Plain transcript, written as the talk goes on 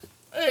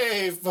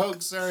Hey,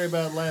 folks, sorry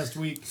about last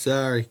week.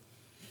 Sorry.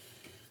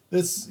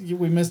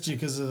 We missed you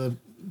because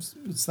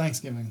it's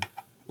Thanksgiving.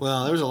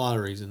 Well, there was a lot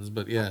of reasons,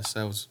 but yes,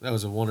 that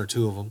was one or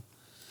two of them.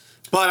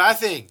 But I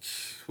think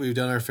we've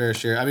done our fair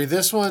share. I mean,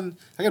 this one,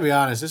 I gotta be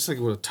honest, this is like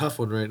a tough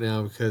one right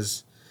now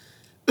because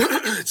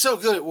it's so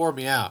good it wore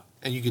me out.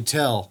 And you could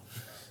tell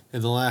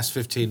in the last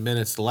 15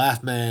 minutes, the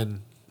Laugh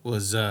Man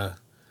was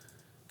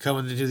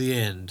coming to the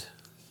end.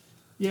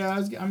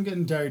 Yeah, I'm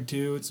getting tired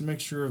too. It's a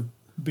mixture of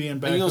being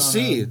back. And you'll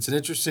see, it's an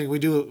interesting. We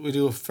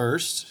do a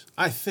first.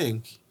 I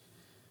think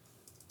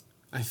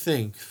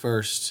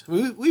first.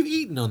 We've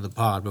eaten on the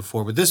pod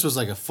before, but this was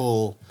like a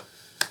full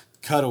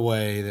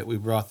cutaway that we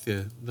brought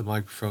the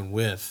microphone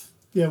with.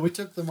 Yeah, we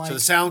took the mic. So the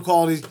sound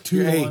quality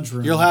to the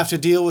lunchroom. You'll have to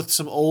deal with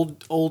some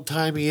old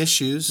timey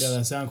issues. Yeah,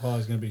 that sound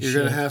quality is going to be. You're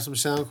going to have some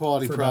sound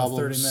quality for problems.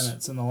 About 30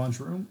 minutes in the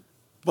lunchroom.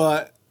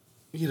 But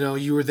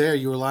you were there.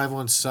 You were live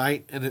on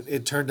site, and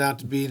it turned out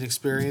to be an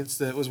experience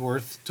that was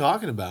worth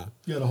talking about.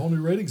 You had a whole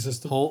new rating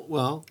system.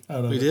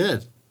 We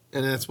did,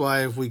 and that's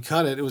why if we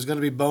cut it, it was going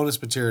to be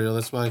bonus material.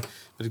 That's why,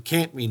 but it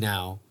can't be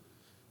now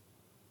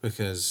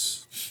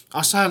because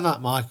I sound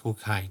like Michael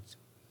Caine.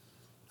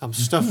 I'm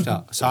stuffed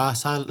up. So I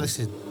sound,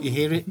 listen, you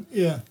hear it?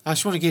 Yeah. I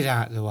just want to get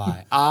out of the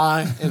way.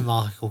 I am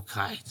Michael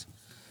Caine.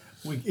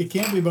 It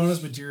can't be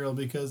bonus material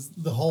because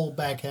the whole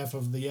back half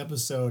of the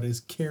episode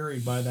is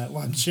carried by that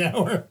lunch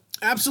hour.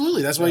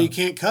 Absolutely. That's why you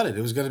can't cut it.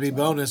 It was going to be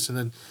bonus, and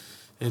then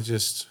it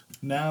just...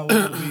 Now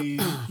it will be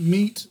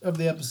meat of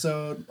the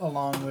episode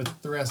along with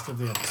the rest of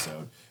the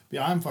episode.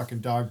 Yeah, I'm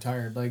fucking dog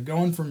tired. Like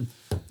going from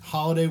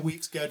holiday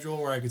week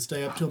schedule where I could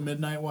stay up till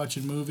midnight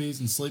watching movies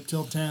and sleep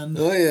till 10.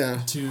 Oh,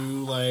 yeah. To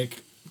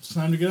like... It's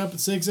time to get up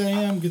at 6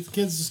 a.m., get the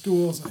kids to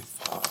school. It's like,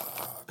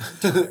 fuck,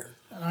 I'm tired.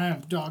 And I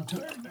am dog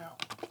tired now.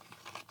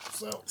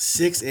 So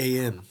 6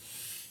 a.m.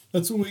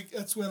 That's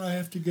when I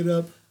have to get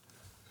up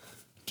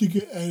to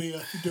get Eddie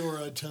out the door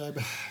on time.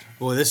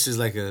 Boy, this is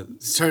like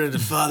it's turning into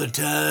father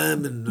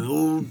time and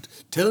old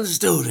telling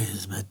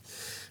stories, man.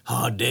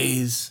 Hard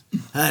days.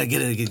 I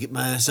gotta get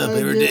my ass up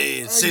every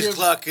day at 6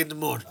 o'clock in the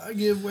morning. I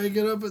give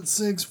waking up at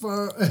 6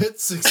 a.m.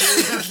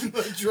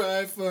 a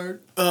dry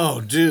fart.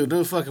 Oh, dude,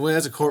 no fucking way.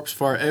 That's a corpse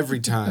fart every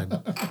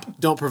time.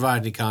 Don't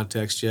provide any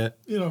context yet.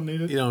 You don't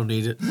need it. You don't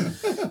need it.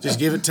 Just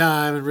give it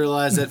time and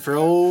realize that for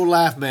old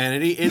Laugh Man,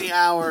 any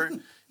hour,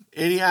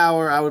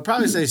 I would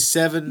probably say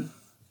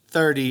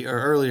 7:30 or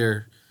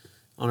earlier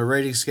on a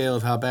rating scale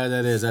of how bad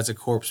that is. That's a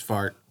corpse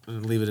fart.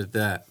 And leave it at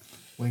that.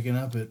 Waking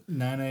up at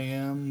 9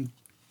 a.m.,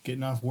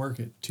 getting off work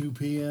at 2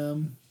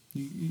 p.m.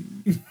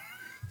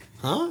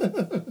 Huh?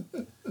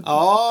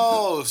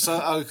 Oh,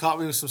 so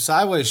caught me with some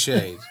sideways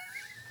shade.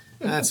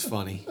 That's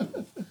funny.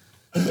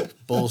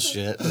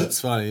 Bullshit. That's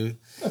funny.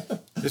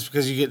 Just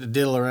because you get to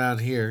diddle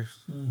around here.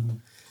 Mm-hmm.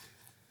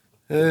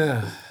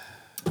 Yeah.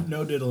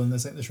 No diddling.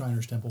 This ain't the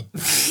Shriners Temple.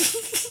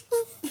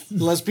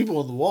 Less people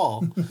on the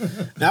wall.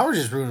 Now we're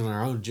just ruining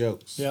our own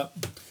jokes. Yep.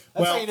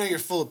 That's how you know you're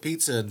full of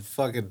pizza and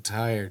fucking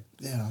tired.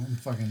 Yeah, I'm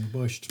fucking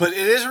bushed. But it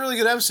is a really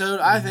good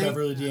episode, I think.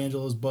 Beverly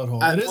D'Angelo's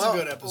butthole. It is a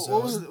good episode.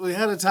 What was it? We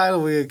had a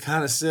title we had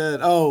kind of said.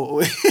 Oh,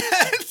 we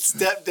had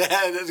Stepdad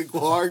at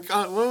Guar.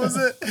 What was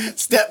it?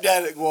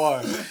 Stepdad at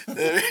Guar.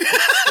 Stepdad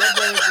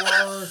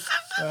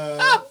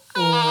at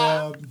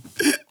Guar.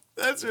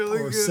 That's really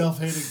or good.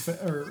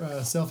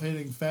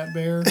 Self-hating fat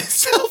bear.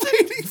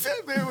 Self-hating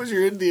fat bear was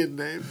your Indian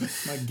name.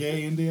 My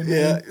gay Indian name.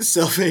 Yeah,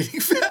 self-hating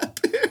fat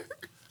bear.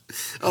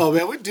 Oh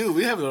man,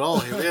 we have it all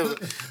here. We have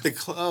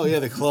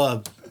the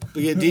club.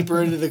 We get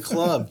deeper into the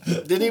club.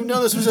 Didn't even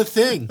know this was a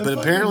thing, but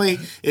apparently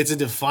it's a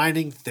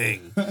defining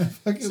thing.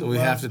 So we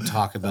have to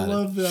talk about it. I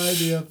love the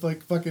idea of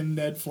like fucking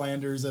Ned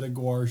Flanders at a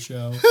Guar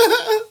show.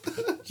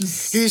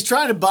 He's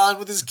trying to bond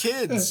with his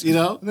kids, you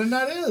know? Then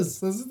that is.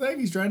 That's the thing.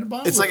 He's trying to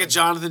bond It's with like a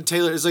Jonathan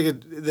Taylor. It's like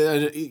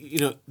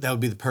that would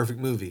be the perfect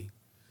movie.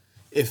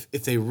 If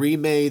they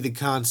remade the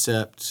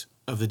concept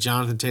of the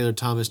Jonathan Taylor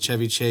Thomas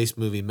Chevy Chase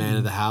movie, Man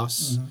of the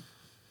House,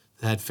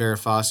 that had Farrah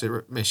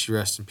Fawcett, may she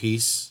rest in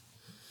peace.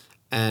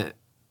 And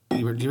do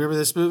you remember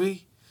this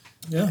movie?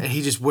 Yeah. And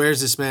he just wears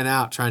this man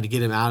out trying to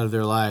get him out of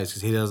their lives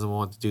because he doesn't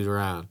want the dude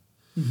around.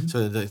 Mm-hmm.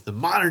 So the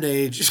modern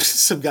age,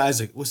 some guy's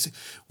like, what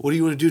do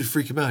you want to do to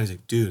freak him out? He's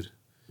like, dude,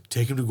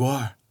 take him to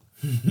Guar.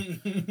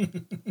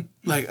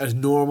 Like a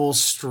normal,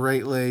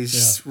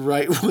 straight-laced,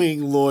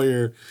 right-wing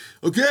lawyer.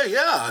 Okay,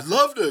 yeah, I'd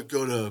love to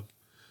go to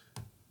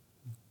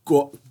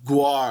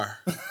Guar.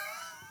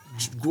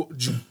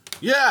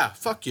 Yeah,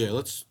 fuck yeah,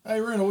 let's...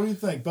 Hey, Randall, what do you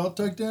think? Belt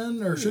tucked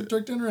in or shirt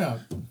tucked in or out?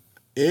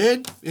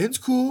 In's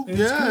cool.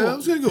 In's cool. I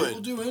was going to go in.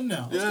 We'll do in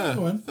now. Yeah,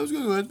 I was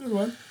going to go in. Good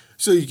one.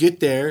 So you get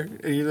there,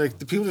 and you're like,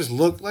 the people just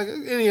look like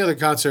any other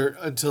concert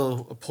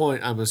until a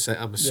point, I'm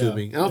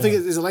assuming. I don't think,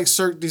 is it like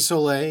Cirque du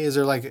Soleil? Is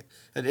there like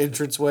an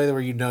entranceway where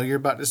you know you're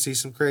about to see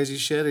some crazy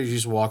shit, or you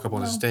just walk up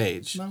on a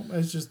stage? No,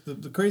 it's just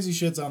the crazy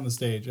shit's on the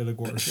stage at a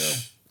Guar show.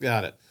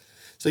 Got it.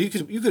 So you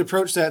could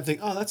approach that and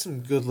think, oh, that's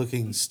some good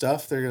looking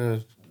stuff. They're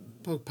gonna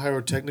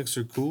pyrotechnics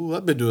are cool.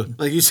 I've been to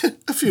like you said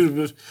a few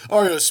REO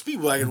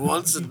Speedwagon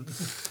once, and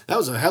that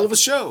was a hell of a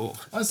show.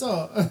 I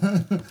saw.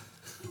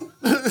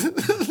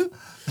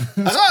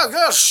 I saw a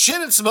girl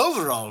shit in some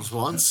overalls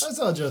once. I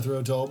saw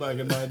Jethro Tull back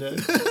in my day.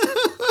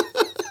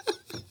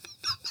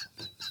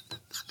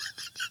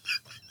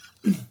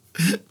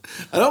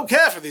 I don't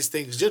care for these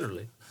things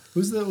generally.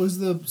 Who's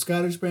the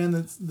Scottish band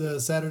that's the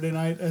Saturday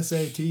Night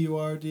Saturday?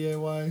 Oh,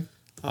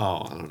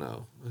 I don't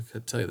know. I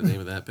couldn't tell you the name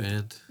of that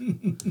band.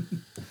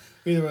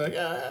 Either way,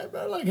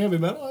 I like heavy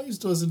metal. I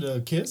used to listen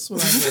to Kiss when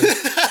I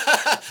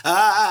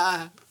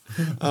was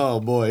Oh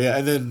boy, yeah.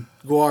 And then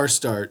Guar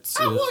starts.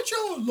 I want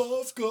your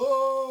love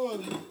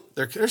gone.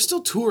 They're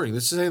still touring.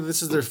 This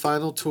is their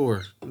final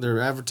tour. They're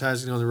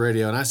advertising on the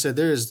radio, and I said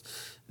there is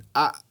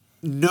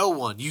no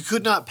one. You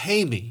could not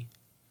pay me.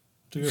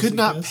 Could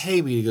not Kiss?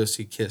 pay me to go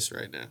see Kiss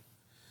right now.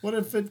 What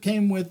if it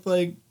came with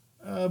like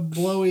a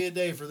blowy a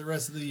day for the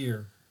rest of the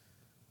year?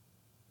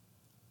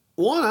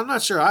 One, I'm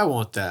not sure I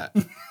want that.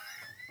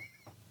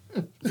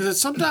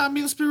 Because sometimes, I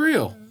mean, let's be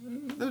real.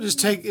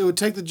 It would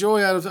take the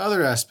joy out of the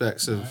other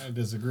aspects of I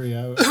disagree.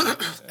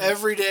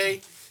 every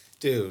day,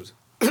 dude.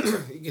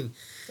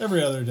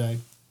 Every other day.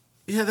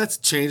 Yeah, that's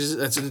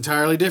an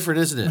entirely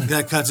different, isn't it?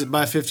 That cuts it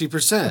by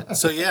 50%.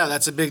 So yeah,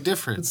 that's a big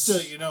difference.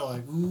 But still,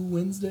 like, ooh,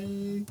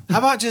 Wednesday. How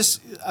about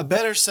just a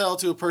better sell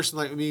to a person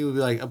like me would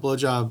be like a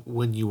blowjob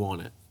when you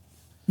want it.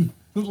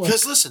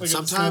 Because listen, like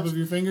sometimes a snap of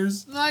your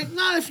fingers. like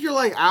not if you're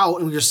like out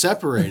and you're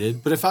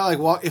separated, but if I like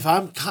walk, if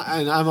I'm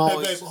and I'm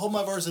always Hey, babe, hold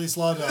my varsity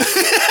slot down.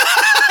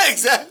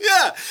 exactly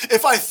yeah.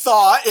 If I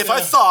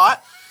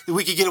thought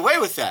we could get away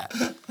with that,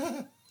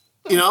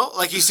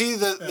 like you see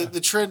the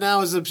trend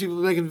now is that people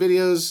making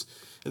videos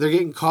and they're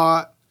getting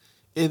caught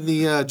in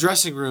the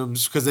dressing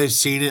rooms because they've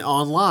seen it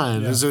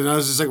online. Yeah. There's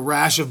this like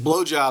rash of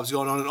blowjobs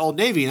going on at Old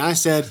Navy, and I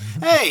said,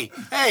 "Hey,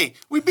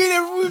 we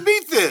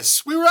beat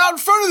this. We were out in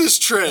front of this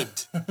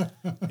trend." I'm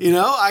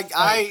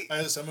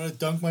gonna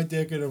dunk my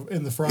dick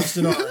in the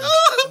frosted orange,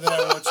 and then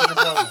I want you to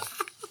blow it.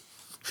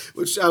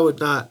 which I would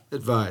not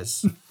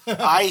advise.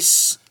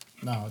 Ice.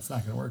 No, it's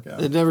not gonna work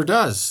out. It never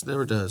does.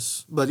 Never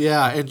does. But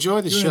yeah,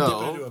 enjoy the You're gonna dip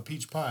it show. into a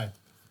peach pie.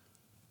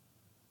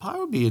 Pie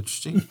would be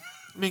interesting.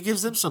 I mean, it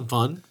gives them some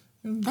fun.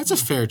 That's a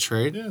fair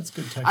trade. Yeah, it's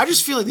good texture. I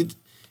just feel like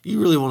you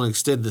really want to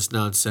extend this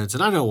nonsense,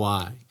 and I know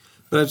why.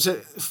 But I'm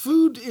saying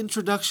food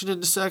introduction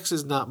into sex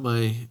is not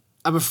my.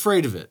 I'm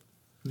afraid of it.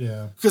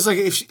 Yeah. Because like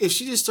if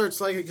she just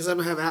starts like it, because I'm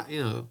gonna have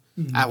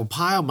apple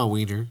pie on my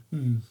wiener.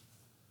 Mm.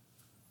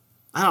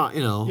 I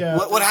don't. Yeah,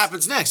 what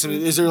happens next? I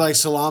mean, is there like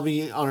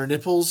salami on her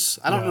nipples?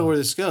 I don't know where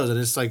this goes, and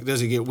it's like,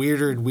 does it get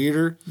weirder and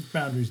weirder?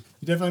 Boundaries.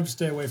 You definitely have to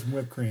stay away from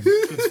whipped cream.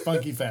 It's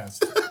funky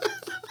fast.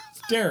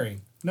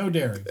 Dairy. No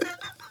dairy.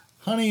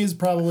 Honey is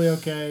probably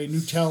okay.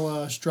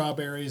 Nutella,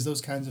 strawberries,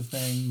 those kinds of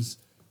things.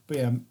 But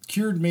yeah,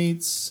 cured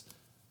meats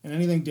and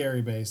anything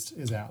dairy based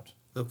is out.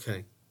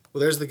 Okay.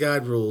 Well, there's the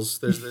guide rules.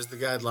 There's the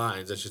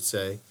guidelines, I should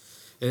say.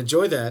 And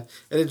enjoy that.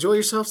 And enjoy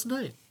yourself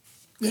tonight.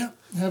 Yeah.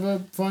 Have a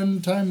fun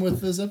time with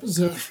this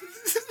episode.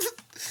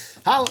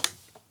 Holla.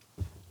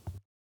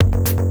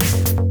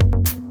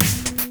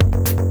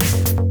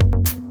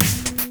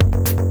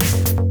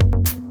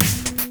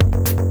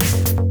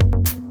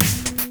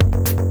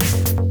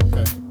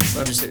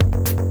 I'm just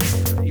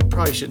saying, you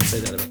probably shouldn't say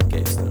that about the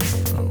gays, though.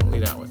 I'll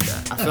lead out with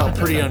that. I felt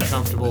pretty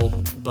uncomfortable,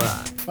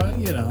 but But,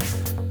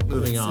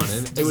 moving on.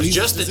 And it was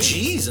just the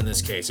cheese in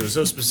this case. It was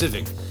so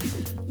specific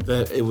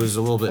that it was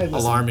a little bit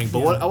alarming. But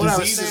what I was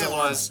disease is saying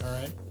alarming, was all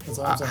right? That's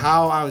all I'm saying.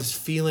 how I was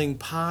feeling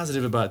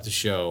positive about the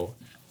show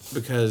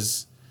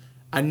because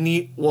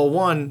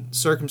one,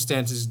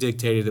 circumstances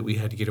dictated that we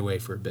had to get away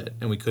for a bit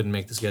and we couldn't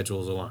make the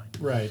schedules align.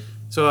 Right.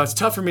 So it's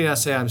tough for me to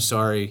say I'm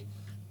sorry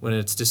when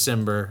it's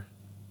December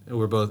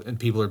and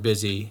people are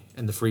busy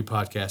and the free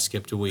podcast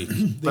skipped a week.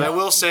 But I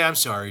will say I'm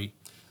sorry.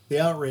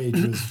 The outrage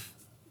was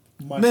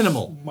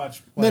Minimal.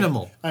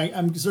 Minimal.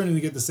 I'm starting to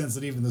get the sense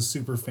that even the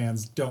super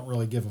fans don't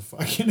really give a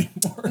fuck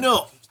anymore.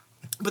 No,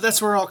 but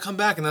that's where I'll come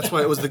back, and that's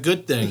why it was the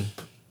good thing.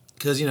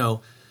 Because,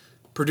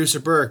 producer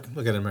Burke,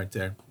 look at him right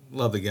there.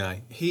 Love the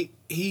guy.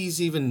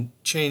 He's even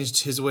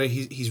changed his way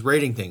he's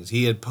rating things.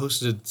 He had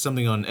posted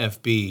something on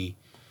FB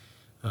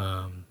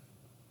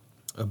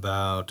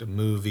about a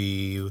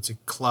movie. What's it?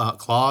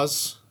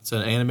 Klaus? It's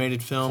an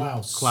animated film.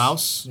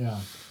 Klaus. Yeah.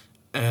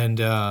 And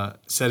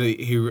said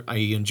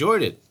he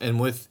enjoyed it. And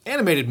with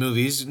animated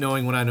movies,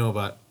 knowing what I know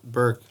about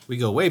Burke, we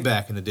go way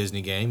back in the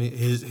Disney game.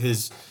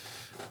 He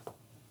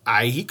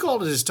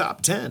called it his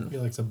top 10. He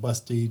likes a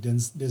busty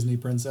Disney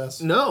princess.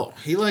 No,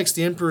 he likes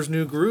The Emperor's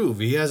New Groove.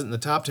 He has it in the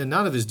top 10,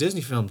 not of his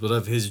Disney films, but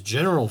of his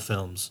general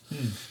films.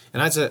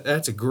 And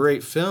that's a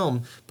great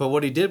film. But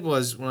what he did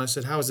was, when I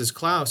said, how is this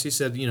Klaus? He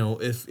said,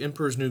 if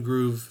Emperor's New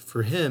Groove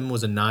for him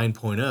was a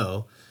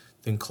 9.0,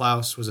 then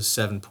Klaus was a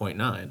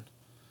 7.9.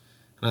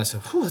 And I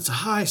said, "Whew, that's a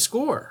high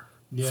score."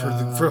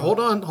 Yeah. Hold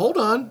on,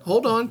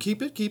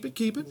 keep it.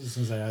 I was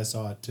gonna say I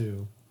saw it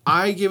too.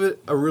 I give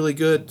it a really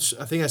good.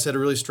 I think I said a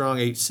really strong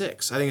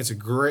 8.6. I think it's a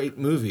great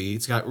movie.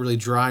 It's got really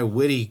dry,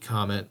 witty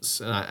comments,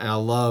 and I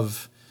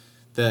love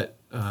that.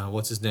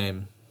 What's his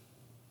name?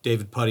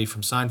 David Puddy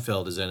from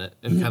Seinfeld is in it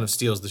and kind of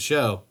steals the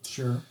show.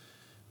 Sure.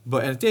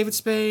 And David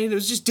Spade, it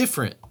was just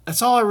different.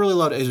 That's all I really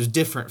loved. It was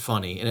different,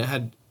 funny, and it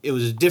had it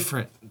was a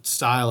different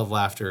style of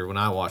laughter when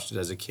I watched it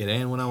as a kid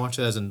and when I watched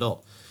it as an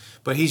adult.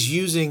 But he's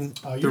using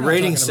Oh, the you're not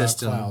rating talking about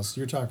system. Klaus.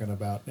 You're talking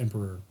about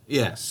Emperor.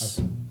 Yes.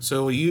 Okay.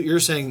 So you're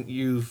saying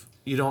you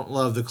don't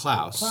love the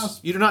Klaus.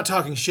 You're not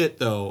talking shit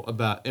though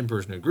about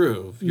Emperor's New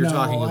Groove. You're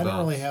talking I about. don't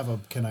really have a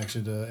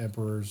connection to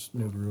Emperor's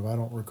New Groove. I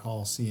don't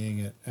recall seeing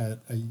it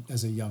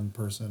as a young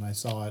person. I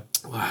saw it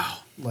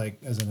like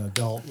as an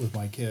adult with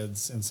my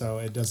kids, and so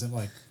it doesn't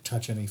like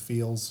touch any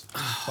feels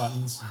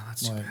buttons.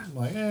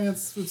 Wow,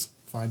 that's it's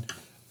fine.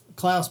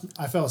 Klaus,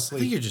 I fell I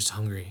asleep. think you're just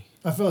hungry.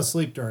 I fell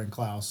asleep during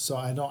Klaus, so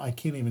I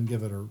can't even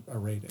give it a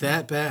rating.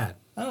 That bad.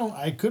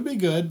 I could be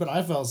good, but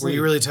I fell asleep. Were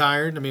you really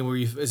tired? I mean,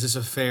 is this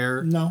a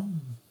fair? No,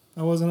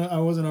 I wasn't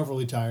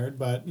overly tired,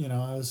 but I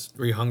was.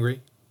 Were you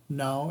hungry?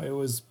 No, it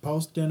was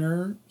post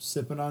dinner,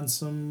 sipping on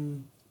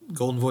some.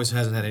 Golden Voice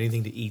hasn't had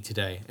anything to eat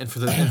today, and for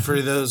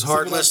those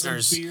hard sipping on some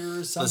listeners, beer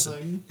or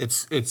something.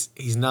 listen,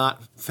 he's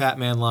not fat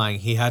man lying.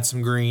 He had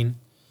some green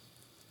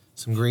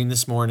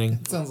this morning.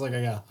 It sounds like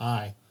I got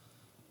high.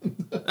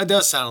 That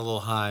does sound a little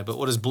high, but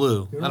what is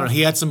blue? I don't know.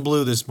 He had some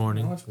blue this You know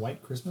morning. how much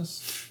White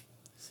Christmas?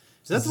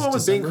 Is that the one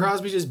with Bing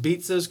Crosby just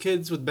beats those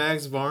kids with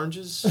bags of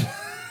oranges?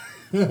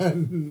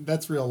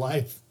 That's real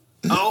life.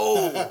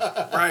 Oh,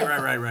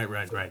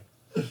 right.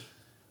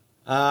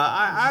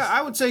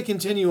 I would say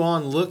continue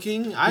on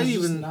looking. There's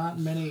just not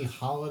many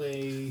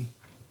holiday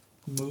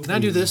movies. Can I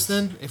do this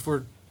then? If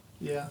we're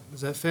Yeah.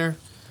 is that fair?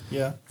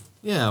 Yeah.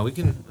 Yeah, we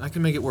can. I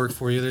can make it work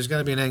for you. There's got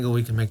to be an angle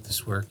we can make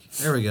this work.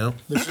 There we go.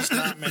 There's just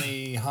not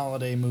many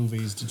holiday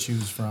movies to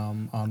choose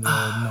from on the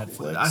old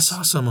Netflix. I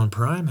saw some on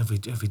Prime. Have we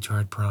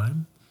tried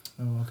Prime?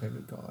 Oh, okay,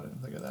 good call. I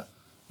didn't think of that.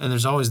 And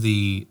there's always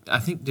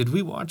did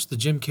we watch the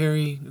Jim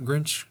Carrey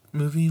Grinch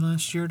movie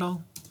last year at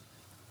all?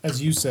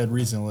 As you said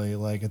recently,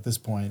 like at this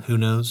point, Who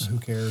knows? who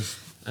cares?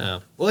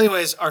 Oh. Well,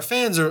 anyways, our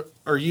fans are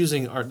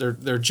using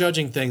they're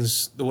judging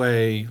things the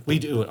way we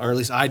do, or at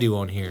least I do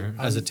on here,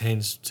 as it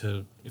pertains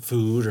to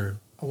food or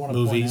I want to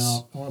movies.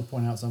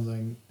 point out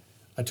something.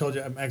 I told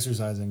you I'm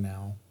exercising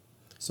now.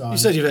 So You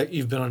said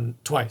you've been on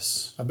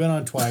twice. I've been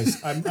on twice.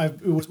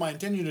 It was my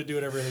intention to do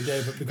it every other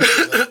day, but because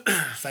of the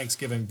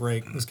Thanksgiving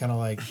break, it was kind of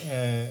like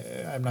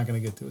I'm not going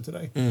to get to it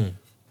today.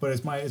 But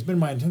it's been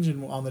my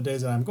intention on the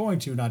days that I'm going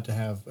to not to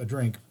have a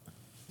drink.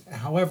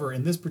 However,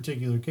 in this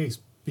particular case,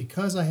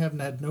 because I haven't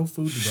had no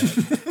food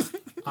today,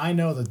 I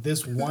know that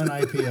this one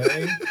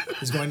IPA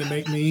is going to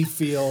make me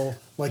feel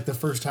like the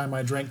first time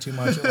I drank too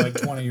much at like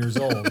 20 years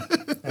old.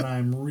 And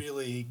I'm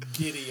really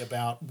giddy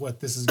about what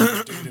this is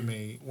going to do to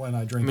me when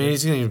I drink it.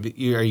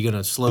 Are you going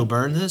to slow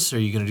burn this, or are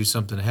you going to do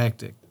something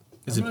hectic?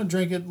 I'm going to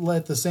drink it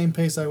at the same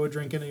pace I would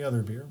drink any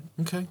other beer.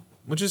 Okay.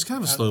 Which is kind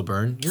of a slow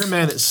burn. You're a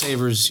man that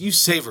savor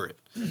it.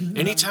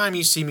 Anytime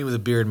you see me with a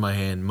beer in my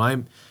hand,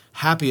 my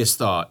happiest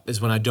thought is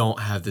when I don't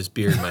have this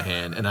beer in my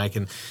hand and I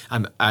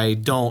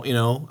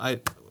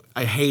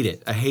hate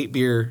it. I hate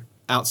beer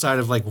outside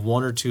of like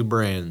one or two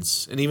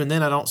brands. And even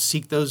then I don't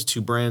seek those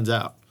two brands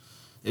out.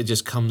 It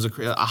just comes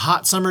a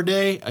hot summer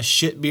day, a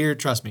shit beer,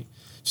 trust me.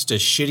 Just a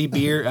shitty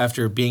beer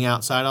after being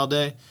outside all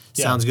day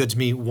sounds good to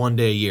me one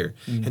day a year.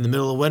 In the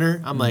middle of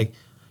winter, I'm like,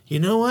 you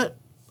know what?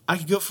 I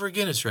could go for a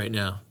Guinness right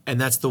now.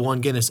 And that's the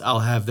one Guinness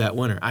I'll have that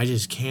winter. I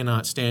just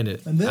cannot stand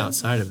it And then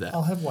outside of that.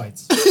 I'll have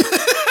whites.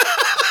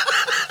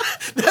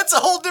 That's a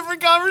whole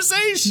different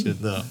conversation,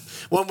 though.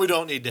 One we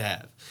don't need to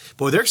have.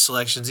 Boy, their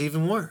selection's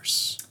even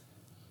worse.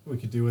 We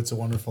could do It's a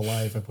Wonderful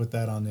Life. I put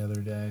that on the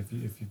other day.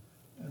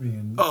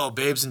 Oh,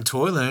 Babes in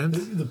Toyland.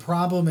 The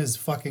problem is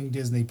fucking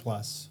Disney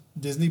Plus.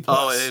 Disney Plus.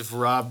 Oh, they've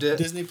robbed it.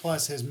 Disney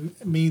Plus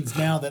means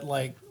now that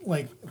like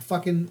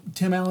fucking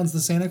Tim Allen's the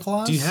Santa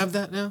Claus. Do you have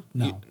that now?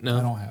 No, no.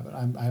 I don't have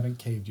it. I haven't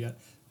caved yet.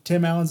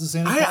 Tim Allen's the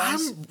Santa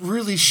Claus. I'm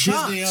really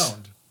shocked. Disney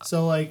owned.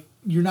 So like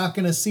you're not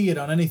going to see it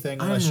on anything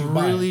unless you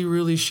buy it.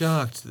 Really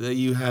shocked that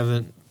you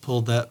haven't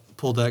pulled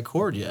that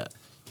cord yet.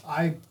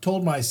 I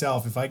told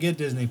myself if I get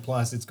Disney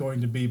Plus, it's going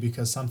to be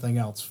because something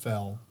else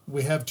fell.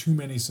 We have too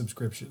many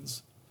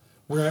subscriptions.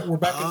 We're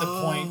back at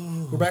the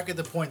point. We're back at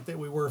the point that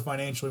we were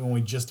financially when we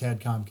just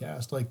had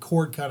Comcast. Like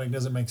cord cutting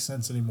doesn't make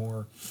sense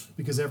anymore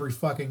because every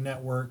fucking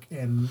network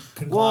and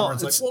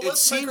conglomerate's it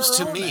seems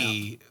to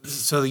me.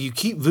 So you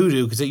keep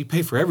Vudu because you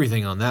pay for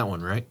everything on that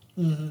one, right?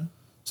 Mm-hmm.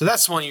 So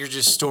that's one you're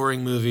just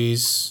storing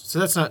movies. So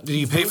that's not. Do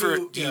you pay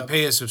you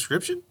pay a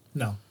subscription?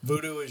 No,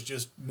 Vudu is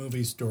just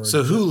movie storage.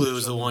 So Hulu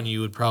is the one you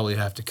would probably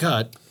have to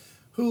cut.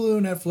 Hulu,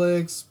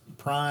 Netflix,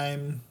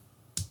 Prime.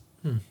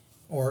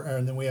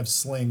 And then we have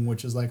Sling,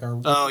 which is like our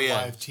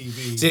live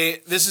TV. See,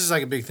 this is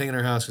like a big thing in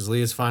our house because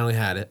Leah's finally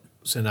had it.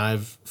 So now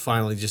I've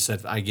finally just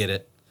said, I get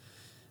it.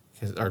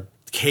 Because our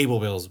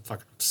cable bill is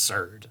fucking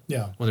absurd.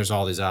 Yeah. When there's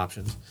all these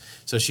options.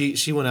 So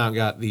she went out and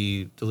got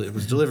it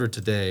was delivered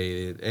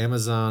today,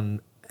 Amazon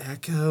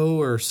Echo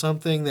or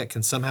something that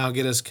can somehow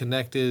get us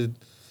connected.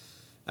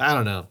 I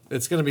don't know.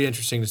 It's going to be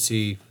interesting to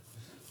see.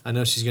 I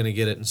know she's going to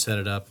get it and set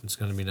it up. It's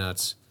going to be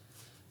nuts.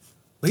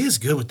 Leah's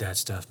good with that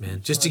stuff,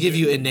 man. Just to give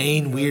you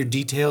inane, weird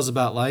details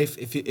about life.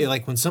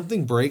 Like when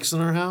something breaks in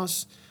our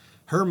house,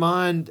 her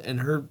mind and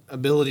her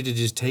ability to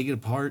just take it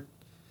apart,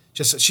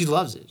 She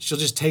loves it. She'll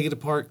just take it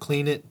apart,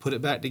 clean it, put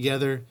it back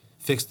together,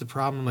 fix the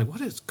problem. I'm like,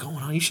 what is going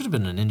on? You should have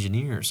been an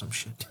engineer or some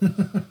shit.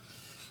 No,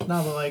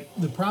 but like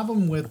the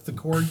problem with the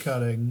cord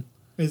cutting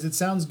is it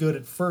sounds good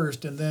at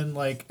first, and then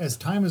like as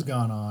time has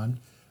gone on,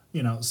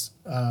 you know,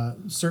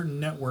 certain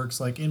networks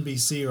like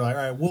NBC are like,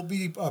 all right, we'll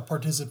be a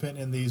participant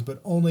in these,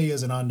 but only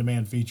as an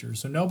on-demand feature.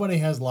 So nobody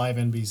has live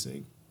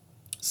NBC.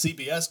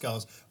 CBS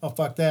goes, oh,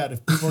 fuck that.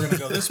 If people are going to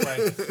go this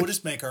way, we'll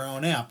just make our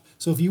own app.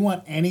 So if you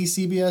want any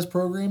CBS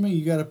programming,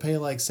 you got to pay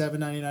like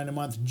 $7.99 a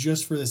month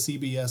just for the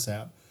CBS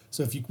app.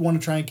 So if you want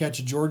to try and catch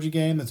a Georgia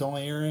game that's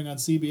only airing on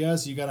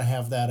CBS, you got to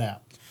have that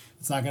app.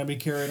 It's not going to be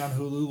carried on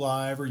Hulu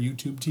Live or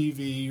YouTube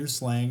TV or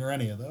Sling or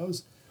any of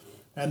those.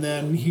 And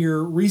then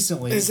here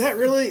recently... Is that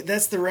really...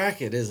 That's the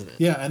racket, isn't it?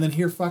 Yeah, and then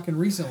here fucking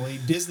recently,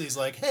 Disney's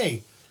like,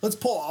 hey, let's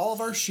pull all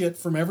of our shit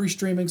from every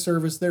streaming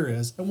service there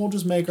is, and we'll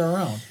just make our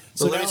own.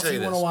 So now if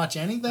you want to watch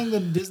anything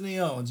that Disney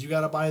owns, you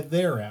got to buy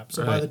their app.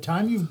 So by the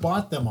time you've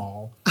bought them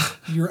all,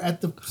 you're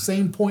at the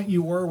same point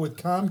you were with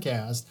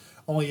Comcast,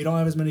 only you don't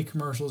have as many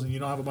commercials and you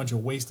don't have a bunch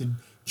of wasted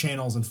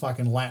channels in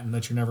fucking Latin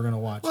that you're never going to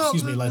watch. Well,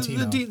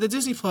 Latino. The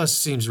Disney Plus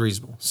seems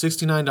reasonable.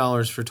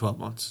 $69 for 12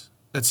 months.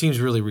 That seems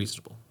really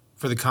reasonable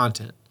for the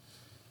content.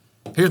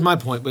 Here's my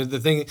point, but the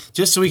thing,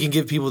 just so we can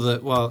give people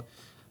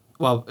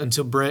well,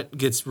 until Brent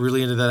gets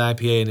really into that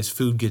IPA and his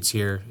food gets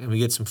here and we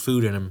get some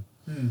food in him.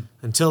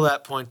 Until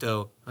that point,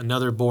 though,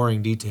 another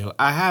boring detail.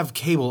 I have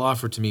cable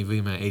offered to me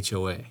via my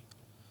HOA.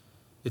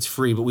 It's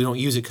free, but we don't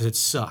use it because it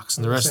sucks.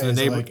 And the rest of the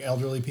neighborhood, like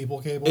elderly people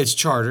cable. It's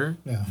Charter.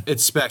 Yeah.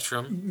 It's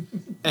Spectrum,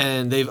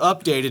 and they've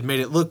updated, made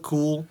it look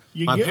cool.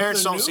 My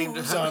parents don't seem to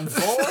on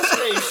 4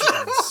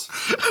 stations.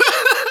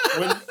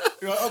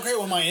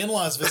 When my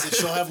in-laws visit,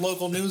 she'll have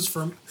local news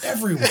from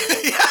everywhere.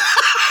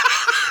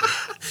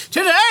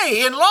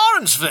 Today in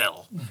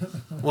Lawrenceville.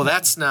 Well,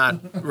 that's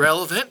not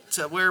relevant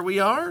to where we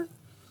are.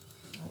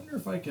 I wonder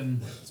if I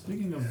can.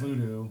 Speaking of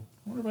voodoo.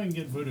 I wonder if I can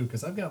get Voodoo,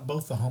 because I've got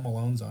both the Home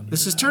Alones on here.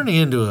 This is turning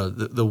into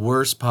the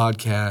worst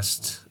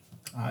podcast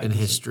in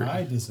history.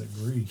 I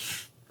disagree.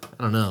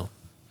 I don't know.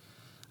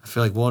 I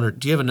feel like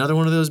do you have another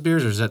one of those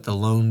beers, or is that the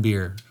lone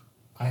beer?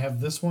 I have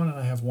this one, and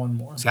I have one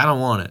more. See, I don't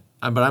want it.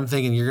 But I'm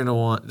thinking you're going to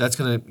want...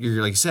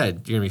 You're like you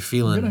said, you're going to be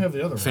feeling I'm gonna have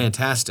the other one.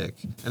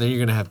 fantastic. And then you're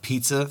going to have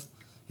pizza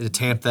to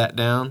tamp that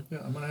down. Yeah,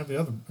 I'm going to have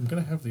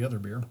the other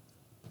beer.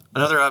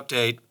 Another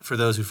update for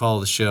those who follow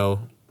the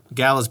show.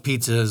 Gala's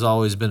Pizza has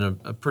always been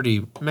a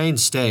pretty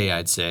mainstay,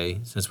 I'd say,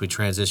 since we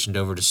transitioned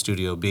over to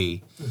Studio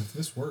B. If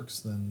this works,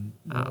 then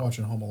we're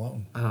watching Home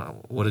Alone.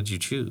 What did you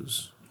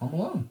choose? Home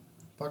Alone.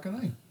 Fucking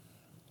A.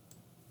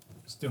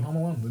 Let's do Home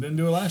Alone. We didn't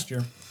do it last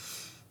year.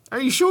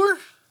 Are you sure?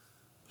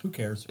 Who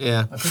cares?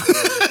 Yeah.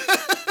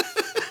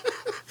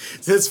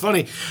 It's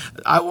funny.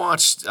 I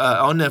watched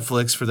on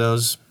Netflix, for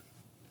those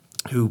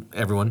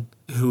everyone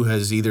who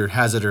has either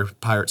has it or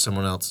pirates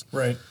someone else.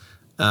 Right.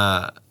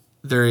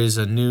 There is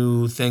a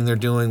new thing they're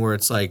doing where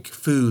it's like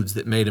foods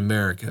that made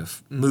America,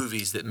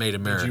 movies that made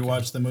America. Did you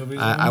watch the movies?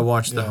 I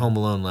watched the Home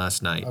Alone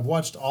last night. I've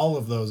watched all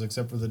of those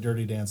except for the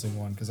Dirty Dancing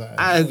one because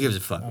I gives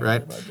a fuck,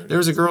 right? There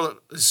was a girl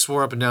that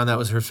swore up and down that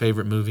was her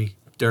favorite movie,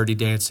 Dirty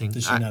Dancing.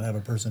 Does she not have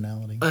a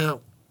personality?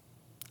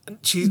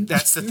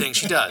 That's the thing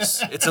she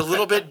does. It's a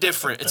little bit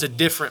different. It's a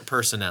different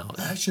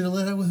personality. I should have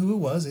let out with who it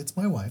was. It's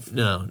my wife.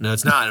 No,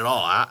 it's not at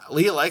all.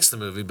 Leah likes the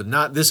movie, but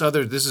not this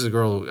other. This is a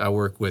girl I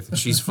work with, and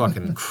she's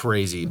fucking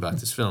crazy about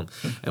this film.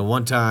 And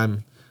one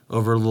time,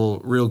 over a little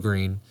Real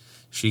Green,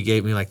 she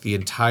gave me like the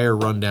entire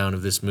rundown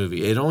of this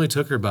movie. It only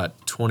took her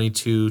about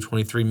 22,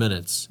 23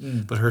 minutes,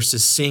 but her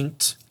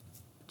succinct,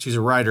 she's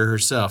a writer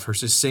herself, her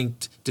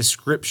succinct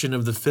description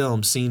of the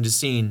film, scene to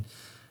scene,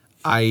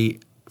 I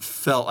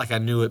felt like I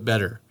knew it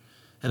better.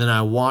 And then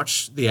I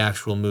watched the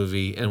actual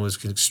movie and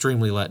was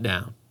extremely let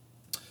down.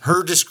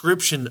 Her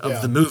description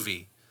of the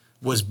movie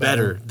was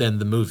better than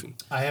the movie.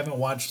 I haven't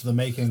watched the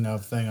making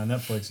of thing on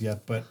Netflix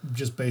yet, but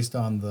just based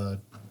on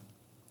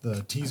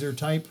the teaser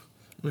type,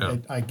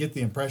 I get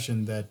the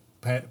impression that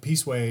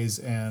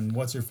Peaceways and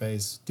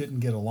What's-Her-Face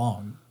didn't get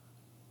along.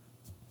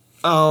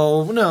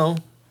 Oh, no.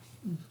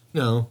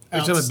 No.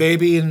 You're talking about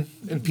Baby and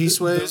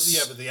Peaceways?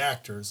 Yeah, but the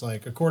actors,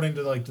 like, according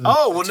to, like...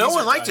 No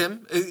one liked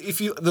him. If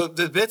you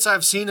the bits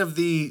I've seen of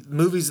the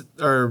movies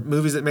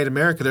that made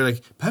America, they're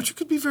like, Patrick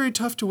could be very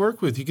tough to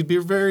work with. He could be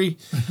very,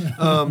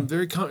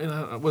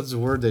 what's the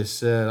word they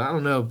said? I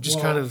don't know. Just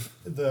kind of...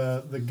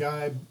 The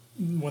guy,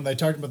 when they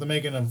talked about the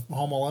making of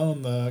Home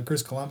Alone,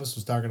 Chris Columbus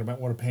was talking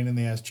about what a pain in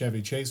the ass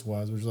Chevy Chase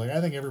was, which is like,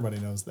 I think everybody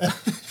knows that.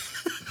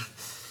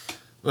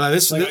 Well, all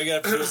you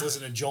got to do is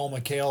listen to Joel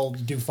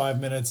McHale do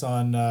 5 minutes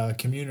on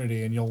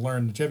Community, and you'll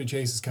learn that Chevy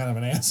Chase is kind of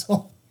an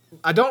asshole.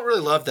 I don't really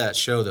love that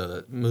show, though,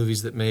 the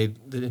movies that made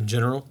in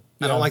general.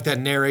 Yeah. I don't like that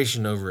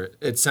narration over it.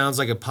 It sounds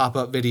like a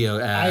pop-up video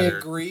ad. I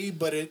agree,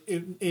 but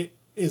it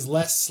is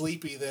less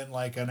sleepy than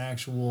like an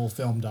actual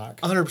film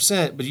doc.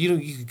 100%, but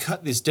you could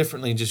cut this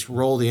differently and just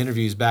roll the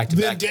interviews back to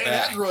back.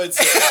 Dan Aykroyd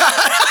said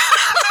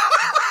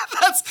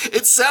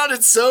It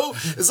sounded so.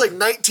 It's like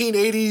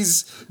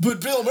 1980s.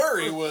 But Bill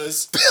Murray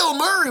was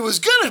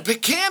gonna be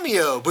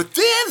cameo, but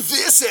then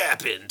this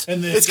happened.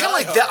 And then it's kind of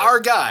like that. Our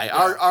guy,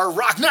 our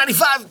Rock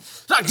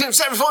 95, Rock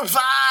 7.5.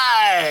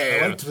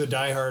 I liked the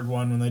Die Hard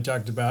one when they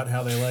talked about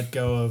how they let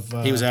go of.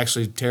 He was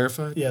actually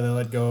terrified. Yeah, they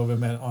let go of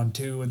him on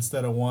 2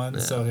 instead of 1,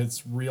 so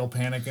it's real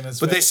panic in his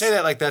But face. they say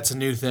that like that's a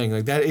new thing.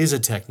 Like that is a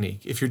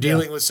technique. If you're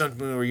dealing with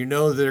something where you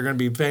know they're going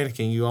to be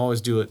panicking, you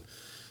always do it.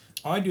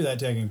 I do that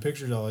taking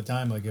pictures all the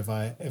time. Like if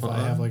I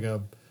have like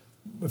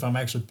if I'm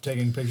actually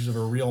taking pictures of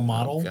a real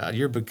model. God,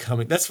 you're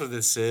becoming. That's what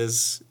this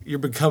is. You're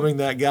becoming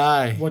that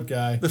guy. What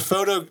guy? The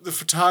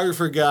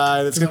photographer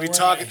guy that's going to be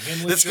talking.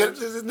 That's good.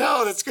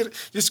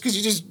 Just because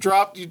you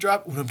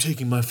dropped when I'm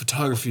taking my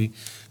photography.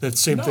 That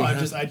same thing.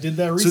 I did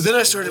that recently. So then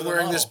I started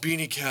wearing this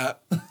beanie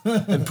cap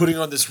and putting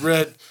on this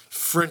red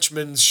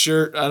Frenchman's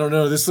shirt. I don't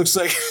know. This looks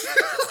like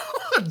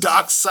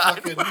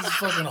dockside. This is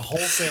fucking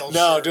wholesale.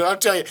 No, shirt. dude, I'm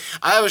telling you,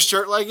 I have a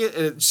shirt like it,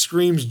 and it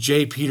screams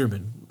Jay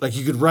Peterman. Like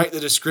you could write the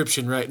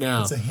description right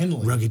now. It's a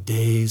Henley. Rugged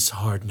days,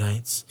 hard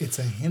nights. It's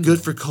a Henley.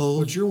 Good for cold.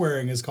 What you're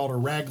wearing is called a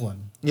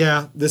raglan.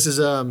 Yeah, this is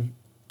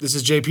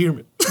Jay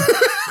Peterman.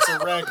 It's a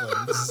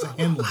raglan. This is a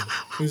Henley.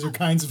 These are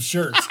kinds of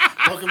shirts.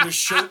 Welcome to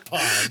Shirt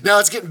Pod. Now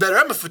it's getting better.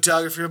 I'm a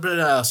photographer, but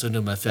I also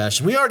know my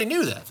fashion. We already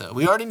knew that, though.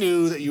 We already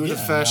knew that you were the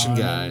fashion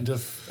guy.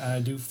 I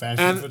do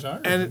fashion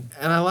photography. And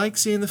I like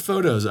seeing the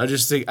photos. I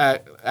just think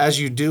as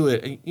you do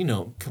it,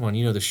 come on,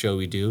 you know the show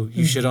we do.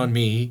 You shit on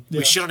me. Yeah.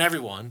 We shit on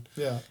everyone.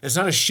 Yeah. It's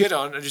not a shit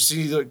on. I just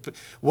see like,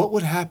 what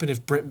would happen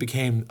if Brent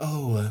became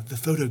the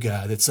photo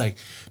guy that's like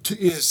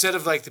instead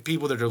of like the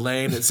people that are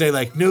lame that say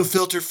like no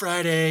filter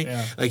Friday.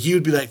 Yeah. Like you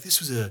would be like, this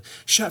was a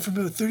shot from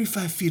about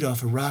 35 feet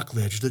off a rock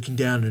ledge, looking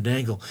down at an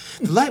angle.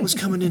 The light was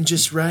coming in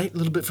just right, a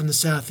little bit from the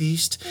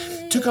southeast.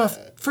 Took off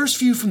first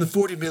view from the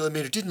 40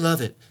 millimeter. Didn't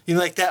love it.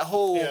 Like that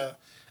whole. Yeah.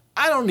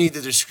 I don't need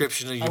the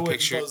description of your I wouldn't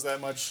picture. post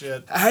that much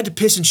shit. I had to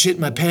piss and shit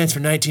in my pants for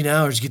 19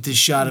 hours to get this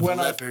shot of When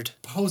a I leopard.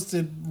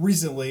 posted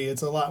recently,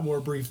 it's a lot more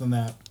brief than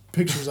that.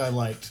 Pictures I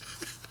liked.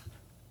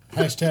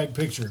 Hashtag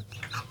picture.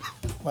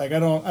 Like I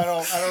don't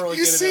really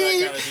You get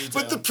see, into that kind of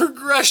detail. but the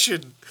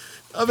progression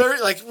of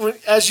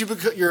as you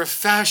become, you're a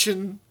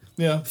fashion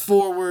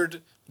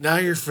forward. Now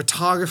you're a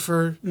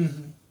photographer.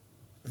 Mm-hmm.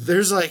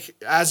 There's like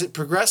as it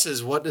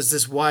progresses, what does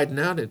this widen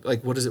out?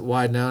 Like what does it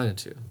widen out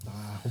into?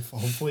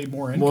 Hopefully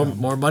more income.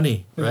 More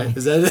money, right? Yeah.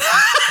 Is that it?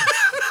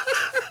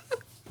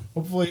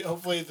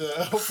 Hopefully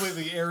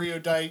the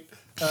erudite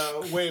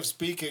way of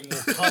speaking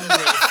will come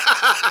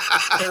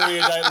with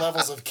erudite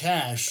levels of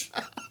cash.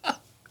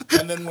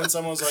 And then when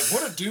someone's like,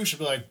 "What a douche," I'll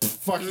be like,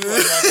 "Fuck you!"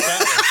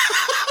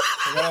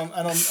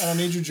 I don't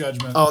need your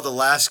judgment. Oh, the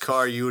last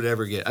car you would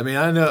ever get. I mean,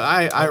 I know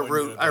I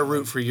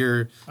root for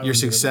your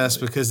success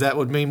because that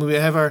would mean we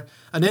have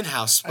an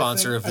in-house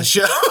sponsor of the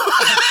show.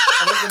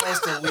 I think the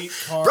most elite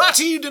car. Brought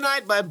to you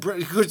tonight by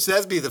which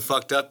that'd be the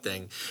fucked up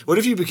thing. What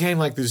if you became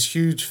like this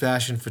huge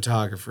fashion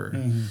photographer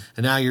and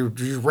now you're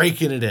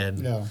raking it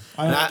in? Yeah,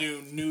 I only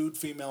do nude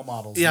female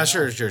models. Yeah, now.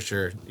 sure.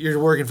 You're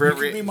working for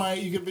every.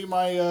 You could be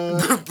my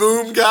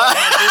boom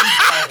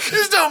guy.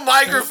 There's no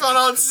microphone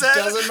on set.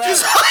 Doesn't matter.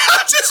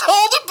 Just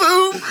hold a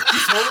boom.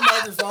 Just hold a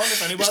microphone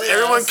if anybody.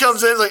 Everyone asks.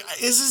 comes in like,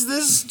 is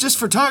this just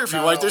photography?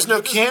 No, like, there's no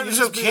camera. There's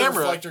no the camera.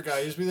 Reflector guy.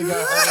 You just be the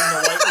guy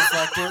holding the white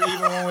reflector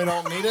even when we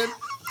don't need it,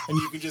 and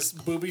you can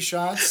just booby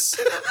shots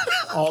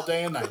all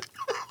day and night.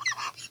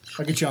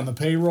 I'll get you on the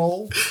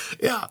payroll.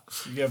 Yeah.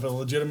 You have a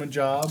legitimate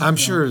job. I'm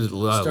sure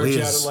start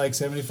you out at like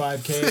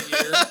 $75K a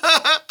year.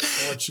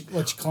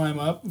 let you climb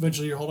up.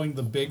 Eventually, you're holding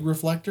the big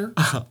reflector.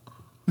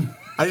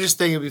 I just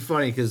think it'd be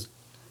funny because,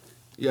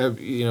 it'd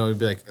be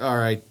like, all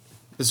right,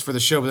 this is for the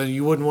show, but then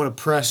you wouldn't want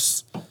to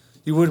press.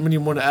 You wouldn't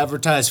even want to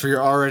advertise for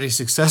your already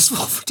successful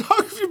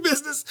photography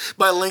business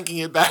by linking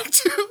it back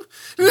to.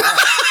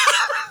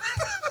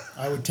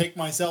 I would take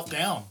myself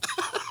down.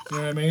 You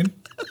know what I mean?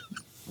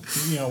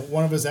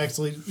 One of us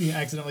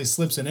accidentally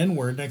slips an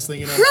N-word. Next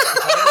thing you know,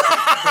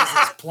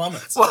 business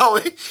plummets.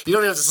 Well, you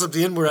don't have to slip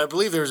the N-word. I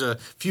believe there's a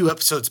few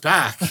episodes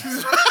back.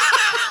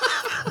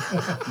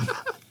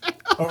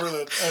 Over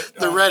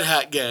the Red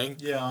Hat Gang.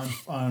 Yeah,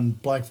 on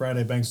Black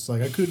Friday, Banks was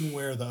like, I couldn't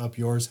wear the Up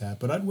Yours hat,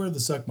 but I'd wear the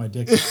Suck My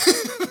Dick hat.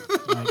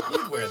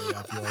 You'd wear the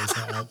Up Yours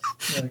hat.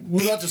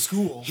 We're not to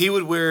school. He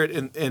would wear it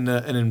in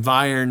an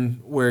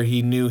environment where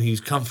he knew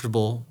he's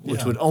comfortable,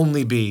 which would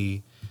only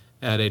be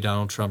at a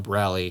Donald Trump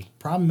rally.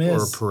 Problem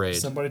is, or a parade.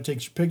 Somebody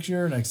takes your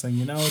picture. Next thing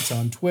you know, it's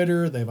on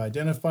Twitter. They've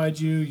identified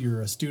you. You're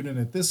a student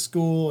at this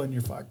school, and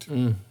you're fucked.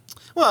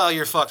 Well,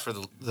 you're fucked for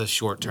the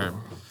short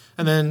term,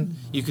 and then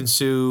you can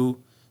sue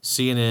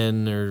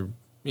CNN or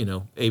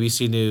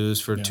ABC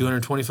News for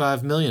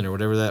 $225 million or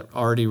whatever that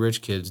already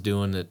rich kid's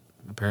doing that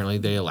apparently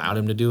they allowed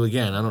him to do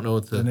again. I don't know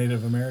what the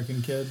Native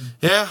American kid.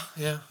 Yeah.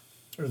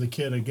 Or the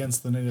kid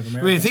against the Native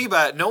American. I mean, think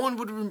about it. No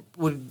one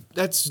would.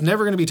 That's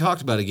never going to be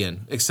talked about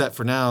again, except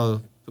for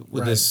now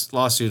with this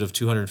lawsuit of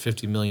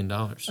 $250 million.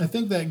 I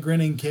think that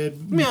grinning kid.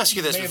 Let me ask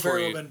you this may have before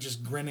very you. well been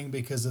just grinning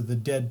because of the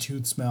dead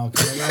tooth smell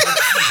coming out.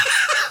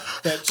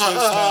 That chase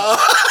smell.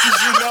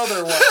 Because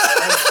there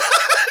was.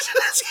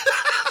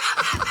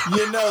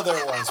 You know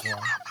there was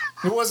one.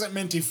 It wasn't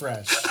minty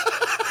fresh.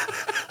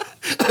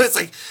 It's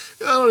like,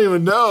 I don't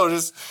even know.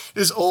 Just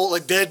old,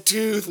 like dead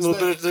tooth.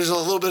 There's a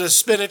little bit of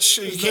spinach.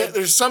 You can't.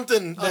 There's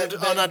something That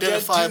unidentifiable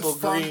dead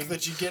tooth funk green.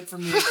 that you get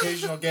from the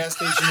occasional gas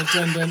station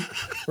attendant,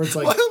 where it's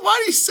like, Why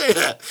do you say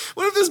that?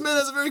 What if this man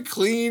has a very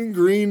clean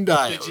green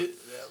diet?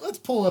 let's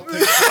pull up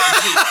pictures of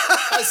his teeth.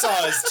 I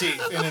saw his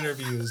teeth in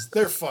interviews.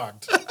 They're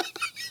fucked.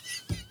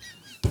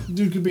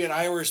 Dude could be an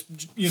Irish,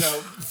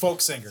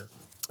 folk singer.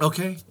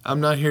 Okay,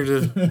 I'm not here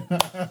to.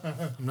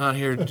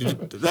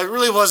 That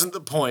really wasn't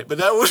the point, but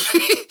that would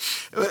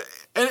be.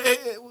 And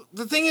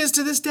the thing is,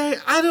 to this day,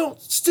 I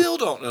still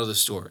don't know the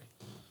story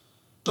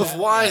of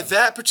why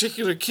that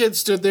particular kid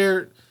stood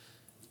there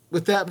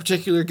with that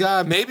particular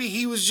guy. Maybe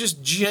he was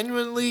just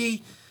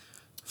genuinely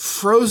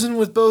frozen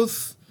with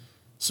both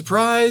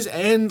surprise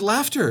and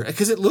laughter,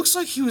 because it looks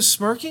like he was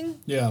smirking.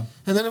 Yeah.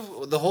 And then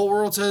the whole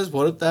world says,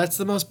 "What if that's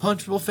the most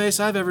punchable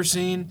face I've ever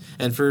seen?"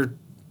 And for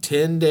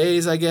 10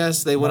 days, I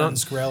guess, they went on.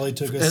 Shkreli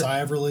took a sigh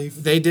of relief.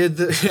 They did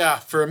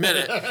for a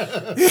minute.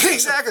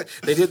 Exactly.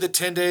 They did the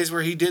 10 days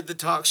where he did the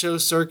talk show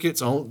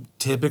circuits,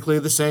 typically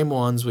the same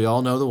ones. We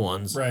all know the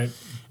ones. Right.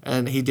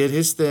 And he did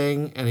his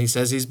thing, and he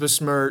says he's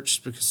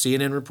besmirched because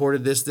CNN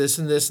reported this, this,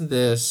 and this, and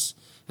this.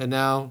 And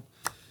now,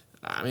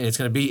 I mean, it's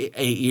going to be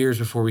 8 years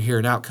before we hear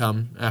an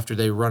outcome after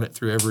they run it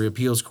through every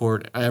appeals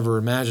court ever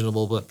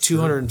imaginable, but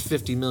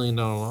 $250 million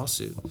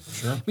lawsuit.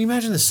 Sure. I mean,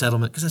 imagine the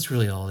settlement, because that's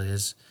really all it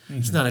is. Mm-hmm.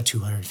 It's not a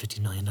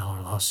 $250 million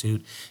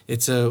lawsuit.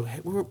 It's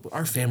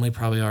our family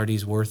probably already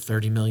is worth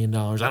 $30 million.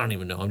 I don't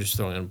even know. I'm just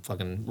throwing a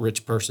fucking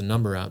rich person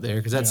number out there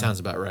because that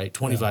sounds about right.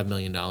 $25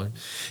 million.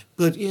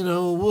 But,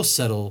 we'll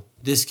settle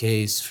this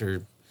case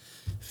for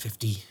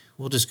 50.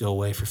 We'll just go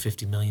away for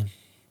 50 million.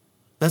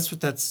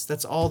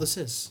 That's all this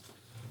is.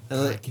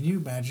 Can you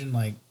imagine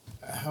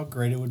how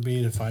great it would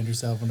be to find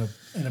yourself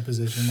in a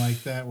position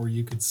like that where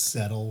you could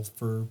settle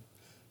for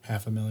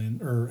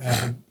 $500,000 or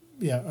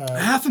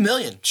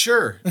 $500,000,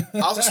 sure.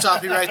 I'll just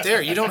stop you right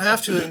there. You don't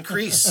have to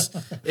increase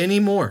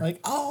anymore.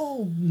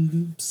 I'll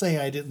say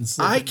I didn't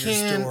slip in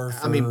your store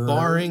for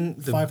barring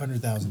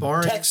 $500,000.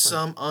 Barring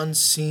some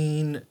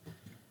unseen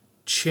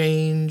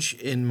change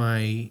in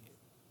my,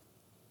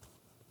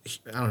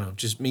 I don't know,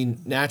 just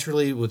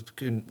naturally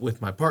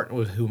with my partner,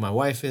 with who my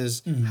wife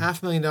is,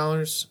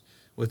 $500,000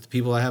 with the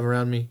people I have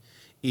around me,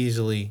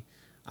 easily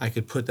I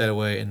could put that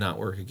away and not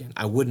work again.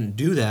 I wouldn't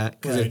do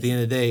that because at the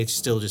end of the day, it's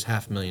still just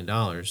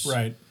 $500,000.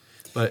 Right.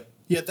 But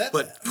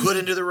put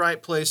into the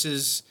right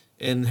places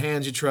in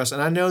hands you trust.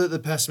 And I know that the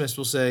pessimist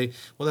will say,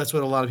 well, that's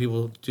what a lot of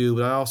people do,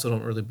 but I also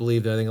don't really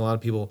believe that. I think a lot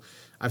of people,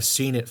 I've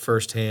seen it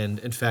firsthand.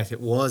 In fact,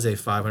 it was a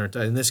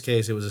in this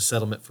case, it was a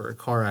settlement for a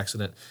car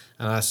accident.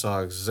 And I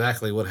saw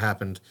exactly what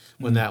happened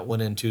when that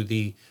went into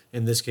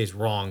in this case,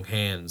 wrong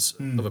hands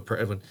of a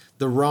person. When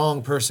the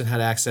wrong person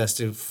had access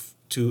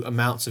to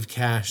amounts of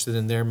cash that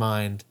in their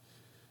mind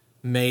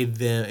made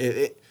them,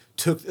 it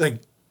took,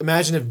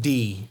 imagine if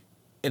D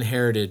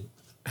inherited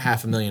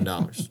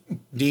 $500,000.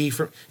 D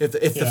from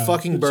the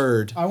fucking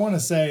bird. I want to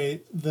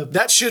say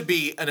that should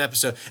be an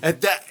episode.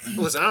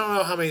 Listen, I don't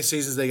know how many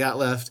seasons they got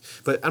left,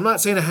 but I'm not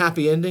saying a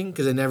happy ending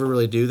because they never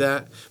really do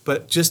that.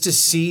 But just to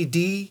see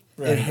D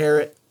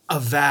inherit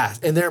a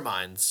vast, in their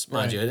minds,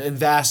 mind you, and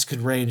vast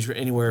could range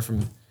anywhere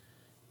from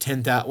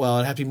 10,000. Well,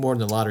 it'd have to be more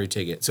than the lottery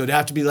ticket, so it'd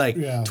have to be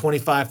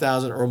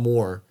 25,000 or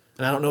more.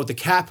 And I don't know what the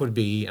cap would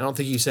be. I don't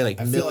think you say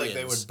millions. I feel like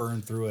they would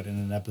burn through it in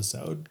an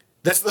episode.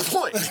 That's the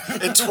point.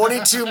 In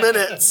 22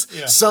 minutes,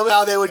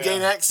 somehow they would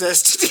gain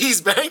access to D's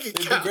bank account.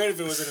 It'd be great if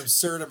it was an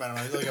absurd amount,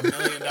 like $1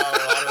 million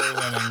lottery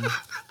winning,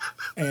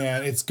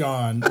 and it's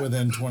gone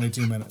within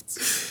 22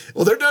 minutes.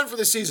 Well, they're done for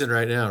the season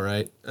right now,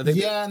 right? I think.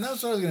 Yeah, and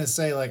that's what I was gonna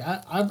say.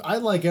 I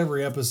like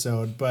every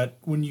episode, but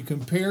when you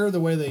compare the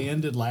way they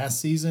ended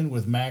last season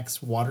with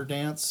Mac's water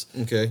dance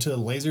to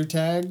laser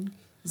tag,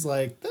 it's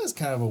that's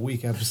kind of a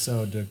weak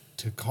episode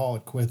to call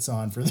it quits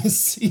on for this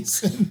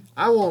season.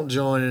 I won't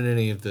join in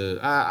any of the.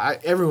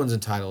 Everyone's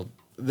entitled.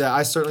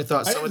 I certainly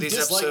thought some of these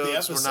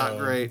episodes were not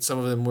great. Some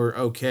of them were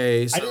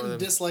okay. I didn't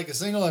dislike a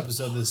single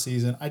episode this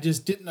season. I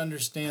just didn't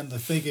understand the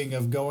thinking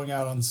of going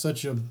out on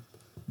such a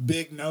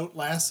big note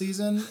last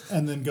season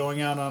and then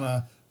going out on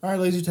all right,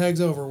 laser tag's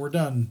over, we're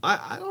done.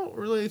 I don't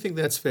really think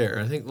that's fair.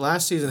 I think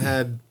last season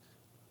had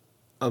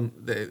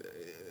it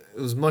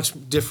was much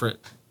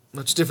different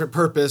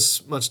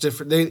purpose, much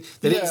different. They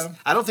didn't.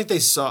 I don't think they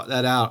sought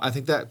that out. I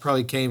think that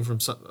probably came from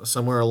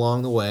somewhere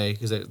along the way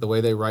because the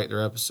way they write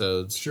their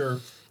episodes. Sure.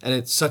 And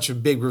it's such a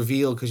big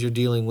reveal because you're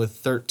dealing with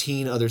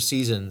 13 other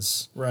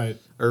seasons. Right.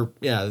 Or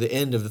the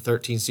end of the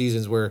 13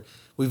 seasons where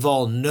we've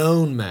all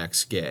known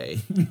Mac's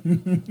gay.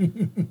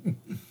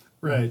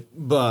 Right.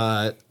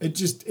 But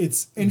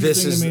it's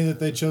interesting to me that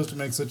they chose to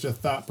make such a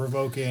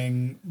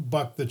thought-provoking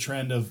buck the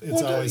trend of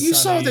it's always you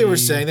sunny. saw what they were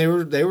saying.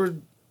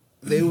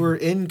 They were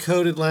in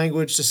coded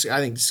language to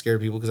scare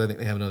people because I think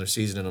they have another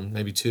season in them,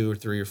 maybe 2 or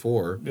 3 or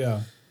 4.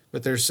 Yeah.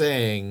 But they're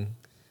saying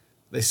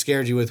they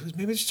scared you with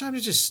maybe it's time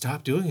to just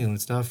stop doing it when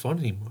it's not fun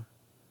anymore.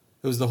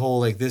 It was the whole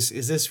like this.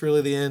 Is this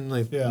really the end?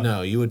 Like Yeah.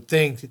 no, you would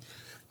think.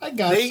 I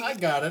got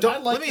it. Don't, I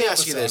like let me the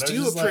ask you episode. this: I do was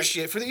you just like-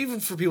 appreciate even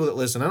for people that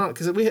listen? I don't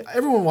because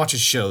everyone watches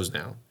shows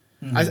now.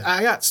 I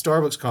got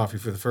Starbucks coffee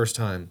for the first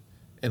time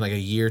in like a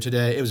year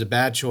today. It was a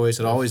bad choice.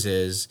 It always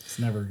is. It's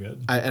never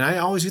good. I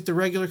always get the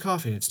regular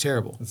coffee. It's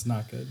terrible. It's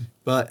not good.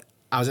 But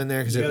I was in there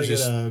because You it gotta was get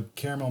just a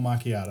caramel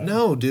macchiato.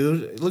 no,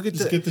 dude. Look at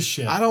Just get the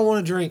shit. I don't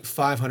want to drink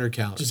 500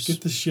 calories. Just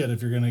get the shit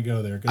if you're gonna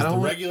go there, I because don't the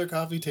want- regular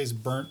coffee tastes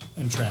burnt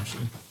and trashy.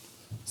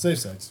 Safe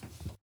sex.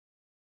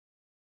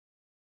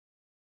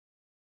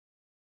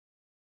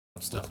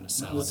 stuff in a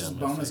salad. This is down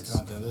my bonus face.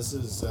 content. This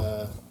is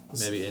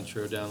Maybe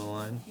intro down the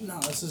line. no.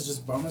 This is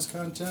just bonus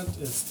content.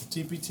 It's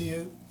the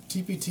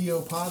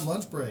TPTO Pod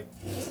lunch break.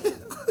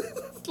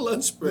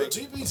 Lunch The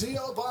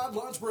TPTO Pod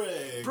lunch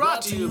break.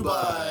 Brought to you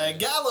by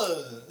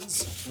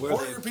Galas. Where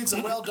Order they- your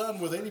pizza well done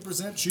with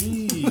 80%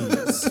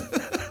 cheese.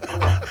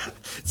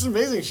 It's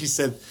amazing. She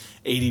said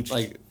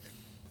 80.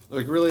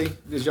 Like really?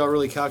 Did y'all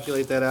really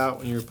calculate that out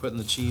when you were putting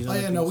the cheese on? Oh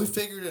the yeah, no, we pizza?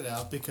 figured it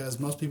out because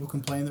most people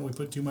complain that we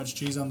put too much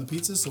cheese on the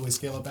pizza, so we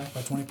scale it back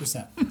by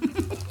 20%.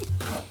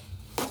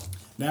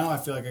 Now I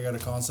feel like I got to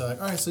call and say,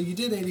 like, all right, so you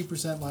did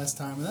 80% last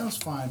time, and that was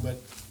fine, but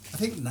I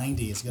think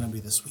 90 is going to be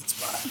the sweet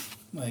spot.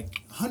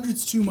 Like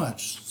 100's too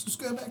much, so let's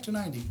go back to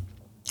 90.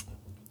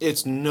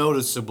 It's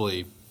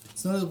noticeably.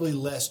 It's notably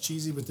less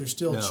cheesy, but there's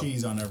still No.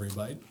 cheese on every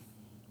bite.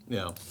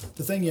 Yeah.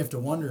 The thing you have to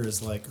wonder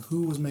is like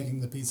who was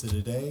making the pizza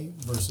today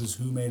versus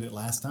who made it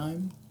last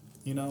time.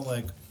 You know,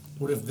 like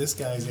what if this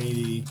guy's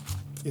 80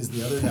 is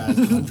the other guy's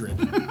 100?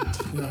 You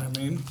know what I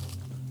mean?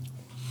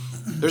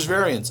 There's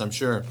variants, I'm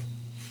sure.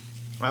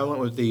 I went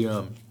with the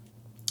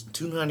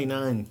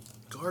 $2.99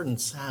 Garden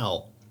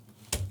Sal.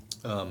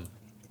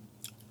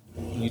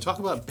 When you talk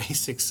about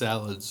basic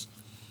salads,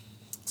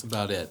 that's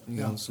about it. You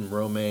Yeah. know, some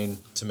romaine,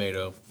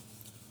 tomato,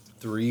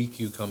 3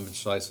 cucumber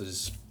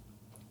slices,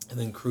 and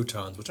then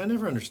croutons, which I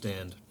never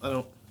understand.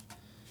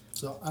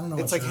 So I don't know.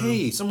 It's what like, your-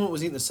 hey, someone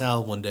was eating a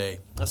salad one day.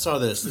 I saw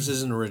this. This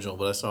isn't original,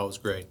 but I saw it was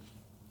great.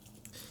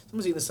 Someone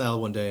was eating a salad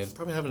one day and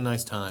probably having a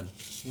nice time.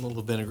 A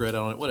little vinaigrette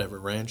on it, whatever,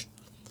 ranch.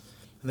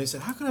 And they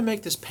said, how can I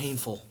make this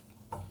painful?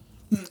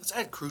 Let's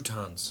add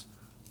croutons.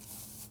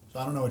 So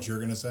I don't know what you're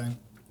gonna say,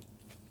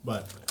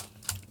 but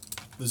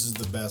this is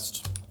the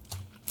best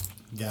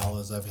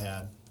galas I've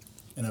had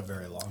in a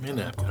very long Give me a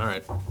time. napkin. All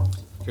right.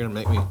 You're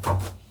going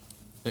to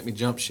make me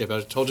jump ship.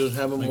 I told you to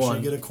have Make one. sure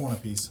you get a corner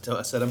piece. So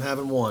I said I'm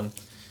having one.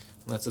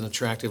 That's an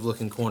attractive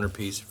looking corner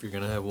piece if you're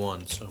going to have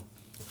one. So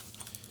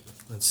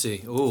let's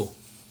see. Ooh.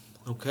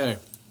 Okay.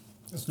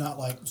 It's not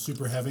like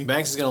super heavy.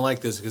 Banks is going to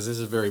like this because this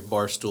is very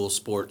Barstool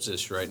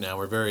Sports-ish right now.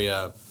 We're very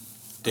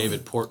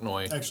David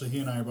Portnoy. Actually, he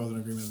and I are both in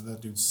agreement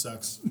that dude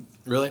sucks.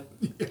 Really?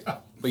 Yeah.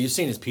 But you've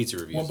seen his pizza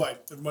One reviews. bite.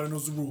 Everybody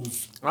knows the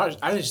rules. I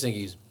just think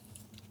he's,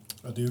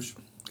 A douche.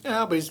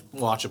 yeah, but he's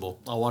watchable.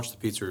 I'll watch the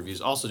pizza reviews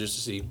also just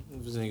to see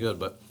if it's any good.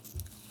 But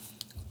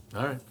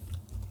all right.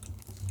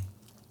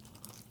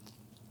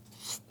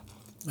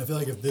 I feel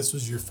like if this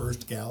was your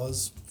first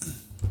galas,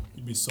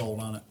 you'd be sold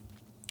on it.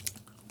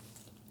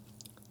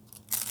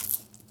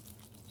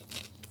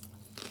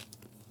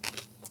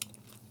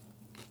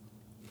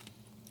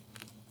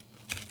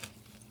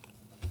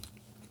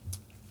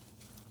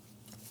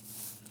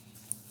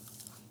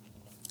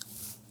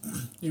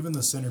 Even the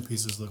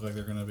centerpieces look like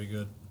they're going to be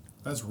good.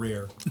 That's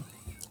rare.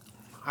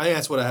 I think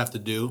that's what I have to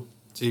do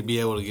to be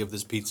able to give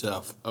this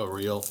pizza a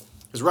real.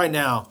 Because right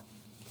now,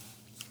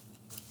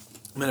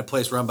 I'm in a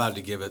place where I'm about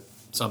to give it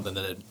something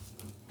that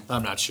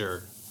I'm not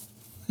sure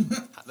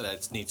that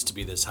it needs to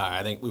be this high.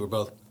 I think we were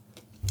both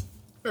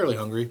fairly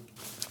hungry.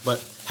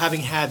 But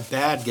having had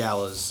bad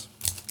galas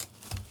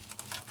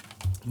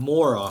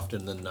more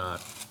often than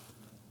not,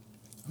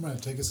 I'm going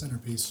to take a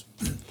centerpiece,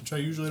 which I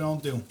usually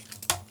don't do.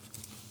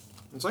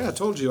 it's like I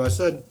told you, I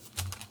said,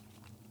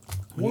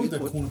 What was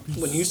that corner piece?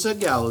 when you said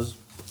galas,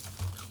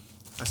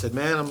 I said,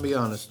 man, I'm going to be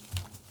honest.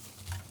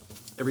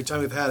 Every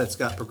time we've had it, it's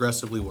got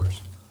progressively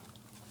worse.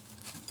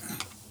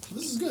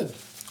 This is good.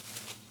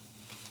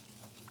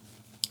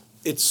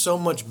 It's so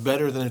much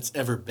better than it's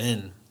ever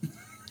been.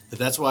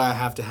 That's why I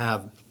have to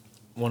have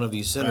one of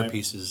these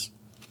centerpieces.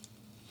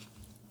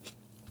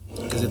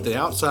 Because if the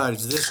outside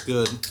is this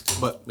good,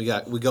 but we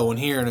go in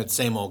here and it's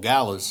same old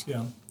galas.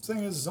 Yeah. The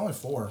thing is, it's only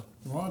 4.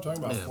 We're only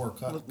talking about Yeah. 4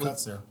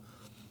 cuts there.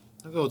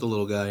 I'll go with the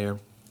little guy here.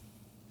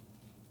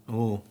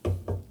 Ooh.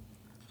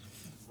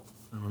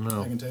 I don't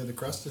know. I can tell you the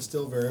crust is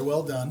still very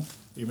well done,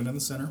 even in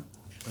the center.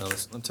 Well,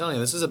 I'm telling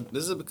you, this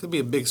could be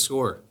a big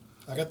score.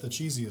 I got the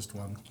cheesiest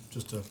one,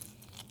 just to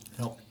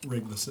help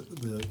rig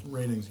the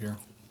ratings here.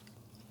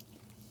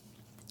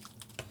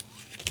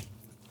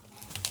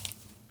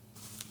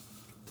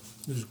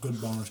 This is good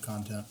bonus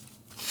content.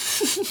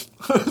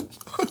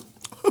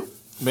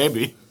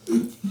 Maybe.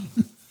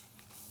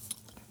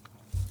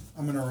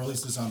 I'm going to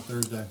release this on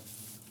Thursday.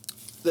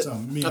 So,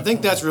 me I and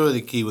think Paul. that's really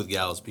the key with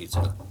Gal's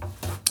Pizza.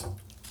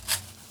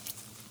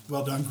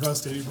 Well done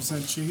crust,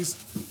 80% cheese.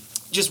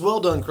 Just well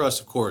done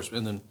crust, of course,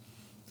 and then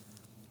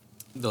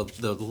the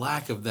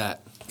lack of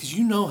that, because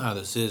you know how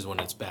this is when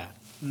it's bad.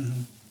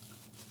 Mm-hmm.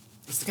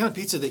 It's the kind of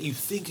pizza that you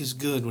think is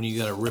good when you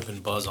got a ripping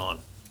buzz on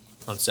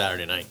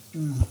Saturday night.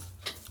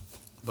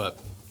 But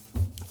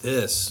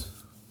this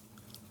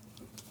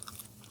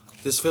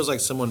feels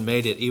like someone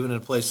made it, even in a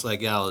place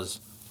like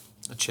Gala's,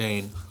 a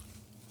chain.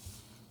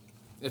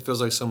 It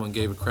feels like someone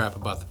gave a crap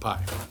about the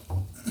pie.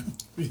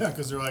 Yeah,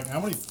 because they're like, how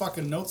many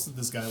fucking notes did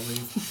this guy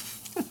leave?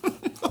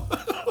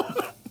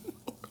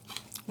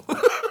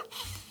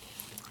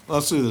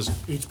 Let's do this.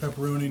 Each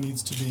pepperoni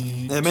needs to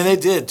be... I mean, they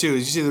did, too. Did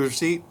you see the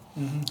receipt?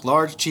 Mm-hmm.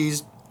 Large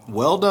cheese,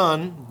 well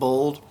done,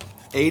 bold,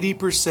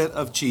 80%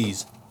 of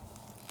cheese.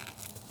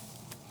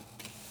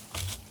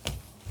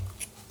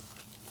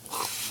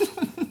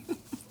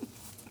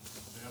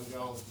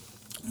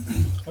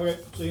 Okay,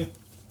 see you.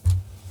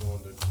 Going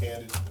to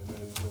Candace and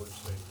then Georgia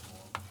State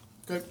tomorrow.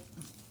 Okay.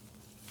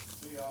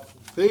 See y'all.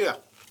 See ya.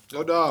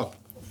 Go dog.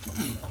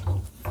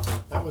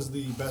 That was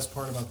the best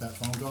part about that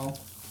phone call.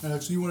 And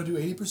actually, you want to do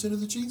 80%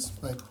 of the cheese?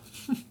 Like,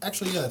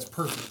 actually, yeah, that's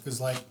perfect. Because,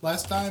 like,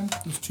 last time,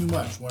 it was too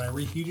much. When I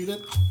reheated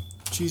it,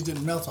 cheese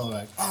didn't melt all the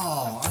way.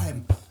 Oh, I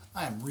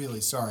am really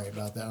sorry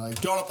about that.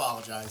 Like, don't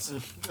apologize.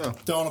 No.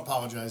 Don't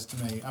apologize to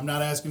me. I'm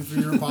not asking for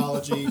your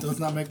apology. Let's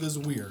not make this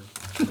weird.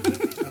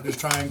 I'm just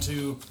trying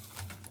to...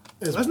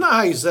 That's not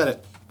how you said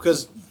it.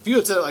 Because if you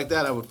had said it like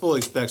that, I would fully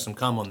expect some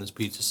cum on this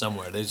pizza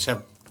somewhere. They just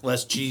have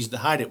less cheese to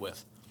hide it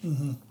with.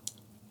 Mm-hmm.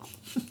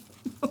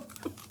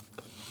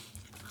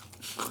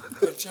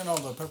 Check all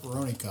the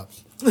pepperoni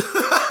cups.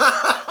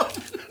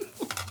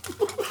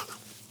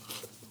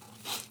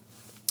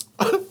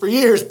 For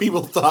years,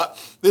 people thought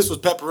this was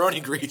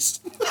pepperoni grease.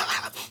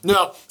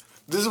 No,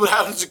 this is what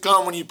happens to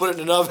cum when you put it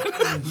in an oven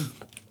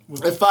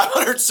at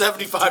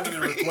 575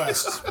 degrees.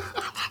 Requests.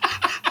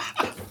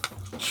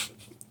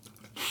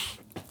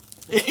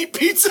 Any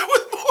pizza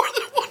with more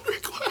than one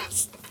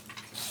request.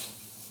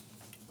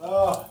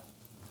 Oh,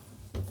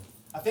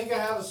 I think I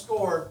have a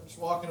score. Just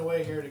walking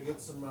away here to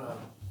get some.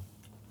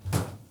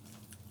 I'm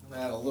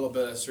gonna add a little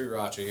bit of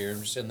sriracha here.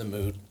 I'm just in the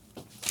mood.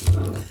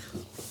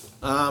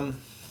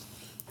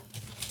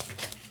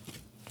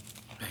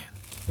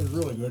 It's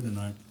really good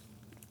tonight.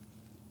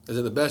 Is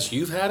it the best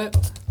you've had it?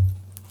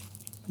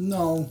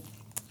 No.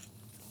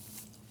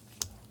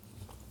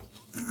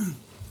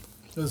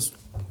 Because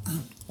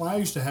when I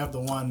used to have the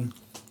one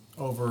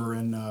over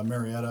in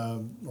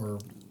Marietta, or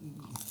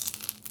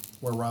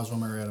where Roswell,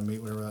 Marietta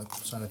meet, whatever that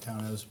side of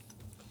town is,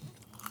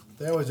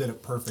 they always did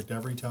it perfect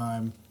every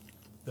time.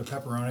 The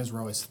pepperonis were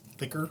always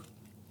thicker,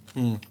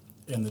 and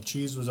the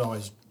cheese was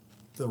always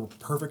the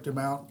perfect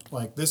amount.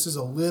 Like, this is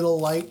a little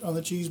light on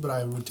the cheese, but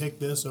I would take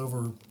this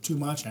over too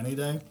much any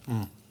day.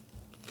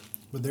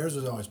 But theirs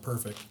was always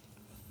perfect.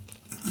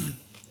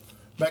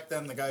 Back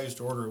then, the guy I used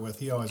to order it with,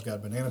 he always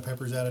got banana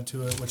peppers added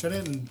to it, which I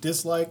didn't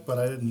dislike, but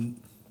I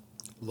didn't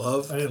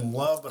love,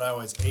 but I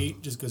always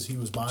ate just because he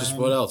was buying. Just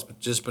what else?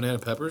 Just banana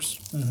peppers?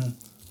 Mm-hmm.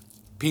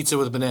 Pizza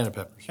with banana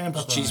peppers. And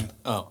pepperoni. Cheese.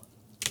 Oh.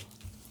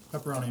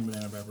 Pepperoni and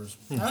banana peppers.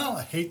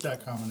 I hate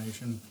that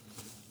combination.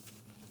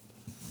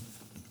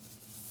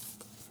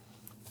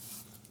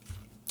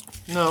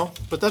 No,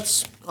 but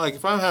that's, like,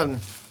 if I'm having,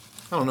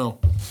 I don't know,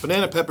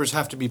 banana peppers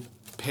have to be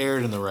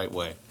paired in the right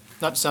way.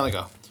 Not to sound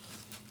like a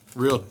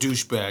real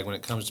douchebag when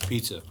it comes to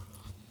pizza.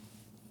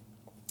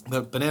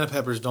 But banana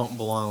peppers don't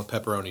belong with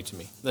pepperoni to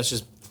me. That's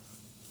just...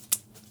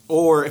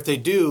 Or if they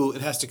do,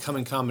 it has to come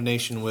in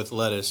combination with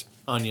lettuce,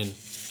 onion,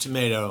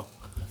 tomato,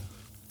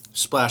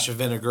 splash of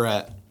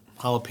vinaigrette,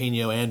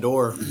 jalapeno, and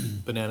or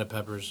banana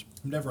peppers.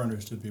 I've never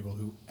understood people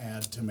who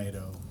add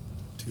tomato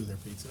to their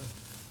pizza.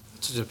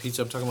 It's just a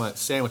pizza. I'm talking about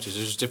sandwiches.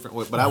 There's just different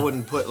ways. But I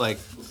wouldn't put, like,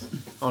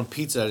 on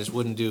pizza, I just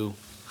wouldn't do...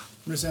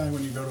 I'm just saying,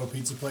 when you go to a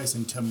pizza place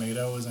and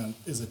tomato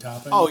is a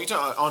topping. Oh, you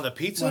talking on the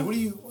pizza? Like, what do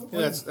you...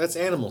 Yeah, that's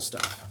animal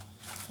stuff.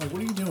 Like,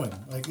 what are you doing?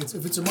 Like,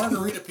 if it's a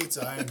margarita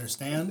pizza, I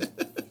understand.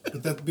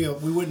 But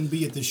we wouldn't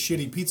be at this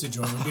shitty pizza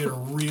joint. We'd be at a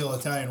real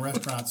Italian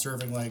restaurant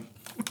serving, like,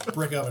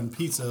 brick oven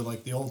pizza,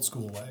 like the old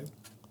school way.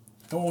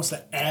 No one wants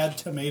to add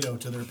tomato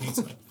to their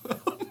pizza.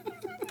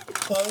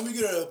 Let me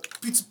get a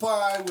pizza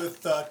pie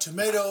with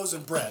tomatoes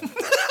and bread.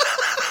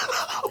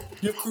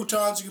 You have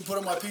croutons you can put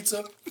on my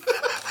pizza?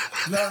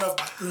 There's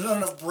not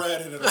enough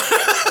bread in it.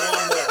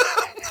 One more.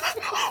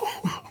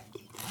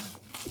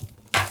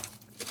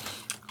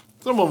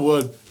 Someone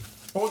would.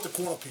 I want the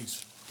corner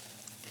piece.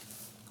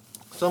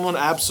 Someone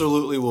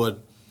absolutely would.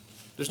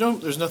 There's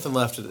nothing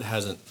left that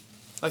hasn't.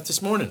 Like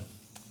this morning.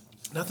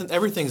 Nothing.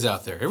 Everything's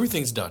out there.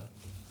 Everything's done.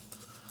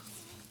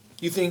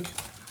 You think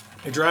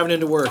you're driving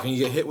into work and you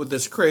get hit with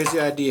this crazy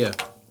idea.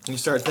 And you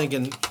start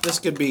thinking this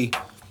could be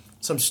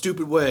some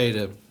stupid way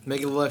to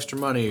make a little extra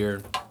money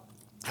or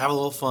have a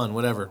little fun,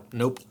 whatever.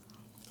 Nope.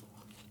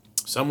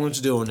 Someone's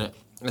doing it,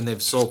 and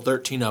they've sold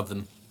 13 of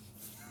them.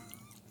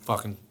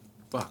 Fucking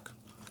fuck.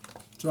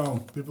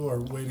 So, people are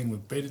waiting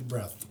with bated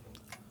breath.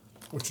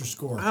 What's your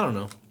score? I don't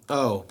know.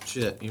 Oh,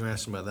 shit. You were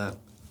asking about that.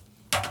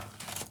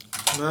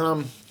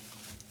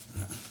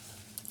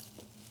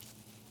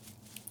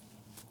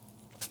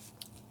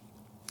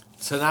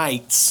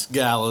 Tonight's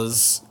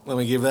galas. Let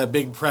me give that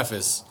big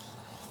preface.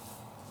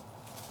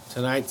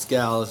 Tonight's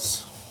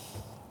galas.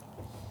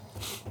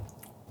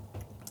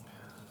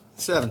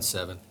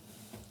 7.7.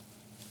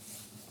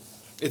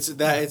 It's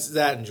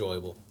that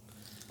enjoyable.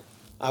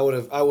 I would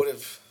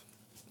have.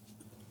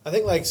 I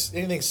think like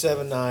anything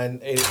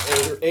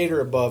 7.9, 8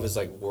 or above is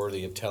like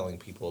worthy of telling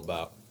people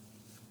about.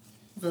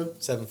 Okay.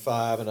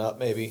 7.5 and up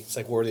maybe. It's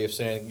like worthy of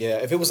saying, yeah.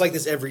 If it was like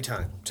this every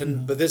time,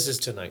 but this is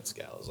tonight's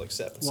gal is like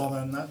 7.7. Well,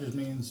 then that just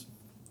means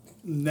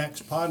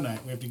next pod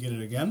night we have to get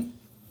it again.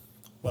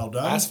 Well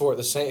done. Ask for it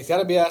the same. It's got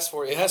to be asked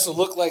for. It has to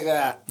look like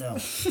that. Yeah.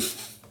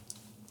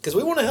 Because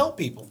we want to help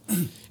people.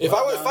 If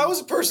I was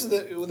a person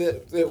that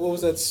what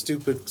was that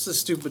stupid? What's the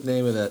stupid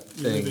name of that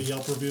You leave a thing?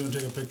 Yelp review and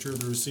take a picture of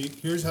the receipt.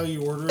 Here's how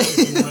you order it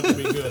if you want it to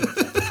be good.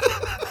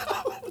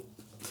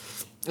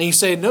 And you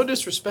say no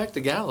disrespect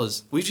to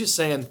galas. We just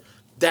saying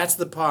that's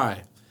the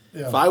pie.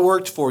 Yeah. If I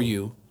worked for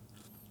you,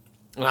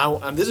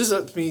 and this is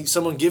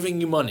someone giving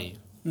you money,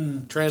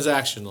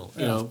 transactional,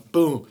 you know,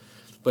 boom.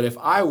 But if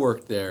I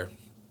worked there,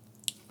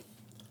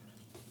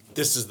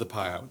 this is the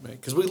pie I would make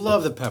because we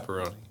love the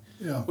pepperoni.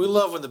 Yeah. We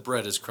love when the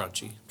bread is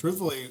crunchy.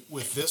 Truthfully,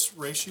 with this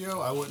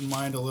ratio, I wouldn't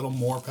mind a little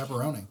more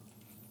pepperoni.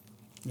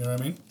 You know what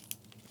I mean?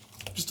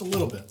 Just a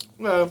little bit.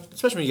 Well,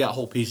 especially when you got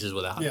whole pieces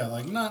without. Yeah,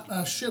 like not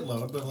a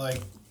shitload, but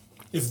like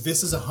if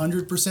this is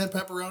 100%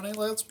 pepperoni,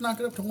 let's knock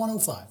it up to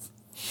 105.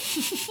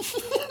 You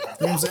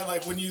know what I'm saying?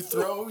 Like when you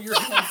throw your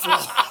handful.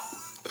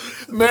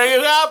 Make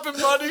it happen,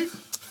 buddy.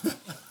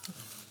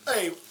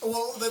 Hey,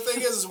 well, the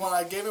thing is when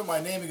I gave him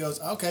my name, he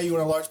goes, okay, you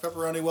want a large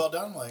pepperoni? Well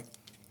done. I'm like,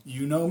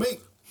 you know me.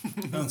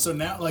 And so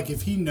now, like,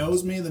 if he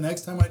knows me the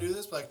next time I do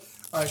this, like,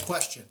 all right,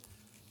 question.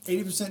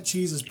 80%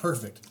 cheese is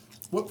perfect.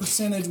 What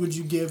percentage would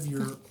you give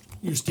your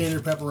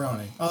standard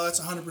pepperoni? Oh, that's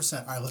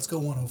 100%. All right, let's go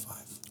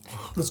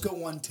 105. Let's go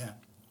 110.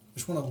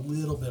 Just want a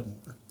little bit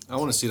more. I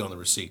want to see it on the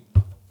receipt.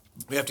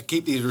 We have to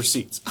keep these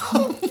receipts.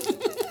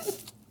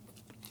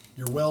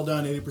 Your well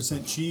done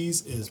 80%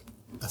 cheese is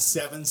a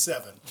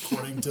 7.7,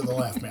 according to the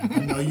Laugh Man.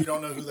 I know you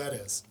don't know who that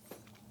is.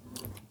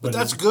 But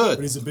that's good.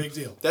 But he's a big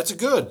deal. That's a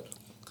good.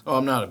 Oh,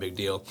 I'm not a big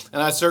deal.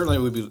 And I certainly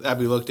I'd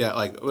be looked at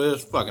like, well,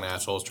 this fucking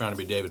asshole's trying to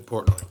be David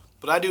Portnoy.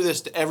 But I do this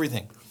to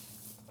everything.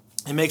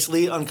 It makes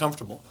Lee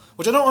uncomfortable,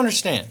 which I don't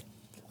understand.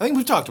 I think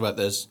we've talked about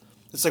this.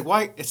 It's like,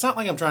 why? It's not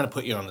like I'm trying to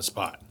put you on the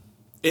spot.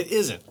 It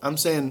isn't. I'm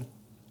saying,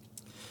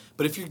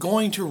 but if you're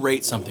going to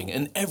rate something,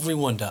 and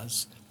everyone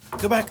does,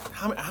 go back,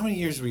 how many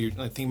years were you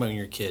like, thinking about when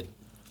you were a kid?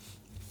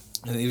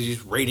 And you're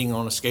just rating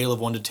on a scale of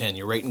 1 to 10.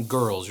 You're rating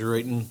girls, you're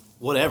rating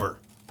whatever,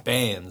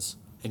 bands.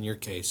 In your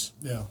case,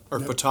 Yeah. or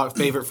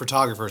favorite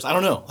photographers. I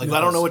don't know. Like I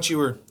don't know what you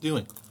were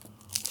doing.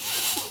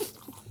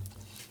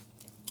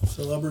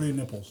 Celebrity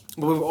nipples.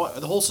 But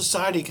the whole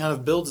society kind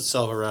of builds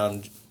itself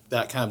around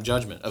that kind of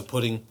judgment of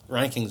putting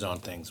rankings on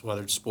things,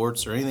 whether it's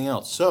sports or anything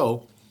else.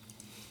 So,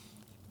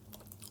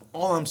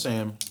 all I'm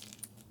saying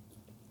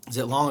is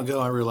that long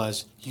ago I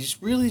realized you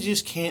really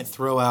just can't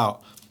throw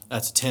out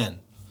that's a 10.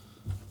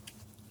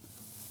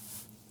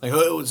 Like,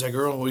 oh, it's that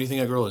girl. What do you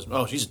think that girl is?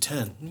 Oh, she's a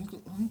 10.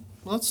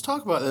 Let's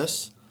talk about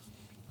this.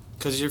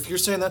 Because if you're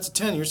saying that's a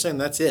 10, you're saying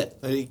that's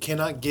it. That it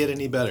cannot get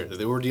any better.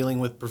 That we're dealing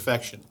with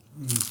perfection.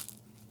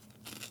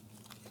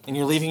 And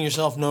you're leaving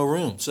yourself no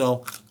room.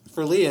 So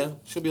for Leah,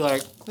 she'll be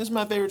like, this is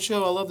my favorite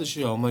show. I love the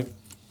show. I'm like,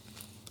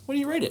 what do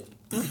you rate it?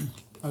 I thought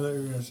you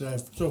were going to say,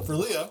 so for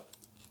Leah,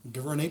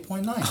 give her an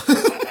 8.9.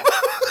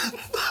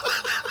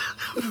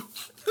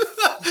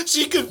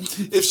 She could,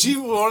 if she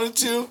wanted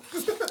to,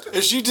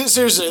 if she did,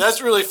 seriously,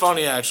 that's really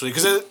funny actually.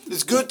 Because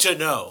it's good to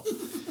know.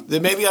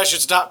 Then maybe I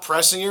should stop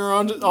pressing her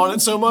on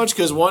it so much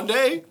because one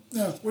day.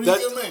 Yeah. What do you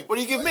give me? What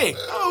do you give me?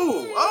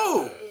 Oh.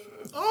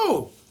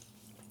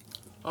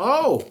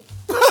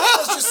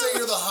 Let's just say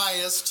you're the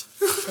highest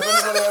of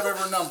anybody I've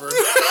ever numbered. But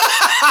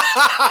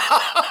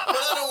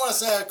I don't want to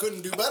say I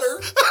couldn't do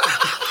better.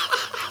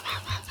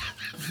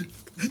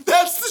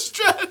 That's the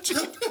strategy.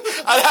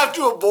 I'd have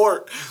to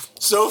abort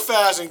so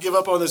fast and give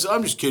up on this.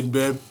 I'm just kidding,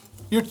 babe.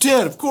 You're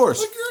 10, of course.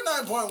 Look, you're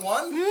a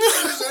 9.1.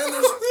 And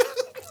there's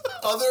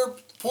other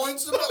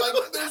points, there's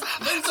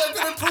things I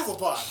can improve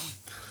upon.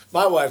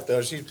 My wife,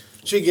 though,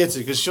 she gets it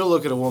because she'll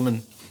look at a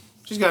woman.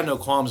 She's got no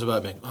qualms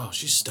about being, oh,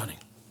 she's stunning.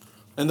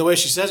 And the way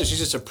she says it, she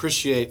just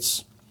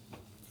appreciates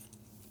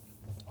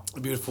a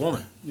beautiful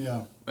woman.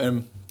 Yeah.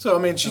 And so, I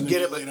mean, she'd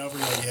get it. But over,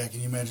 you're like, yeah,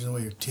 can you imagine the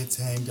way your tits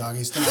hang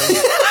doggy style?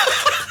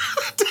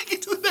 Take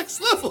it to the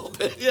next level a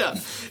bit, yeah.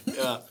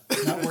 Not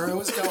where I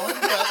was going,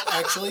 but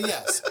actually,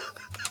 yes.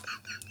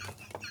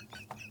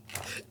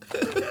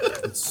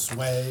 And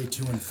sway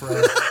to and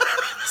fro.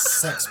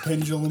 Sex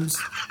pendulums.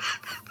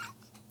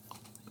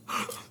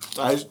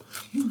 I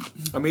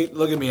mean,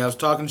 look at me. I was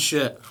talking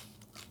shit.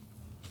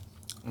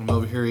 I'm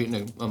over here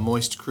eating a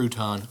moist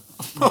crouton.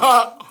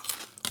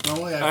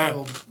 Normally,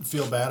 I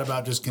feel bad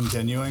about just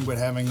continuing, but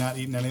having not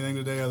eaten anything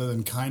today other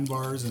than Kind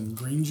bars and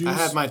green juice. I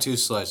had my 2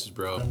 slices,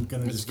 bro.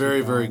 It's just very,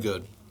 very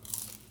good.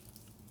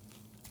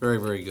 Very,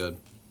 very good.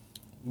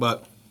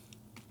 But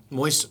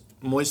moist.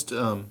 What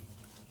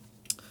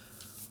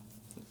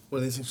are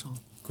these things called?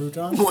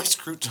 Crouton? Moist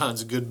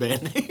Crouton's a good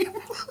band name.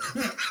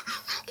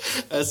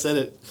 I said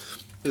it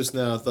just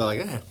now. I thought,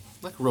 like, I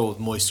could roll with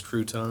Moist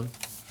Crouton.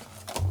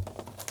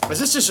 Is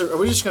this just? Are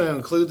we just going to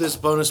include this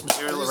bonus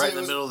material right in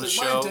the middle of the My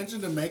show?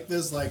 intention to make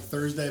this like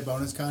Thursday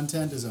bonus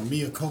content is a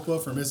mea culpa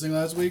for missing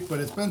last week, but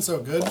it's been so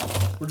good.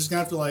 We're just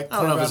gonna have to like.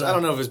 I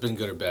don't know if it's been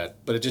good or bad,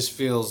 but it just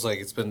feels like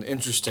it's been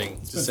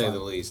interesting to say the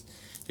least.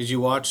 Did you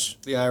watch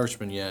The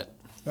Irishman yet?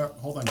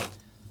 Hold on.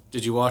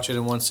 Did you watch it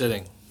in one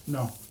sitting?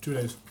 No, 2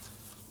 days.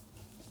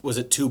 Was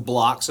it 2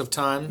 blocks of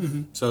time?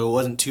 Mm-hmm. So it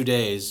wasn't 2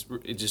 days.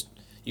 It just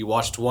you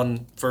watched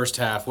one first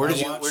half. Where did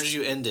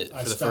you end it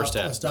for the first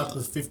half? I stopped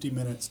with 50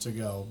 minutes to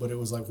go, but it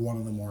was like 1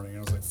 in the morning.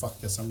 I was like, "Fuck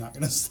this! I'm not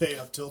gonna stay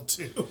up till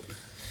 2." You want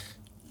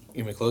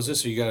me to close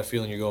this, or you got a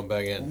feeling you're going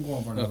back in? I'm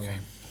going for another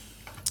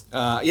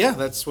one. Yeah,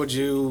 that's what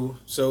you.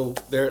 So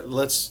there.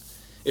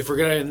 If we're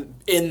gonna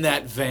in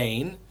that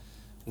vein,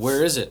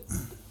 where is it?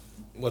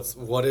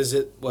 What is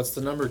it? What's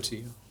the number to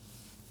you?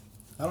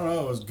 I don't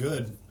know. It was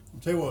good. I'll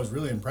tell you what was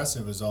really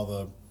impressive is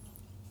all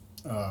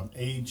the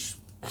age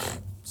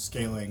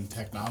scaling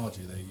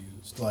technology they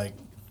used. Like,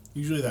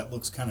 usually that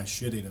looks kind of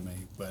shitty to me,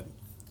 but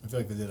I feel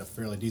like they did a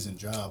fairly decent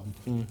job.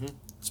 Mm-hmm.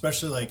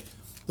 Especially like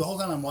the whole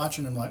time I'm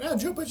watching him, like,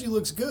 Joe Pesci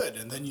looks good,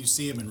 and then you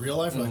see him in real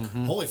life, like,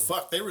 holy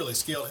fuck, they really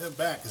scaled him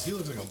back because he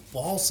looks like a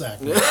ball sack.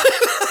 They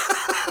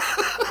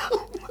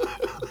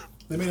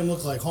made him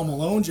look like Home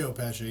Alone Joe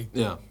Pesci.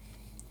 Yeah.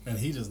 And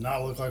he does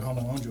not look like Home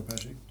Alone Joe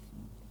Pesci.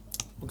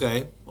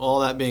 Okay. All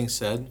that being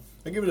said,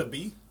 I give it a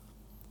B.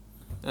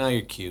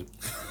 You're cute.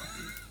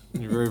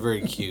 You're very,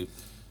 very cute.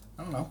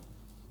 I don't know.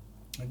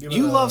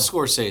 You love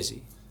Scorsese,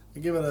 I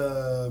give it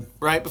a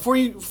right? Before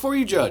you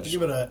I judge.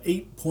 give it a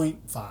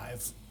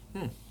 8.5.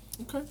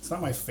 Okay. It's not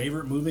my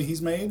favorite movie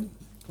he's made.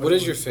 What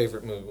is your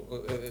favorite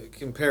movie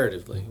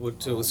comparatively with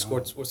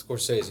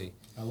Scorsese?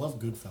 I love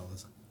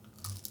Goodfellas.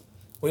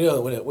 We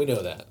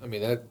know that. I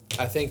mean,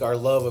 I think our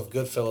love of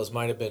Goodfellas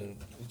might have been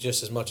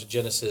just as much a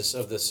genesis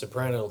of the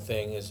Soprano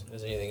thing as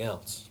anything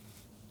else.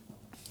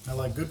 I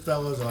like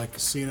Goodfellas. I like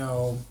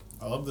Casino.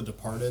 I love The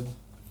Departed.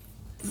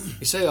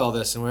 You say all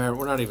this, and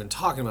we're not even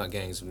talking about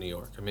Gangs of New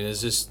York. I mean,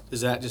 is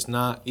that just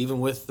not even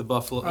with the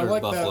Buffalo Bill? I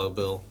love Buffalo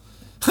Bill.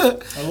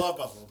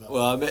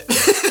 Well, I mean,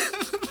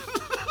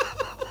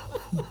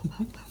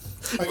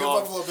 I give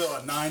Buffalo Bill a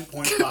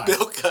 9.5.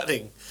 Bill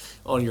cutting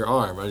on your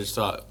arm. I just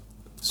thought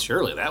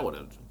surely that would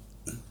have.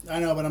 I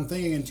know, but I'm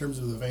thinking in terms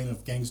of the vein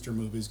of gangster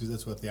movies because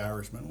that's what The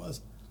Irishman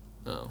was.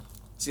 Oh,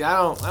 see, I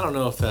don't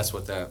know if that's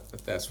what that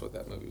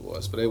movie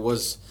was, but it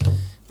was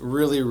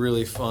really,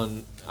 really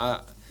fun. I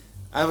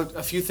have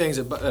a few things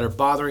that are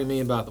bothering me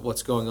about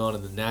what's going on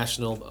in the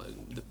national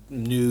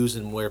news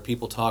and where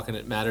people talk and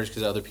it matters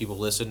because other people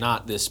listen.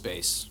 Not this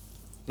space.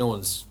 No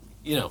one's,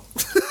 You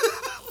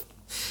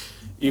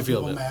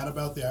feel people mad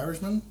about The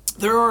Irishman?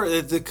 There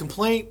are the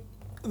complaint.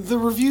 The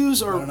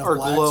reviews are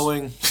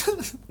glowing.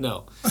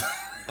 No,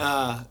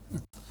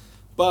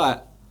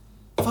 but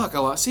fuck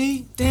a lot.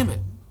 See, damn it.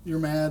 You're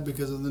mad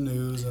because of the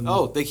news and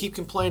They keep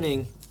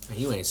complaining.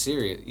 You ain't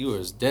serious. You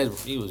was dead.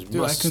 You was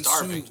dude, I consumed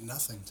starving.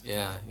 nothing.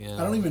 Yeah. I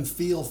don't even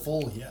feel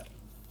full yet.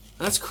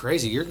 That's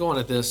crazy. You're going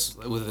at this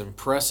with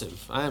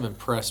impressive. I am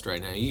impressed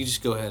right now. You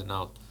just go ahead and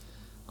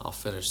I'll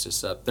finish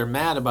this up. They're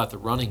mad about the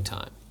running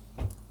time.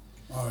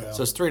 Oh yeah.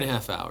 So it's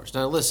 3.5 hours.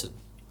 Now listen,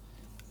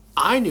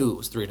 I knew it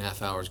was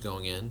 3.5 hours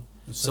going in,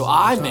 so says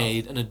I on the top.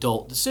 made an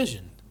adult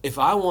decision. If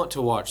I want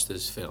to watch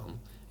this film,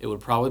 it would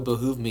probably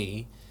behoove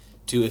me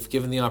to, if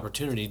given the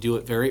opportunity, do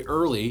it very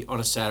early on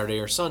a Saturday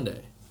or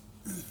Sunday.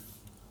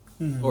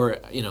 Mm-hmm. Or,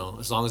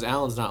 as long as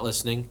Alan's not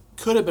listening,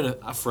 could have been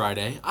a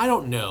Friday. I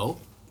don't know.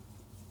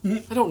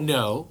 I don't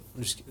know.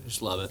 I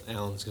just love it.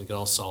 Alan's going to get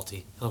all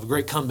salty. He'll have a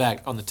great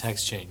comeback on the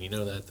text chain. You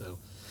know that, though.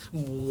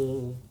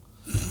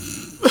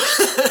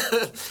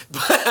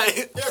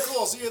 But, Yeah,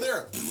 cool. I'll see you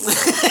there.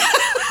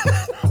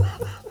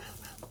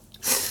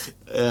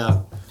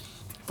 yeah.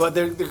 But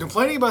they're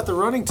complaining about the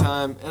running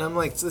time, and I'm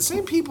like, it's the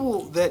same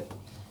people that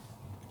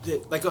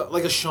like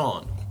a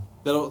Sean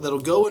that'll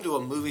go into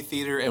a movie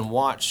theater and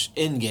watch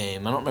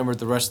Endgame. I don't remember what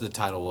the rest of the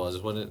title was.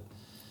 When it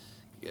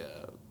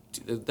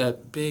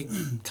that big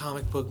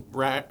comic book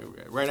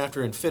right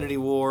after Infinity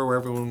War, where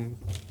everyone,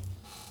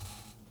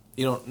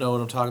 you don't know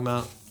what I'm talking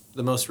about.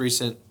 The most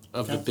recent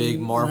of Captain the big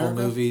Marvel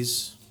America?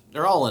 movies.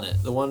 They're all in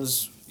it. The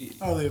ones.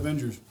 Oh, the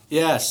Avengers.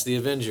 Yes, the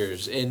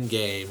Avengers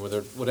Endgame,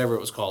 or whatever it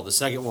was called, the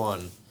second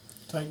one.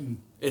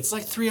 Titan. It's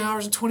like 3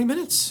 hours and 20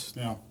 minutes.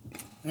 Yeah.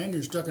 And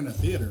you're stuck in a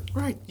theater.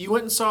 Right. You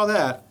went and saw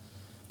that.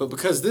 But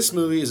because this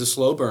movie is a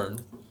slow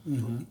burn,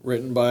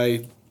 written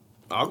by,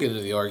 I'll get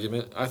into the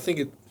argument. I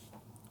think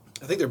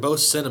they're both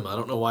cinema. I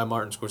don't know why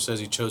Martin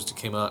Scorsese chose to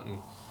come out and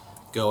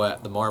go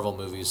at the Marvel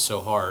movies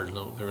so hard. I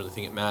don't really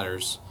think it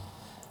matters.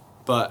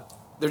 But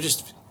they're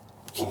just,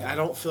 I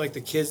don't feel like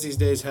the kids these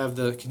days have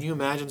can you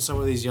imagine some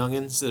of these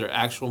youngins that are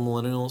actual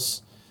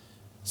millennials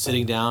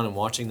sitting down and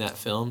watching that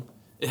film?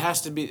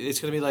 It's going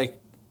to be like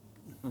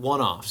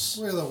one-offs.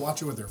 Well, they'll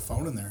watch it with their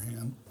phone in their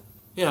hand.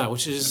 Yeah,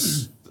 which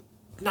is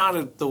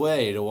not the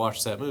way to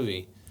watch that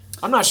movie.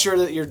 I'm not sure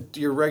that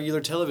your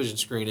regular television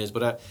screen is,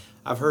 but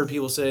I've heard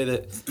people say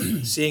that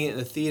seeing it in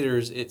the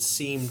theaters, it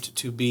seemed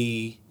to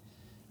be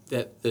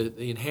that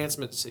the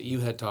enhancements that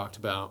you had talked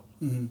about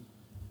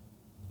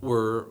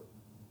were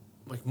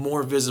like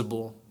more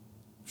visible,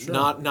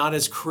 not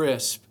as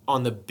crisp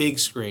on the big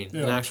screen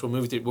in actual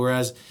movie theater.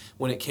 Whereas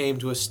when it came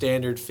to a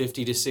standard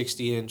 50 to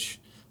 60 inch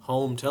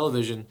home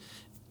television,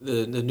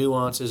 the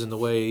nuances and the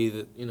way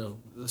that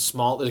the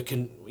small that it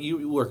can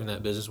you work in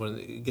that business when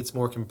it gets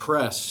more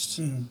compressed,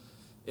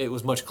 it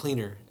was much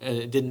cleaner and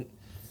it didn't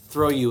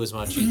throw you as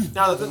much.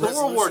 Now the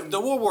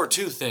World War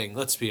II thing.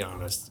 Let's be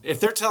honest. If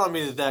they're telling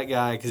me that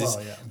guy,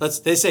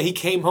 because they say he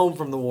came home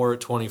from the war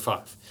at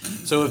 25.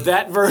 So if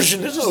that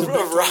version of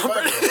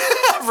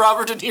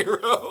Robert De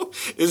Niro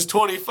is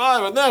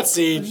 25 in that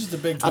scene,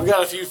 I've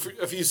got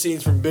a few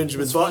scenes from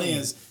Benjamin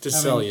Button to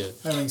sell you.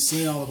 Having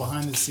seen all the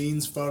behind the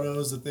scenes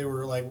photos that they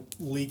were like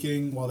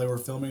leaking while they were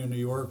filming in New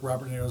York,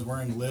 Robert De Niro was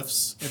wearing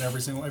lifts in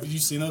every single. Have you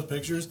seen those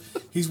pictures?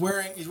 He's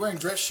wearing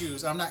dress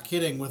shoes. I'm not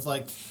kidding. With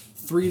like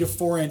 3 to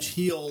 4 inch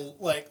heel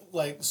like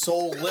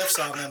sole lifts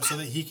on them so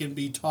that he can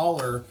be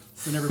taller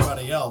than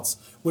everybody else.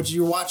 Which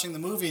you're watching the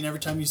movie and every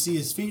time you see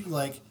his feet,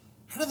 like,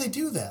 how do they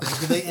do that? Like,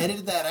 did they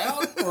edit that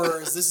out,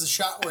 or is this a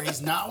shot where he's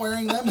not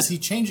wearing them? Is he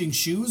changing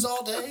shoes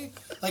all day?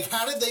 Like,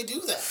 how did they do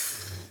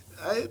that?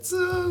 It's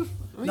no,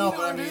 but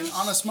I mean,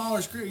 on a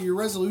smaller screen, your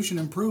resolution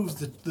improves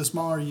the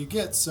smaller you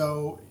get.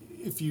 So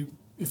if you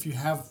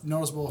have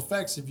noticeable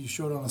effects, if you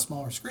show it on a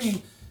smaller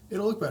screen,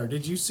 it'll look better.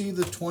 Did you see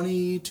the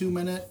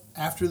 22-minute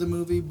after the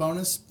movie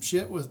bonus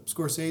shit with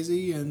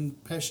Scorsese and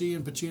Pesci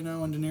and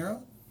Pacino and De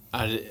Niro?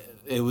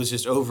 It was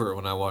just over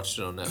when I watched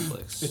it on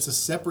Netflix. It's a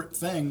separate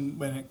thing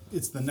when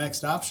it's the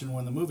next option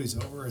when the movie's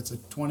over. It's a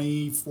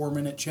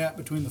 24-minute chat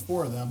between the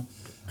four of them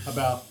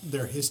about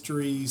their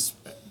histories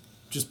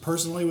just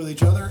personally with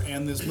each other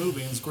and this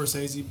movie. And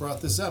Scorsese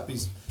brought this up.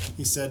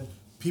 He said,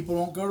 people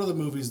don't go to the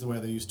movies the way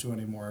they used to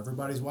anymore.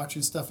 Everybody's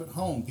watching stuff at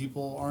home.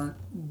 People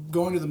aren't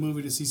going to the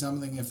movie to see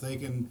something if they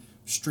can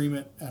stream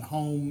it at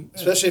home,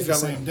 especially if the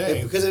same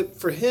day. Because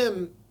for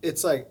him,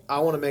 it's like, I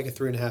want to make a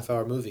 3.5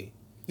 hour movie.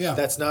 Yeah,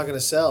 that's not going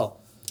to sell.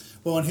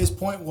 Well, and his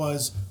point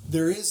was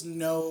there is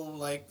no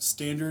like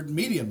standard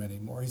medium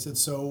anymore. He said,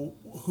 so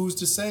who's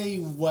to say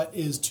what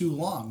is too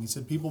long? He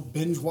said people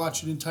binge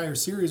watch an entire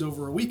series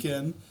over a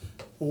weekend,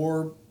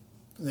 or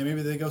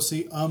maybe they go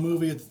see a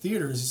movie at the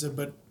theaters. He said,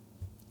 but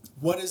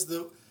what's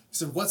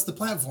the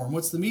platform?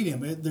 What's the medium?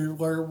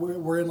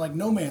 We're in like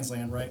no man's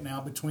land right now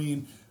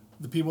between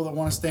the people that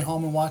want to stay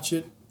home and watch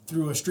it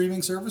through a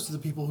streaming service to the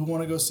people who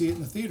want to go see it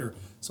in the theater.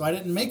 So I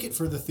didn't make it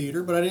for the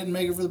theater, but I didn't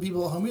make it for the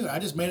people at home either. I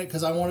just made it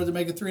because I wanted to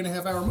make a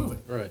 3.5 hour movie.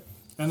 Right.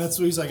 And that's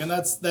what he's like, and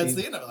that's the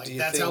end of it. Like,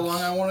 that's how long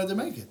I wanted to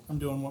make it. I'm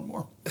doing one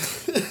more.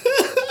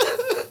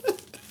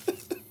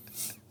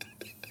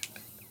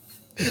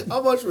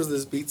 How much was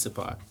this pizza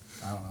pie?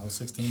 I don't know,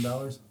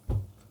 $16.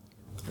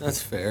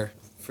 That's fair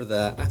for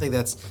that. I think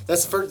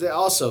that's for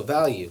also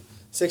value.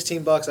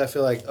 $16. I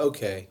feel like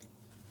okay.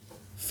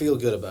 Feel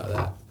good about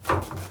that.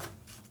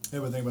 Yeah,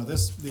 but think about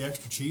this. The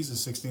extra cheese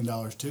is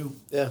 $16 too.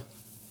 Yeah.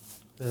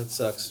 That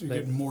sucks. You're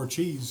getting more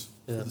cheese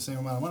for the same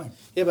amount of money.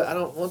 Yeah, but I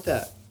don't want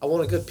that. I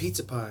want a good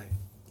pizza pie.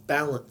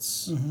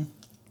 Balance. Mm-hmm.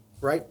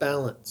 Right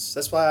balance.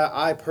 That's why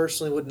I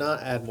personally would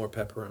not add more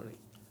pepperoni.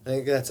 I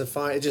think that's a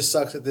fine. It just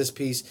sucks that this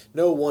piece,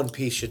 no one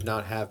piece should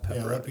not have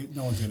pepperoni. Yeah,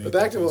 no one's going to eat. But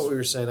back to what we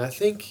were saying, I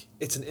think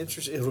it's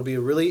it'll be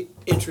a really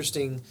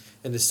interesting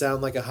and to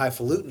sound like a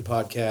highfalutin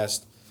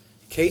podcast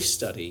case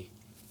study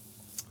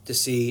to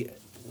see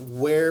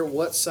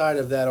what side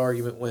of that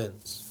argument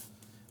wins,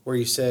 where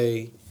you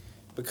say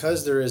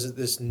because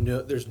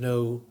there's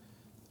no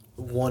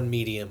one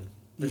medium,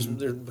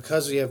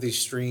 because we have these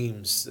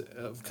streams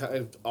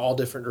of all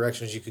different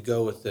directions you could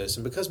go with this,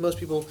 and because most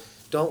people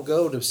don't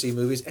go to see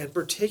movies, and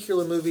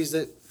particular movies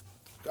that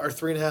are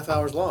 3.5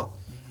 hours long,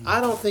 I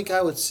don't think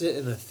I would sit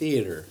in a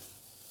theater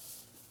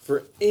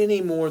for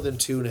any more than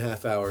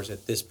 2.5 hours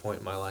at this point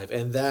in my life,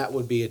 and that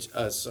would be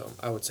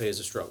I would say is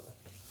a struggle.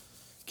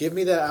 Give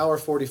me that hour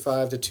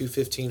 45 to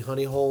 2:15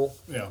 honey hole,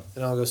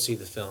 and I'll go see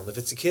the film. If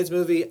it's a kids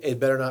movie, it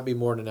better not be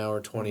more than an hour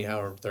 20,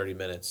 hour 30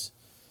 minutes.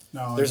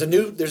 No, there's a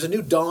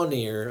new dawn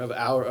here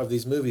of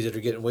these movies that are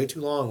getting way too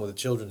long with the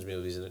children's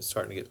movies, and it's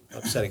starting to get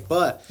upsetting.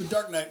 But The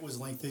Dark Knight was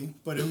lengthy,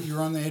 but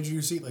you're on the edge of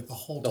your seat like the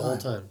whole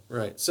time.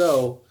 Right.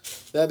 So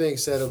that being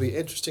said, it'll be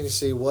interesting to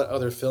see what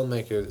other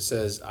filmmaker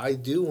says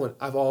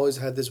I've always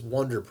had this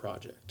wonder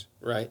project,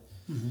 right?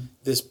 Mm-hmm.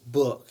 This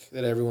book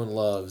that everyone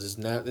loves,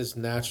 this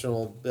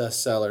national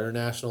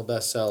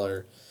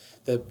bestseller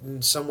that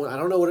someone, I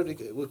don't know what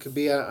it could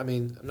be. I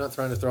mean, I'm not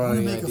trying to throw out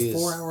any ideas. I want to make a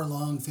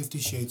 4-hour-long 50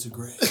 Shades of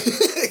Grey.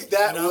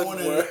 That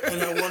would work.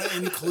 And I want to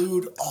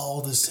include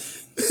all the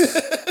scenes.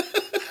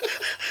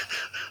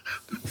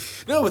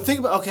 No, but think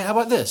about, okay, how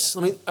about this?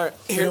 Let me, all right,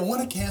 here. I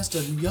want to cast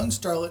a young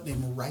starlet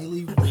named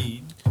Riley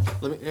Reid.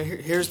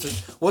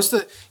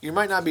 You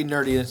might not be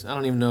nerdy. I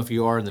don't even know if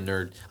you are in the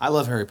nerd. I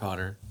love Harry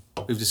Potter.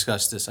 We've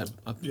discussed this. I'm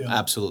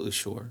absolutely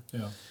sure.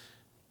 Yeah.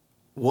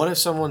 What if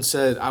someone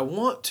said, I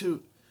want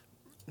to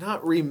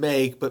not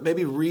remake, but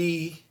maybe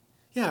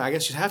I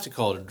guess you'd have to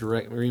call it a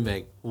direct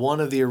remake,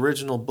 one of the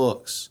original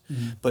books,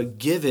 but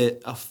give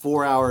it a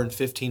 4 hour and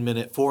 15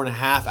 minute,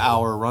 4.5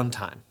 hour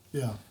runtime.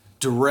 Yeah.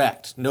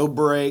 direct, no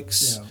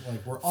breaks. Yeah,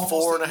 like we're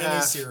almost 4.5 a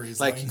miniseries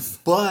like,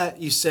 length.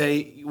 but you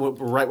say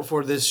right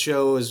before this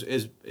show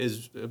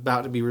is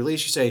about to be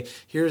released, you say,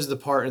 here's the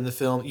part in the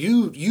film.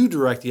 You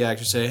direct the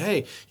actor. Say,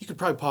 hey, you could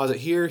probably pause it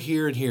here,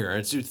 here, and here.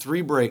 And do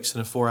 3 breaks in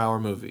a 4-hour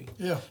movie.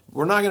 Yeah.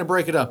 We're not going to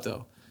break it up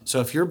though.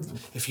 So if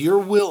you're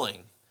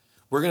willing,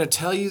 we're going to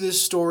tell you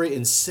this story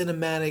in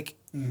cinematic.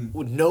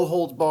 With no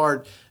holds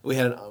barred. We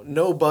had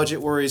no budget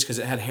worries because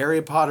it had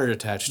Harry Potter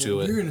attached to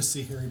it. You're going to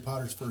see Harry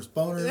Potter's first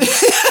boner.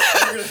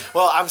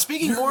 Well, I'm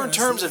speaking more in gonna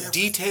terms see of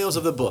details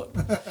of the book.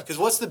 Because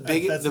what's the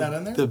biggest That's not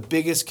in there? the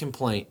biggest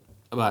complaint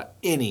about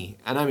any,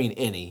 and I mean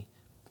any,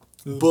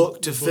 The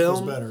book to book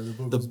film? was better.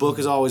 The book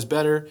is always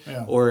better.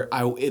 Yeah. Or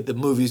the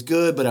movie's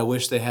good, but I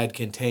wish they had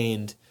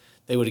contained.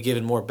 They would have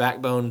given more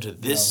backbone to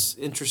this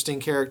interesting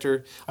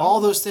character. All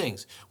those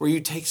things where you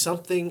take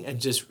something and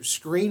just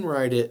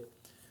screenwrite it,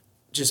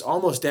 just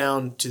almost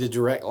down to the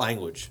direct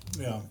language.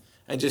 Yeah.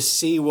 And just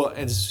see what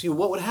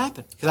would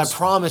happen. Because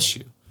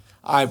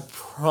I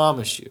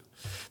promise you,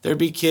 there'd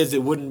be kids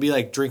that wouldn't be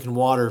like drinking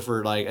water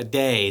for like a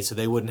day, so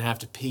they wouldn't have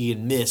to pee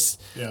and miss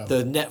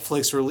the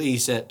Netflix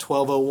release at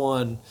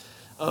 12:01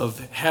 of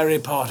Harry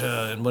Potter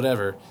and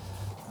whatever,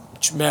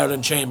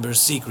 Marilyn Chambers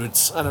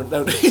Secrets. I don't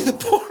know.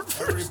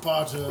 Harry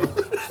Potter.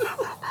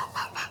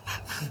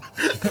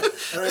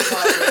 Harry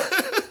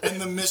Potter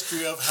and the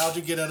mystery of how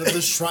to get out of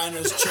the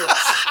Shriners Church.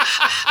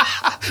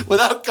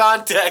 Without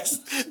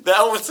context,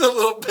 that one's a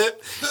little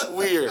bit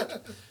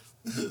weird.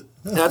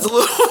 That's a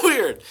little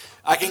weird.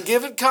 I can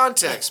give it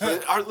context,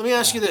 but let me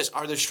ask you this: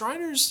 are the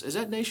Shriners? Is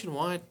that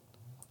nationwide?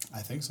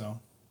 I think so.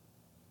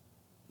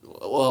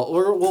 Well,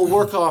 we'll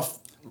work off.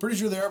 Pretty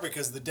sure they are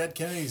because the Dead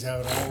Kennedys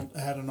had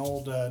an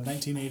old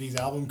 1980s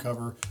album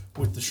cover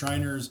with the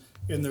Shriners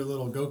in their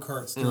little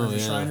go-karts during the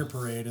Shriner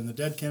Parade, and the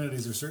Dead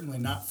Kennedys are certainly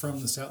not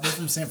from the South. They're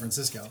from San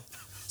Francisco.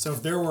 So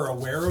if they were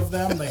aware of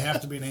them, they have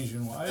to be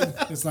nationwide.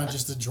 It's not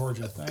just a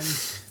Georgia thing.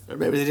 Or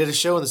maybe they did a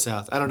show in the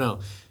South. I don't know.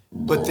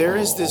 But there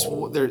is this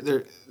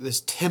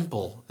this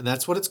temple, and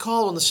that's what it's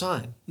called on the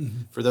sign.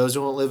 Mm-hmm. For those who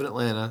don't live in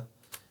Atlanta,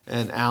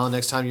 and Alan,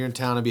 next time you're in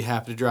town, I'd be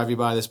happy to drive you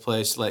by this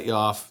place, let you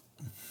off,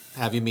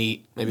 have you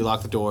meet, maybe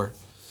lock the door.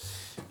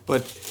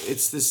 But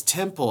it's this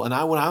temple, and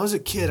when I was a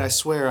kid, I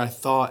swear I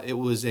thought it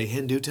was a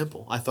Hindu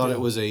temple. I thought it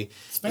was an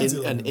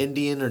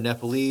Indian or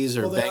Nepalese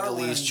or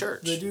Bengalese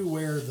church. They do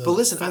wear the But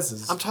listen,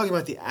 fezzes. I'm talking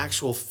about the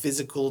actual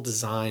physical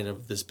design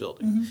of this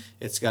building. Mm-hmm.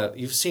 It's got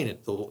you've seen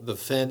it, the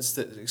fence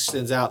that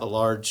extends out, the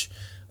large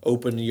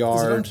open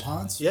yard. Is it on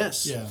Ponce?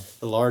 Yes. Yeah.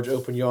 The large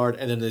open yard,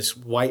 and then this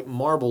white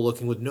marble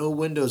looking with no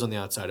windows on the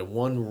outside,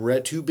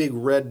 and two big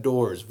red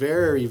doors.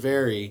 Very,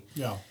 very.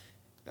 Yeah.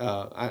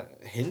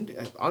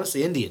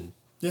 Honestly, Indian.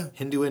 Yeah.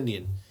 Hindu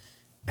Indian.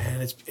 And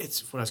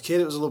it's when I was a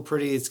kid, it was a little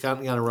pretty. It's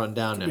gotten kind of run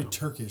down now. Be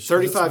Turkish.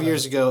 35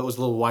 years ago, it was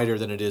a little whiter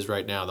than it is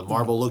right now. The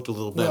marble looked a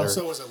little better. Well,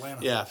 so was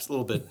Atlanta. Yeah, it's a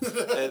little bit.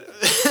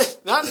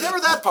 Never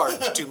that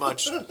part too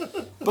much.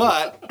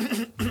 But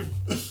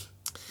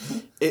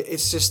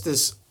it's just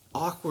this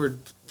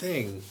awkward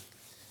thing.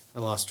 I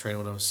lost train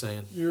of what I was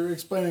saying. You're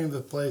explaining the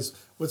place.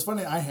 What's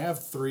funny, I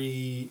have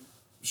 3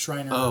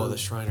 Shriner. Oh, the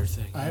Shriner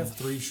thing. I have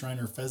 3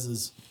 Shriner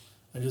fezzes.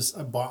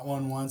 I bought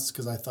one once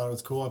because I thought it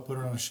was cool. I put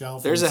it on a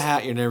shelf. There's a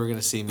hat you're never going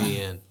to see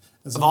me in.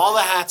 Of all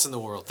the hats in the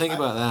world, think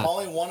about that.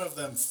 Only one of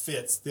them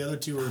fits. The other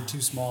 2 were too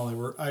small.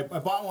 I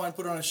bought one,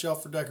 put it on a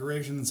shelf for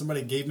decoration, and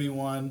somebody gave me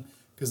one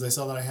because they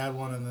saw that I had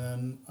one, and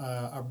then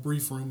a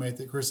brief roommate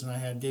that Chris and I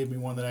had gave me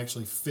one that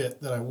actually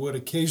fit that I would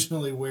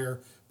occasionally wear,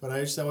 but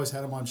I just always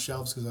had them on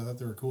shelves because I thought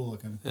they were cool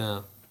looking.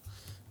 Yeah.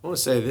 I want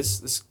to say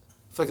this it's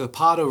like the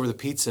pot over the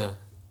pizza.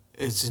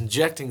 It's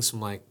injecting some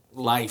like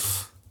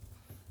life.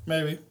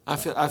 Maybe. I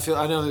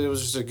know that it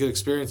was just a good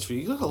experience for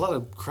you. You got a lot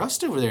of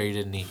crust over there you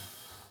didn't eat.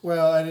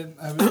 Well, I didn't.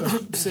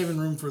 I'm saving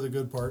room for the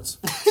good parts.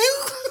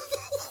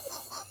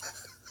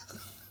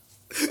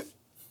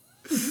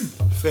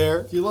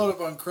 Fair. If you load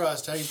up on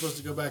crust, how are you supposed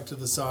to go back to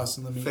the sauce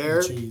and the meat Fair.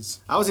 and the cheese?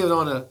 I was even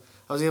on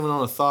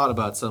a thought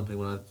about something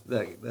when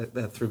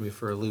that threw me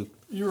for a loop.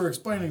 You were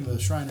explaining the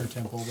Shriner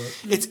Temple, but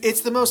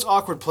It's the most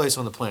awkward place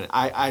on the planet.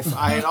 I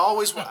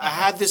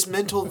had this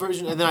mental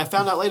version, and then I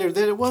found out later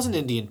that it wasn't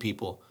Indian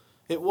people.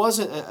 It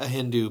wasn't a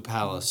Hindu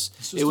palace.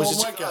 It was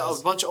just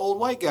a bunch of old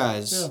white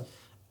guys. Yeah.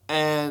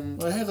 And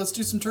well, hey, let's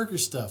do some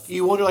Turkish stuff.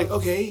 you wonder, like,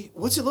 okay,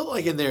 what's it look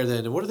like in there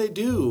then? And what do they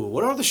do?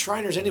 What are the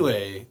Shriners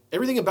anyway?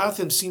 Everything about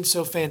them seems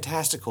so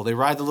fantastical. They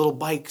ride the little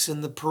bikes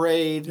in the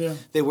parade. Yeah.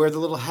 They wear the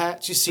little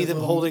hats. You see them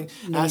holding,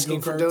 mini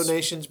asking for go-karts.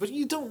 donations, but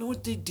you don't know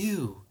what they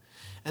do.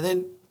 And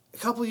then a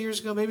couple of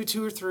years ago, maybe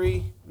 2 or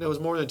 3, no, it was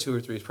more than 2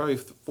 or 3, it's probably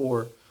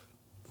 4,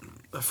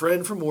 a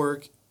friend from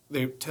work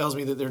tells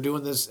me that they're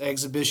doing this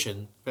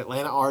exhibition,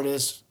 Atlanta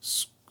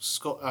artists,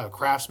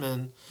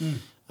 craftsmen,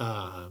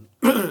 a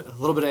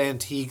little bit of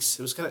antiques.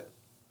 It was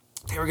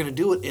they were going to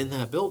do it in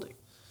that building.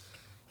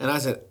 And I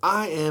said,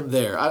 I am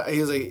there.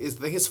 He was like, I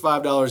think it's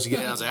 $5 to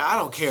get in. I was like, I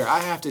don't care. I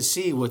have to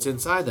see what's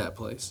inside that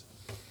place.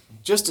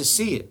 Just to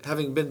see it.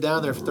 Having been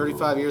down there for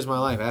 35 years of my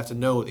life, I have to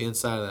know what the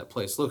inside of that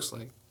place looks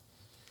like.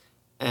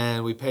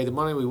 And we paid the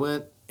money. We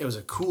went. It was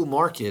a cool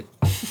market.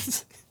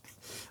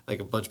 like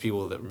a bunch of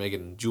people that were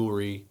making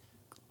jewelry,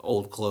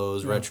 old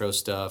clothes, retro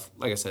stuff.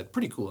 Like I said,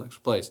 pretty cool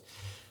actual place.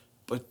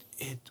 But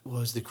it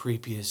was the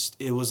creepiest.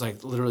 It was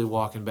like literally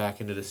walking back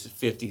into the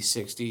 50s,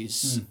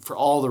 60s for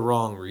all the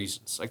wrong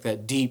reasons. Like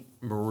that deep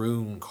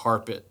maroon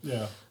carpet.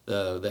 Yeah.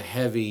 The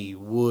heavy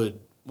wood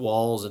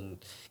walls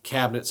and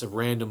cabinets of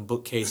random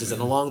bookcases.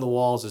 And along the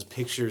walls is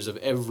pictures of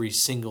every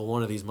single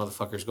one of these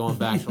motherfuckers going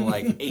back to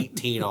like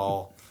 18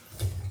 all.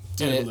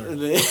 Diddler.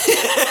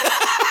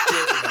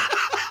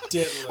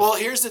 Diddler. Well,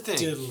 here's the thing.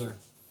 Diddler.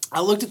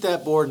 I looked at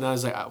that board and I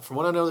was like, from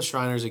what I know, the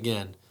Shriners,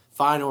 again,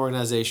 fine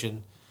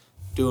organization,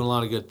 doing a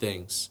lot of good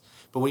things.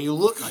 But when you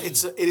look,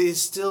 it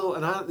is still,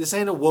 and this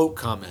ain't a woke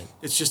comment.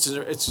 It's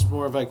just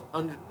more of like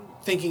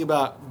thinking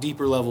about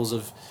deeper levels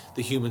of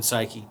the human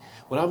psyche.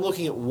 When I'm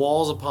looking at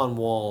walls upon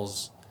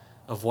walls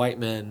of white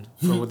men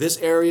from this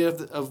area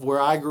of where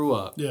I grew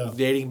up,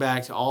 dating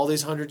back to all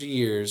these hundreds of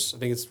years, I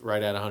think it's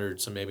right at 100,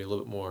 so maybe a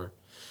little bit more.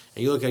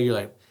 And you look at it, you're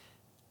like,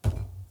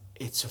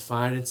 it's a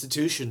fine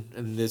institution,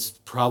 and this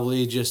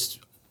probably just,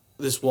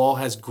 this wall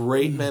has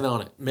great men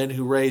on it. Men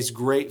who raised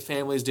great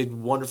families, did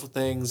wonderful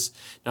things,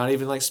 not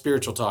even like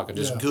spiritual talking,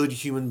 just good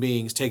human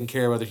beings taking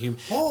care of other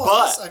humans. Oh,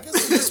 but I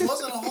guess there just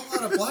wasn't a whole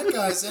lot of black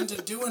guys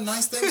into doing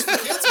nice things for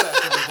kids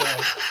back in the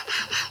day.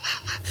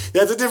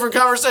 that's a different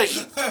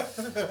conversation.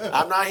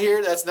 I'm not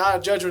here, that's not a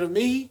judgment of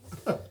me.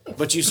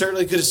 But you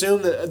certainly could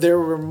assume that there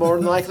were more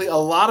than likely a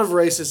lot of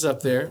racists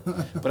up there.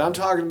 But I'm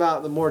talking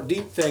about the more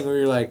deep thing where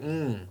you're like,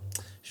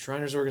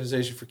 Shriners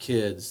Organization for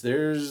Kids.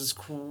 There's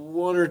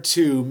one or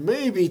two,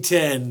 maybe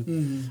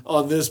 10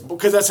 on this,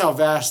 because that's how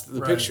vast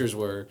the pictures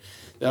were.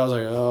 I was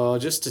like, oh,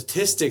 just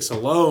statistics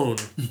alone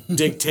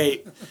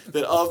dictate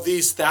that of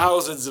these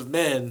thousands of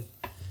men,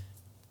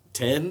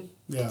 10,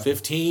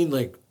 15,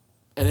 like,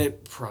 and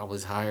it probably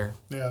is higher.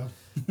 Yeah.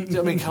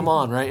 I mean, come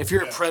on, right? If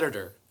you're a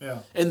predator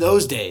in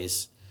those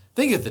days,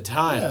 think of the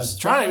times.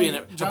 Trying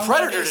to be a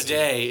predator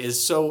today is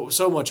so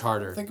much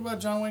harder. Think about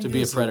John Wayne to Gacy,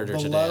 be a predator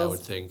today, I would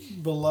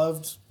think.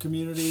 Beloved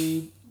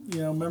community,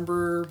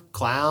 member.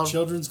 Clown.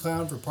 Children's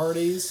clown for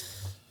parties.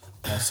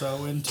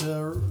 Also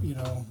into,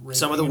 raping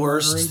some of the and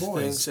worst murdering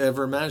boys. things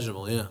ever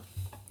imaginable, yeah.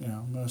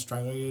 I'm going to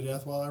strangle you to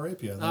death while I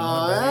rape you. Oh,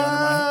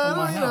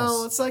 my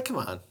house. It's like, come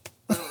on.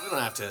 We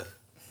don't have to...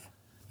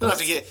 We don't have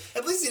to get...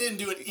 At least he didn't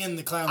do it in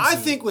the clown I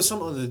suit. think with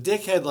someone with a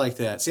dickhead like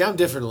that... See, I'm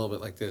different a little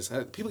bit like this.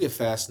 People get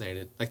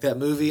fascinated. Like that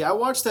movie. I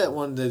watched that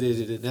one that they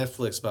did at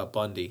Netflix about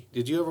Bundy.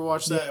 Did you ever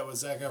watch that? Yeah, it was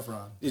Zac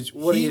Efron.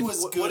 What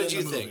What did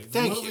you think?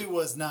 The movie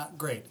was not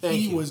great.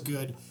 He was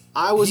good.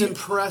 I was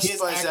impressed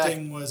by Zac. His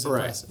acting was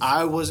impressive.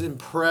 I was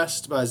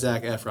impressed by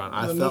Zac Efron.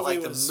 I felt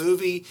like the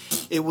movie...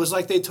 It was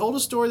like they told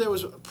a story that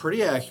was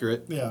pretty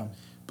accurate. Yeah.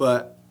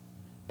 But...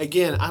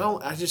 Again,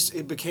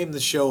 it became the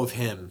show of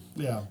him.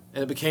 Yeah.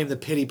 And it became the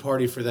pity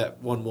party for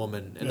that one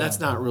woman. And that's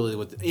not really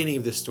what any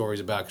of this story's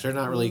about, because they're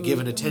not really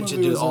giving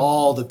attention to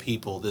all the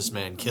people this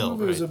man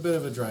killed. It was a bit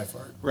of a dry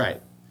fart. Right.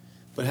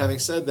 But having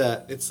said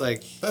that, it's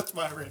like... That's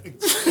my rating.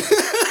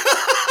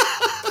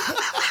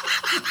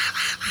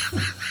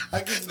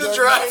 I give the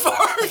dry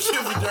fart. I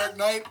give The Dark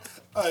Knight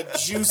a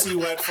juicy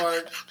wet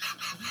fart.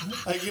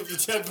 I give the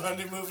Ted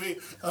Bundy movie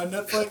on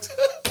Netflix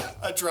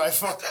a dry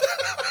fart.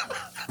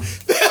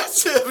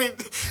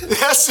 It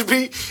has to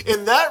be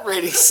in that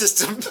rating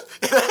system.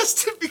 It has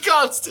to be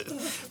constant.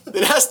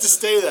 It has to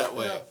stay that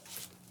way. Yeah.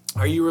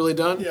 Are you really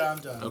done? Yeah, I'm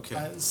done.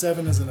 Okay.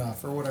 7 is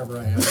enough, or whatever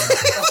I have.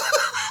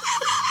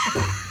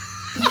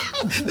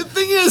 The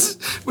thing is,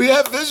 we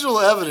have visual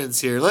evidence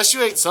here. Unless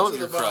you ate some of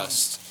your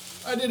crust.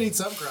 I did eat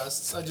some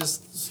crusts. I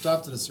just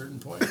stopped at a certain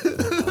point.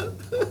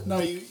 No,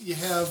 you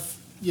have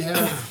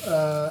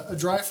a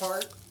dry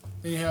fart,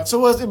 and you have.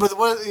 So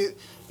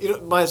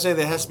by saying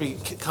there has to be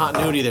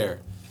continuity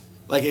there.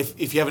 Like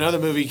if you have another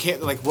movie, you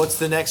can't what's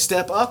the next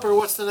step up or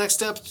what's the next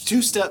step?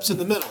 2 steps in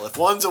the middle. If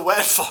one's a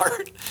wet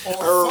fart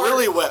or a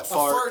really wet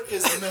fart, a fart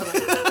is the middle.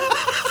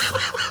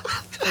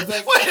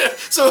 Wait,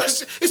 so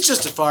it's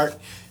just a fart.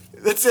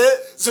 That's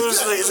it. So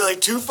is it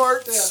like 2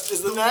 farts? Yeah.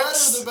 Is the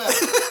next? The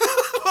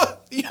better.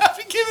 You have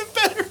to give it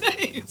better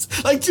names.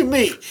 Like to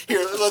me, here.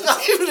 Look,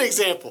 I'll give an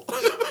example.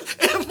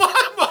 In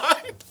my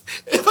mind,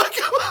 if I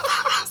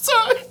come,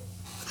 sorry.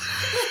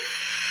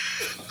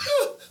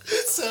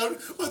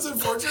 What's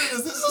unfortunate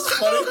is this is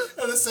funny,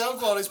 and the sound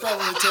quality is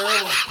probably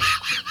terrible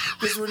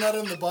because we're not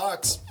in the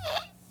box.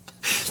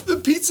 The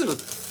pizza.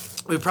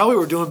 We probably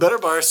were doing better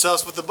by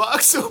ourselves with the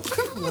box open.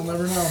 We'll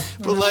never know.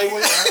 But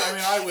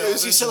I will.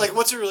 You said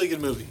what's a really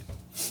good movie?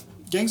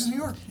 Gangs of New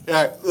York.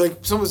 Yeah,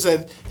 someone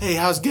said, "Hey,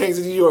 how's Gangs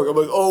of New York?" I'm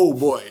like, "Oh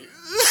boy."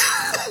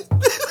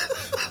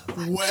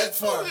 Wet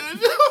fart.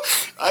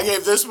 I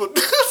gave this one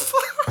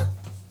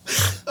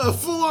a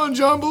full-on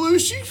John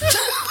Belushi.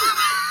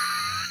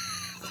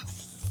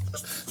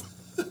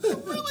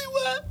 Really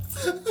wet.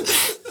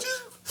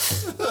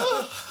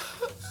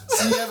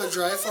 So you have a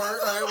dry fart.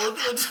 All right, we'll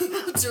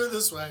do it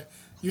this way.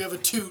 You have a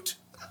toot,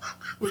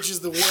 which is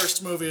the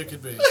worst movie it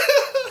could be.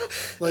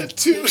 Like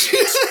toot.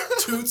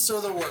 Toots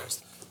are the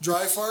worst.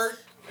 Dry fart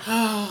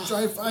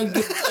I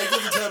give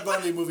the Ted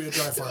Bundy movie a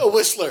dry fart. A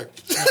whistler.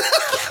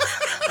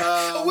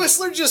 A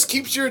whistler just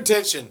keeps your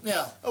attention.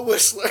 Yeah. A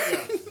whistler.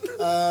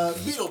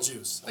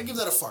 Beetlejuice. I give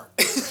that a fart.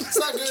 It's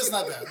not good. It's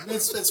not bad.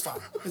 It's fine.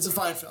 It's a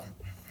fine film.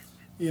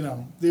 You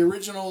know, the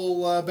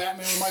original Batman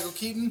with Michael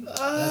Keaton.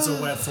 That's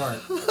a wet fart.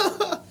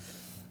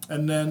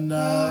 And then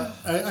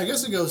I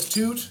guess it goes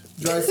toot,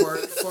 dry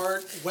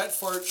fart, wet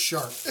fart,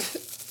 sharp.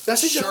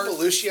 That's a John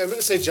Belushi. I'm going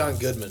to say John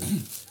Goodman.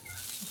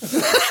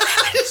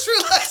 I just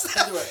realized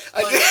that.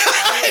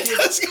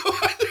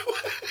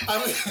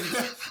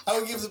 I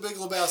would give The Big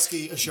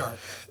Lebowski a sharp.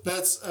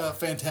 That's a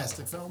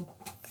fantastic film.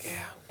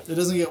 Yeah. It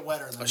doesn't get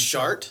wetter than A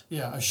shart?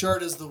 Yeah, a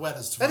shart is the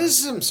wettest That fart.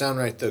 doesn't sound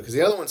right, though, because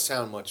the other ones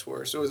sound much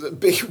worse. It was a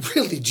big,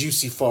 really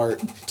juicy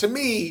fart. To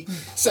me,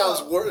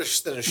 sounds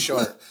worse than a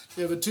shart.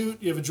 You have a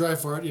toot, you have a dry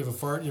fart, you have a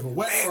fart, you have a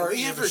wet fart.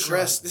 We have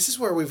regressed. This is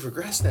where we've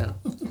regressed now.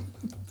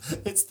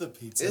 It's the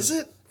pizza. Is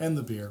it? And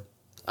the beer.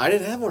 I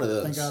didn't have one of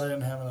those. Thank God I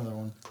didn't have another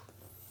one.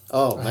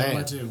 Oh, I man. had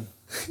my two.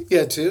 You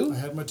had two? I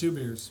had my 2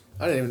 beers.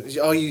 I didn't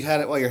even. Oh, you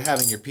had it while you're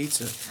having your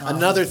pizza.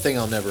 Another thing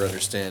I'll never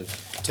understand: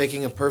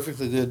 taking a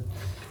perfectly good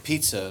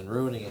pizza and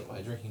ruining it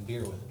by drinking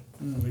beer with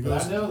it.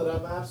 But I know that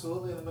I'm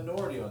absolutely in the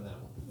minority on that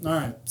one. All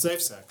right,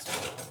 safe sex.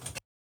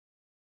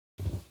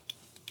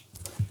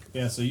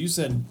 Yeah, so you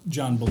said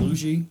John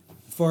Belushi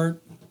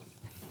fart,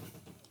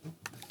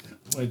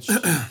 which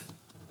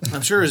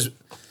I'm sure is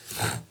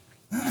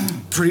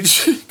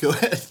pretty. Go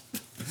ahead.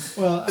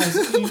 well,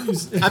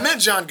 I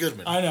meant John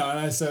Goodman. I know, and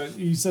I said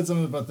you said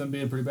something about them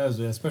being pretty bad,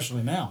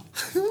 especially now,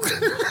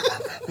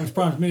 which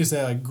prompted me to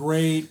say like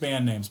great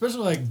band name,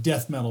 especially like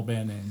death metal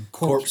band name,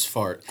 Corpse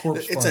fart.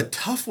 Corpse It's fart. a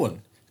tough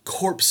one.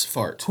 Corpse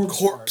fart.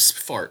 Corpse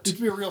fart. You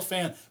could be a real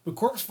fan, but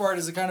Corpse Fart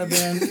is the kind of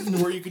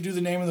band where you could do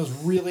the name of those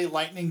really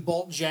lightning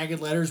bolt jagged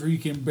letters where you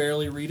can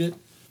barely read it.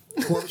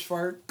 Corpse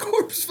Fart.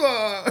 Corpse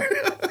fart.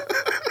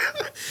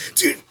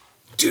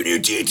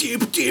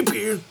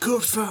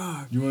 Corpse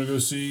fart. You want to go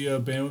see a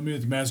band with me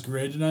at the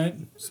Masquerade tonight?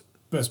 It's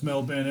the best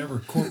metal band ever.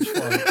 Corpse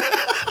Fart.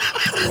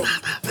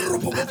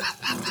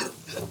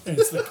 And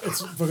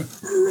it's fucking.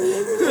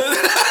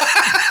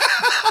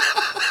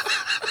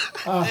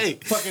 Hey.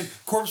 Fucking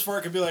Corpse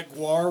Fart could be like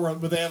Gwar,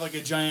 but they have like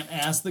a giant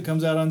ass that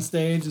comes out on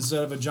stage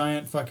instead of a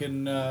giant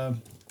fucking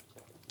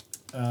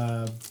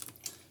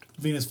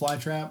Venus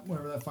flytrap,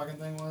 whatever that fucking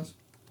thing was.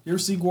 You ever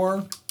see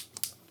Gwar?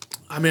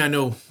 I mean, I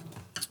know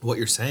what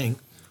you're saying.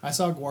 I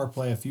saw Gwar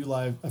play a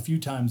few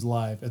times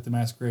live at the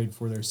Masquerade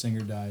before their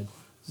singer died.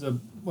 So,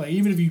 like,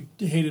 even if you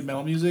hated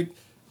metal music,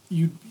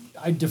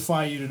 I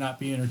defy you to not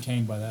be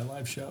entertained by that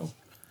live show.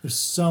 There's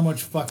so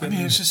much fucking. I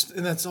mean, it's just,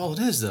 and that's all it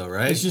is, though,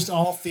 right? It's just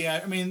all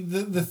theater. I mean,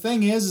 the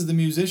thing is the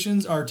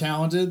musicians are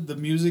talented. The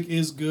music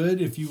is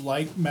good. If you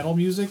like metal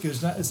music,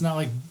 it's not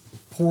like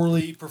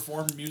poorly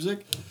performed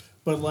music,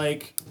 but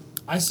like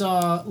I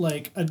saw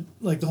like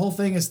the whole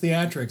thing is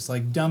theatrics,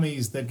 like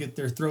dummies that get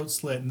their throats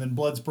slit and then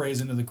blood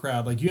sprays into the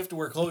crowd. Like you have to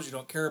wear clothes you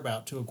don't care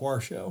about to a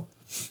Gwar show.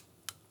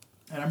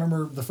 And I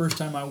remember the first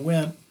time I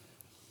went,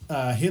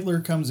 Hitler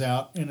comes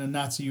out in a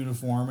Nazi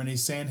uniform and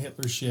he's saying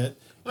Hitler shit.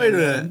 Wait a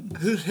minute.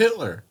 Who's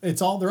Hitler?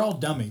 They're all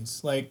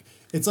dummies. Like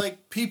it's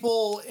like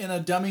people in a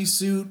dummy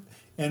suit,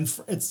 and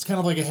it's kind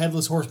of like a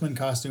headless horseman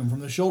costume.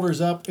 From the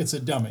shoulders up, it's a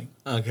dummy.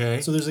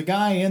 Okay. So there's a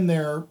guy in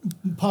there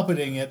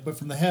puppeting it, but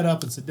from the head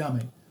up, it's a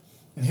dummy.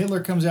 And Hitler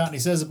comes out and he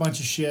says a bunch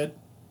of shit.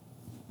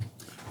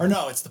 Or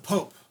no, it's the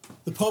Pope.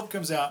 The Pope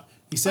comes out.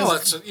 He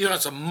says,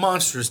 It's a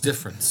monstrous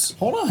difference.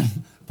 "Hold on."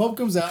 Pope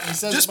comes out and he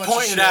says Just a bunch of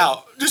point shit. it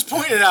out. Just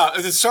point it out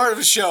at the start of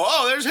a show.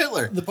 Oh, there's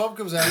Hitler. The Pope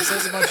comes out and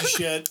says a bunch of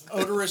shit.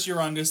 Odorous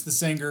Urungus, the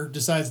singer,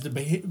 decides to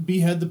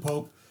behead the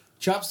Pope,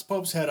 chops the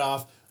Pope's head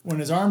off. When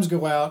his arms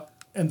go out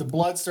and the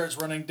blood starts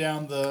running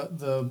down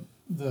the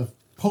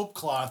Pope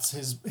clots,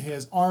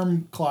 his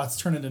arm clots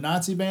turn into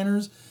Nazi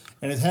banners,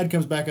 and his head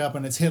comes back up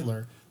and it's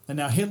Hitler. And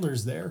now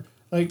Hitler's there.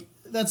 Like,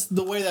 that's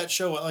the way that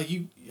show, like,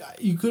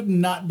 you could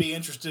not be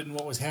interested in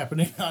what was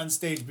happening on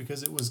stage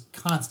because it was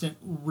constant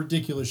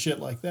ridiculous shit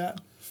like that.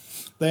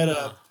 They had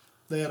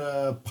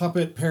a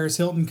puppet, Paris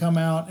Hilton, come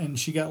out and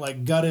she got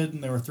like gutted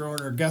and they were throwing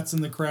her guts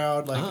in the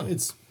crowd. Like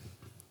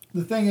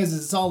the thing is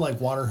it's all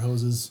like water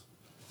hoses.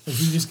 Like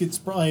you just get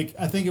like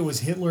I think it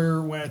was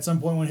Hitler when at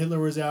some point when Hitler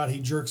was out he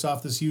jerks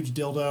off this huge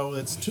dildo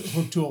that's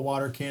hooked to a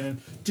water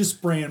cannon, just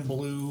spraying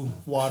blue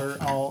water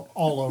all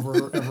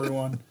over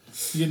everyone.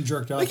 Getting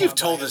jerked off. I think you've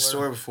told this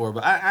story before,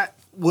 but I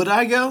would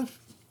I go?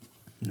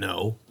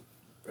 No.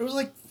 It was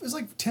like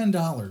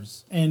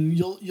 $10, and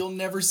you'll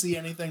never see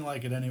anything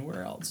like it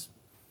anywhere else.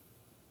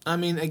 I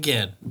mean,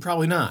 again,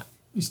 probably not.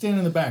 You stand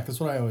in the back. That's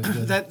what I always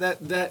did.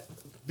 That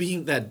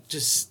being that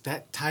just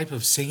that type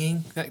of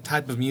singing, that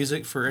type of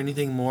music for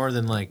anything more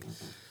than like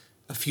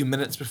a few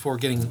minutes before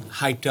getting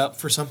hyped up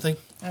for something.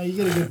 You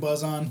get a good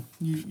buzz on.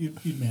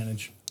 You'd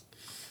manage.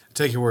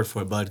 Take your word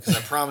for it, bud, because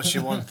I promise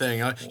you one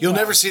thing. You'll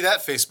never see that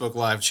Facebook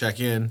Live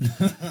check-in. We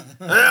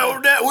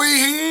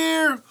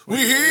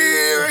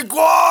here at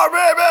Gwar,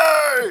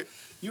 baby!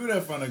 You would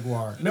have fun at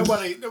Guar.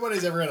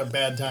 Nobody's ever had a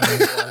bad time at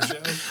Guar show.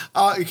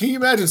 Can you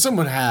imagine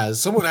someone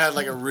has? Someone had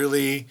like a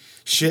really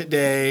shit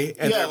day.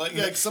 And Yeah,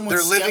 like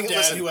someone's living. stepdad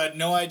Listen, who had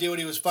no idea what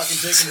he was fucking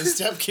taking his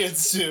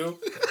stepkids to.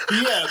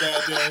 He had a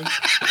bad day.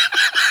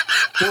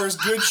 Wore his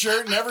good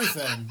shirt and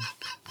everything.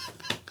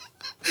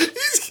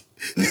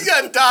 he's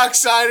got Doc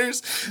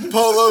Siders,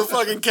 polo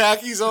fucking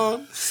khakis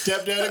on.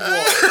 Stepdad at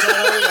Guar.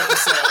 Title of the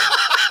episode.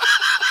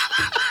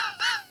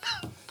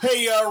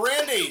 Hey,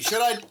 Randy,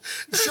 should I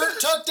shirt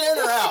tucked in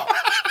or out?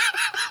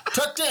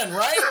 Tucked in,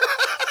 right?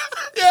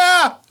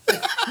 Yeah.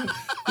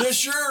 Yeah,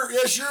 sure,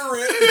 Rick. Sure,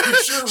 Rick.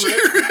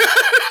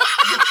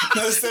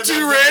 No,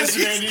 Two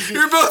Randys.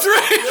 You're both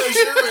Randy. Yeah,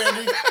 sure,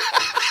 Randy.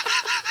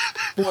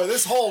 Boy,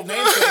 this whole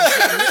name thing's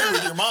getting weird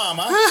with your mom,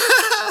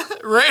 huh?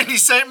 Randy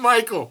St.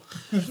 Michael.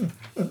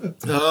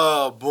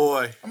 Oh,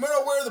 boy. I'm going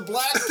to wear the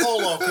black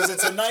polo because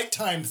it's a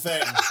nighttime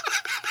thing.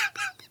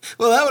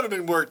 Well, that would have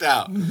been worked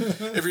out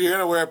if you're going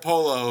to wear a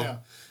polo. Yeah.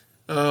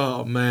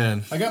 Oh,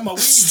 man. I got my weed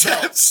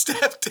belt.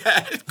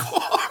 Stepdad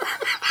Guar.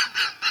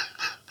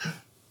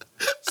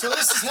 So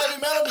this is heavy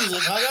metal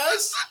music, huh,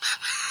 guys?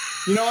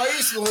 You know, I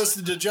used to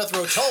listen to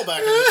Jethro Tull back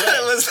in the day.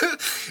 Listen,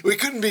 we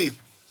couldn't be.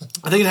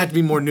 I think it'd have to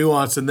be more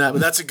nuanced than that, but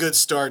that's a good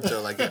start,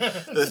 though. Like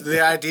the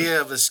idea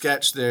of a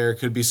sketch there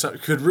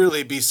could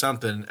really be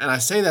something. And I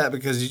say that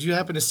because did you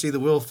happen to see the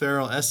Will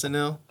Ferrell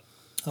SNL?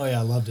 Oh, yeah,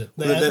 I loved it.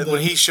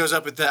 When he shows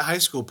up at that high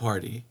school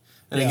party,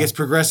 and Yeah. it gets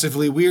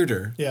progressively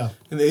weirder. Yeah.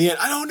 And in the end,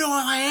 I don't know who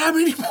I am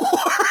anymore.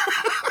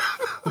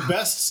 The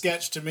best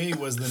sketch to me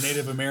was the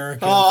Native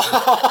American.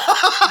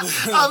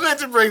 I meant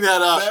to bring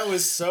that up. That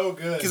was so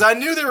good. Because I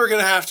knew they were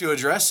going to have to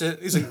address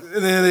it. He's like,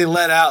 and then they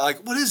let out,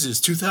 like, what is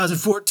this,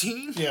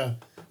 2014? Yeah.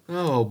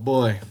 Oh,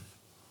 boy.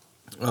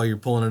 Oh, you're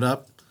pulling it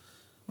up?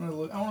 I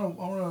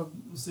want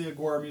to see a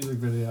Guar music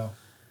video.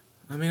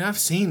 I mean, I've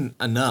seen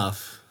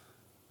enough.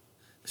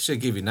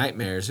 Should give you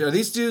nightmares. Are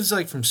these dudes,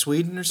 like, from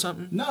Sweden or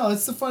something? No,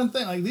 it's the fun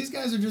thing. Like, these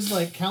guys are just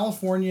like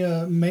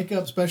California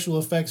makeup special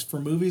effects for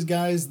movies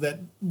guys that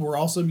were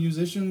also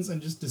musicians and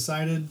just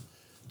decided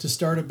to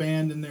start a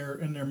band in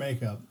their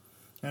makeup.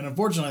 And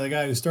unfortunately, the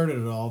guy who started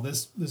it all,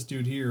 this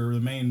dude here,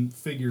 the main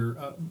figure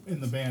in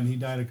the band, he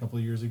died a couple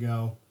of years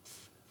ago.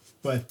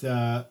 But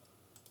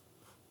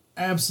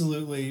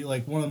absolutely,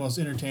 like, one of the most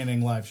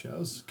entertaining live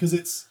shows. Because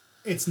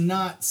it's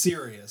not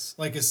serious.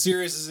 Like, as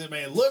serious as it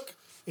may look,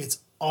 it's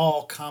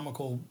all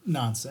comical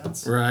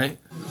nonsense. Right.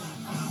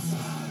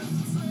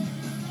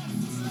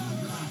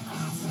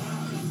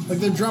 Like,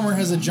 the drummer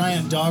has a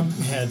giant dog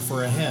head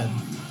for a head.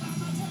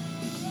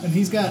 And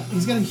he's got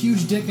a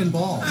huge dick and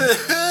balls. Like,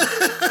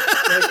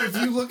 if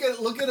you look at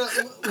it, like,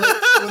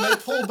 when they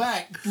pull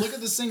back, look at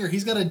the singer.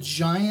 He's got a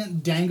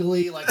giant,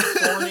 dangly, like,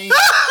 thorny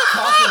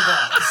cock and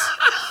balls.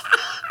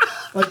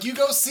 Like, you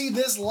go see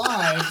this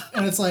live,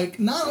 and it's like,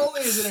 not only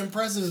is it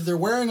impressive that they're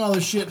wearing all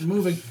this shit and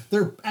moving,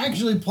 they're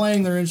actually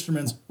playing their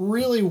instruments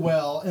really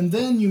well, and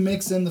then you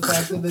mix in the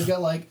fact that they've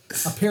got, like,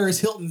 a Paris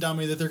Hilton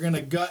dummy that they're going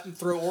to gut and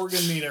throw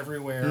organ meat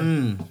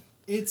everywhere.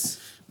 It's...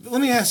 Let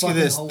me ask you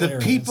this.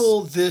 Hilarious. The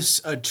people this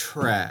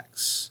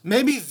attracts,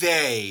 maybe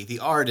they, the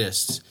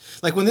artists,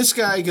 like when this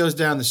guy goes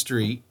down the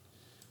street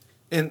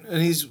and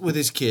he's with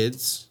his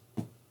kids,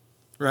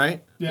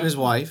 right? Yeah. And his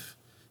wife,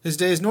 his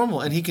day is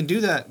normal. And he can do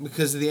that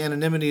because of the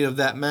anonymity of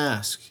that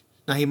mask.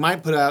 Now, he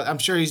might put out, I'm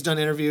sure he's done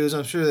interviews.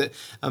 I'm sure that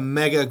a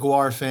mega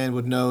Guar fan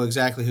would know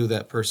exactly who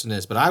that person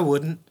is, but I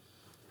wouldn't.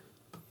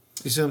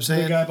 You see what I'm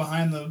saying? The guy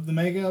behind the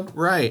makeup?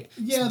 Right.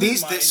 Yeah,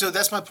 So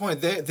that's my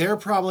point. They're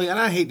probably, and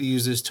I hate to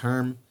use this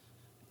term,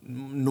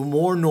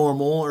 more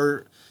normal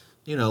or,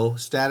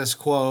 status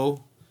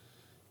quo,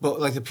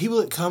 but like the people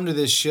that come to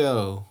this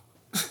show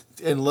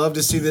and love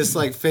to see this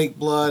like fake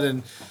blood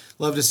and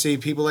love to see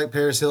people like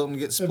Paris Hilton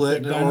get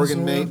split and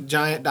organ made,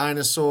 giant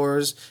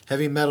dinosaurs,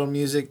 heavy metal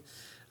music.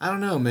 I don't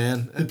know,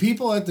 man. The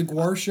people at the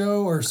Guar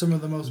show are some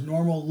of the most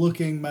normal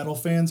looking metal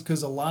fans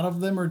because a lot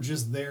of them are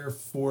just there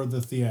for the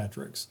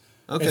theatrics.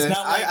 Okay, It's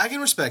not like, I can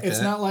respect it's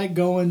that. not like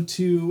going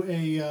to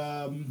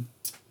a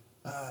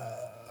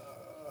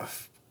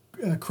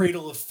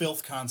Cradle of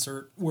Filth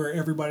concert where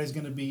everybody's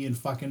going to be in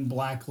fucking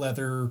black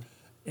leather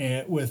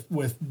and with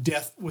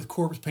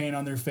corpse paint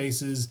on their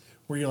faces.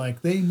 Where you're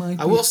like, they might.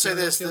 I will say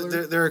this: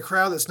 they're a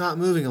crowd that's not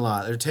moving a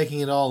lot. They're taking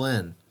it all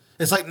in.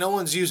 It's like no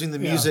one's using the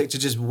music to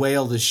just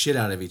wail the shit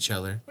out of each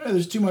other. Yeah,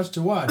 there's too much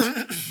to watch.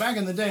 Back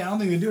in the day, I don't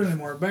think they do it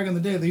anymore. Back in the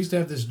day, they used to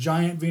have this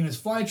giant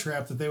Venus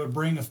flytrap that they would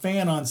bring a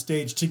fan on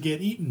stage to get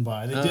eaten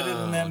by. They did it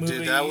in that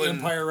movie,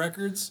 Empire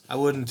Records. I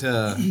wouldn't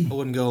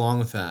go along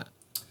with that.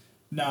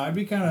 No, it'd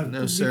be kind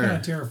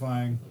of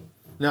terrifying.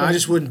 No, I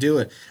just wouldn't do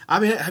it. I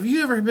mean, have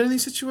you ever been in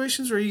these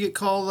situations where you get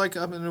called like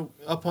up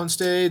on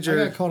stage?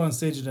 Or... I got called on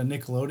stage at a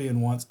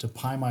Nickelodeon once to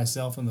pie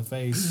myself in the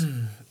face.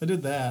 I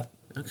did that.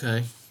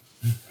 Okay.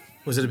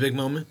 Was it a big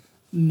moment?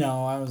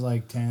 No, I was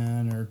like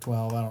 10 or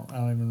 12. I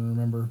don't even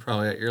remember.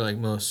 Probably at your like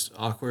most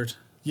awkward.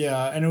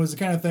 Yeah, and it was the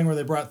kind of thing where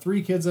they brought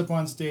 3 kids up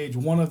on stage.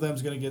 One of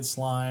them's going to get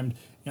slimed,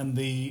 and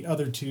the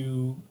other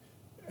 2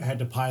 had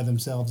to pie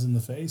themselves in the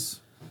face.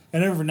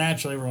 And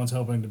naturally, everyone's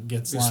hoping to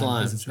get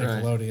slime because it's right.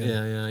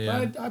 Nickelodeon.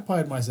 Yeah. But I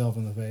pied myself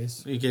in the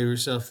face. You gave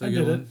yourself the I good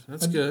did one. it.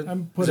 That's I- good.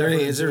 I'm put Is there effort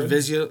any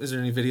into it. is there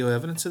any video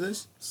evidence of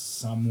this?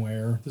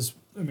 Somewhere. This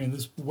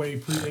way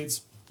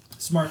predates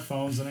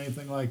smartphones and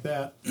anything like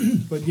that.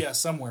 But yeah,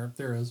 somewhere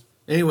there is.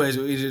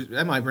 Anyways,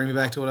 that might bring me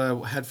back to what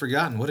I had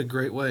forgotten. What a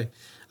great way.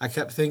 I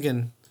kept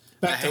thinking,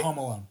 Back to Home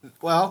Alone.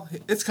 well,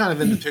 it's kind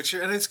of in the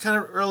picture, and it's kind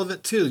of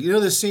relevant too. You know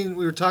this scene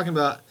we were talking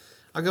about?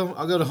 I'll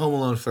go to Home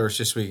Alone first,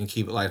 just so we can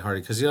keep it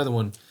lighthearted, because the other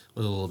one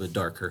was a little bit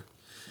darker.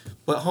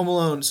 But Home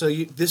Alone, so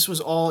this was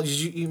all,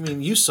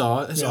 you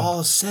saw it, it's Yeah. all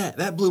a set.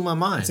 That blew my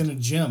mind. It's in a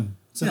gym.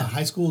 It's in a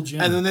high school gym.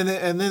 And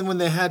then when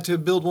they had to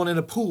build one in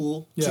a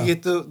pool to Yeah.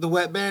 get the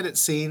wet bandit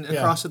scene Yeah.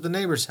 across at the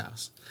neighbor's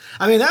house.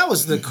 I mean, that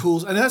was the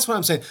coolest, and that's what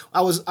I'm saying.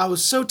 I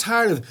was so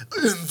tired of.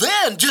 And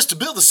then just to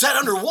build the set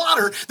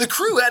underwater, the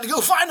crew had to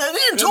go find an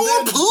indoor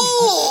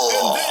pool.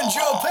 And then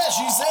Joe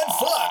Pesci said,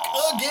 "Fuck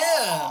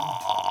again."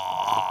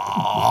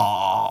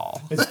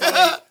 It's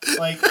funny,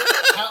 like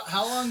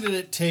how long did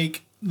it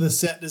take the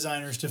set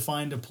designers to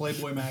find a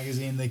Playboy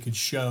magazine they could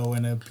show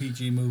in a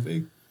PG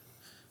movie?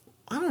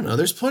 I don't know.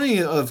 There's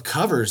plenty of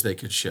covers they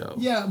could show.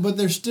 Yeah, but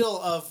they're still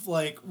of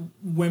like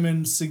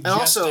women suggesting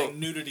also,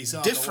 nudities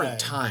on Different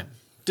the way. time.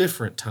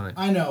 Different time.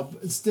 I know,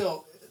 but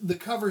still, the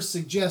cover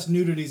suggests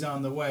nudities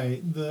on the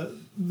way.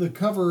 The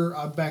cover,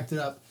 I backed it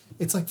up.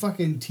 It's like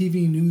fucking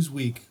TV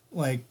Newsweek.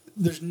 Like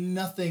there's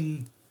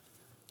nothing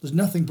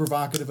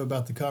provocative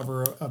about the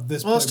cover of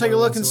this. Well, let's take a Playboy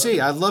look and whatsoever.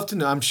 see. I'd love to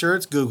know. I'm sure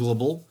it's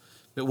Googleable.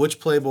 But which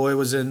Playboy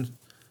was in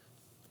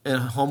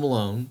Home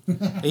Alone?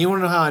 And you want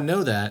to know how I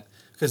know that?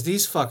 Because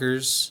these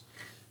fuckers.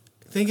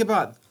 Think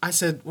about. I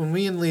said when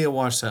me and Leah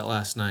watched that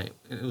last night.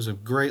 It was a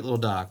great little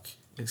doc.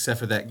 Except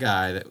for that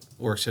guy that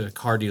works at a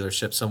car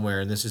dealership somewhere,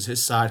 and this is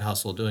his side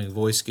hustle, doing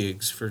voice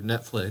gigs for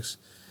Netflix.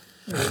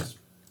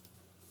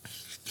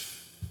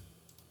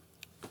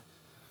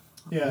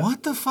 Yeah.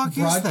 What the fuck is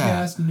that?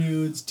 Broadcast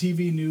nudes,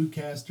 TV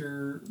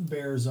nudecaster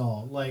bears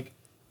all. Like,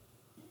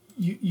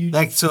 you.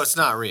 Like, so it's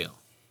not real.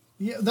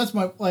 Yeah, that's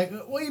my like.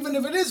 Well, even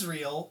if it is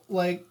real,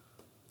 like,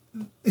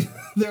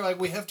 they're like,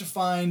 we have to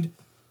find.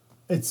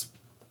 It's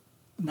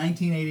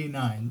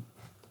 1989.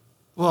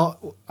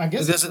 Well, I guess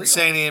it it's doesn't real.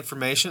 say any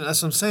information.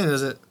 That's what I'm saying.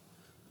 Is it?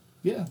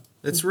 Yeah,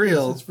 It's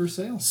real. It's for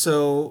sale.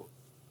 So,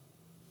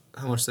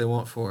 how much they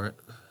want for it?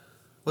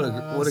 What a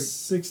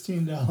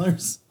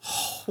 $16.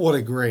 what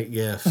a great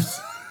gift.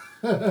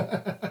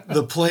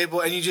 The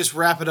Playboy, and you just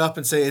wrap it up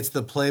and say it's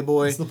the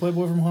Playboy. It's the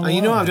Playboy from Home Alone.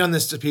 You know I've done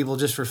this to people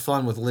just for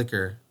fun with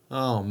liquor.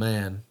 Oh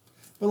man.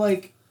 But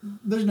like,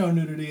 there's no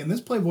nudity in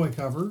this Playboy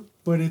cover,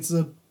 but it's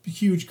a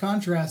huge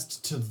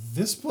contrast to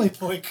this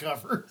Playboy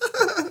cover.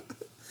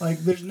 Like,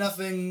 there's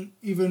nothing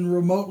even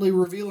remotely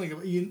revealing.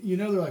 You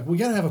know, they're like, we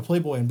gotta have a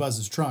Playboy in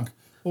Buzz's trunk.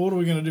 Well, what are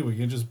we gonna do? We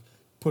can just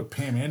put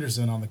Pam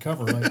Anderson on the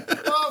cover. Like,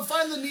 oh,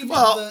 find the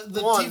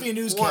TV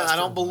newscaster. I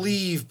don't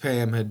believe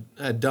Pam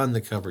had done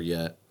the cover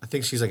yet. I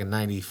think she's like a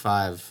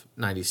 95,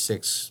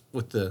 96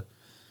 with the.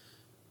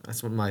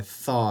 That's what my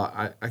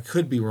thought. I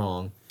could be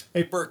wrong.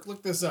 Hey, Burke,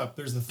 look this up.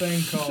 There's a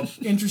thing called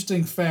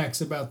Interesting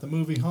Facts About the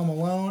Movie Home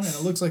Alone, and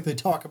it looks like they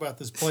talk about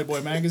this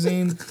Playboy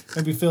magazine.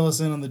 Maybe fill us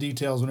in on the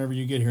details whenever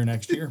you get here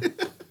next year.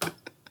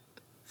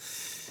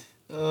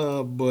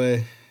 Oh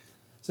boy.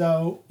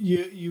 So,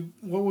 you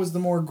what was the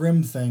more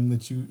grim thing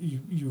that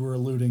you were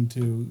alluding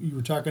to? You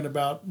were talking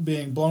about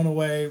being blown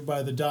away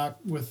by the doc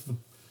with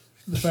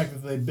the fact that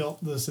they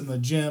built this in the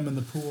gym and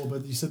the pool,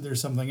 but you said there's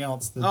something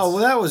else. That's, Oh, well,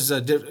 that was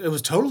it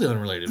was totally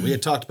unrelated. We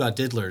had talked about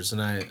Diddlers,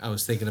 and I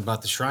was thinking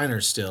about the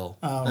Shriners still.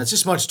 Oh. It's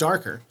just much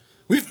darker.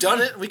 We've done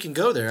it. We can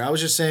go there. I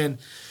was just saying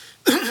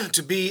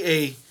to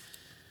be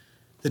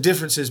the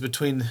differences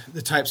between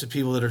the types of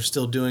people that are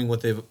still doing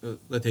what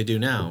they do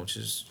now, which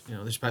is,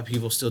 there's probably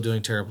people still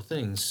doing terrible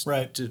things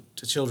Right. to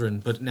children,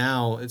 but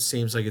now it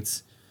seems like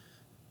it's,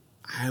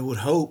 I would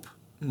hope,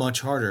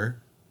 much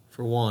harder,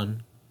 for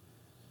one.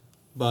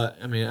 But,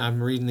 I mean,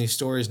 I'm reading these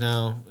stories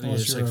now, and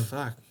Unless it's you're like, a-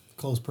 fuck.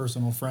 close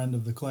personal friend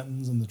of the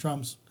Clintons and the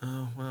Trumps.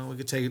 Oh, well, we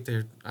could take it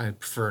there. I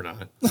prefer not.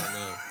 I don't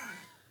know.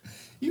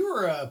 You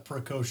were a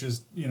precocious,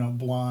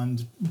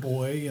 blonde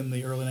boy in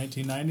the early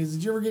 1990s.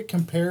 Did you ever get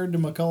compared to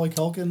Macaulay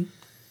Culkin?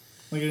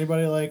 Like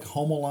anybody like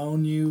Home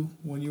Alone you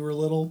when you were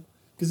little?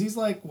 Because he's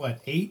like,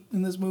 what, 8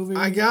 in this movie?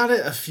 I got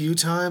it a few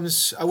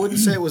times. I wouldn't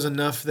say it was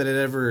enough that it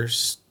ever,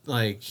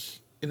 it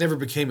never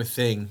became a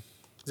thing.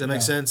 Does that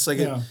make sense? Like,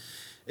 Yeah.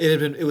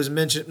 it was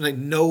mentioned, like,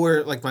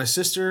 nowhere, like, my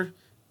sister,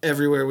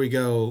 everywhere we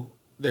go,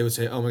 they would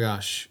say, oh my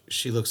gosh,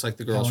 she looks like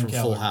the girls Helen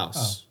from Full Keller.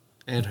 House.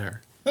 And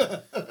her.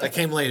 That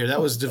came later. That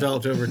was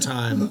developed over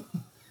time.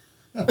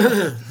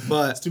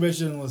 But, It's too bad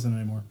she didn't listen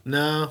anymore.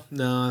 no,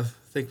 I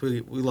think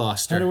we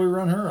lost her. How do we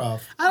run her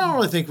off? I don't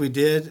really think we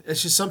did.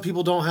 It's just some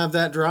people don't have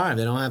that drive.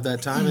 They don't have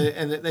that time,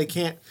 and they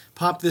can't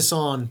pop this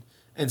on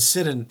and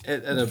sit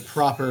at a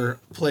proper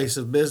place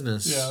of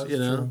business. Yeah, that's you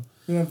know, true.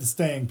 You don't have the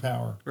staying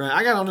power. right?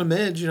 I got on to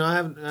Midge. I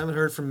haven't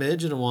heard from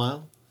Midge in a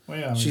while. Well,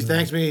 yeah, She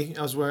thanked me.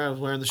 I was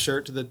wearing the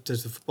shirt to the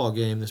football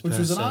game this which past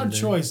was an odd Saturday.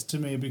 choice to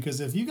me because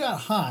if you got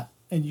hot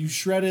and you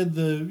shredded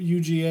the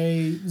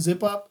UGA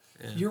zip up,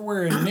 you're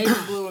wearing navy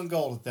blue and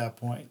gold at that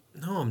point.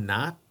 No, I'm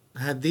not.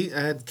 I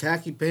had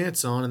khaki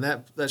pants on, and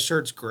that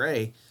shirt's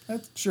gray.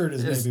 That shirt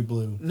is navy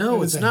blue.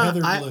 No, it's a not.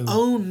 heather I blue.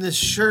 own this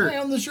shirt. I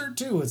own the shirt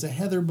too. It's a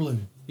heather blue.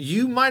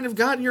 You might have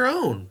gotten your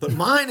own, but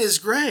mine is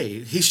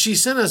gray. She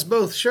sent us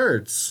both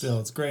shirts. Still,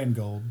 it's gray and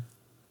gold.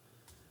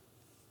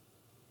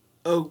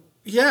 Oh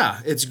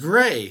yeah, it's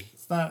gray.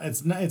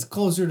 It's not. It's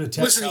closer to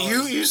tech Listen,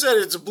 colors. you said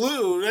it's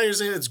blue. Now you're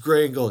saying it's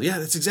gray and gold. Yeah,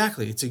 that's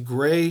exactly. It's a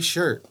gray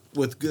shirt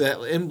with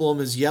that emblem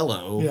is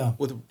yellow. Yeah.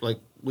 With like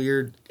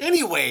weird.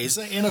 Anyways,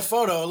 In a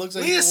photo, it looks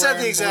like Leah you're said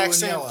wearing the exact blue and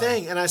same yellow.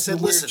 thing, and I said,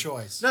 It's a weird "Listen,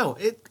 choice. no,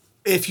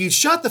 if you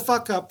shut the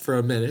fuck up for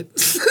a minute."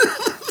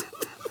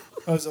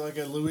 Oh, is it like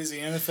a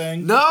Louisiana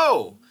thing?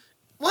 No.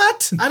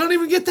 What? I don't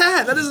even get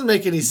that. That doesn't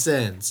make any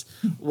sense.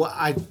 Well,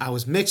 I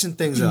was mixing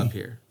things up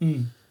here.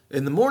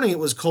 In the morning, it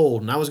was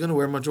cold, and I was going to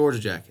wear my Georgia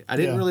jacket. I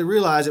didn't Yeah. really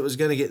realize it was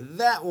going to get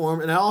that warm,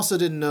 and I also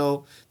didn't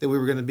know that we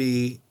were going to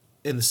be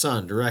in the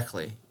sun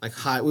directly. Like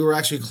high, we were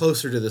actually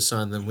closer to the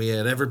sun than we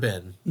had ever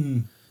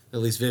been. At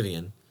least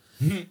Vivian.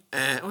 And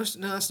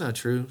no, that's not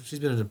true. She's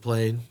been in a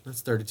plane. That's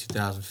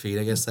 32,000 feet.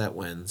 I guess that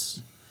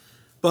wins.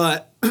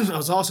 But I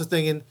was also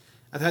thinking,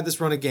 I've had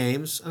this run of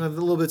games, and I'm a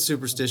little bit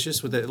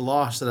superstitious with the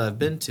loss that I've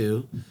been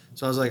to.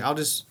 So I was like, I'll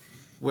just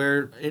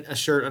wear a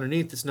shirt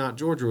underneath that's not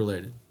Georgia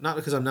related. Not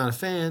because I'm not a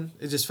fan.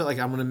 It just felt like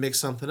I'm going to mix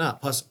something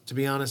up. Plus, to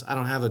be honest, I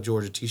don't have a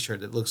Georgia t-shirt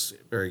that looks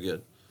very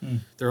good.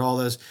 They're all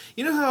those.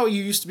 You know how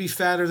you used to be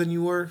fatter than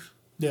you were?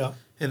 Yeah.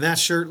 And that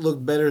shirt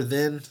looked better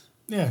then?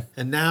 Yeah.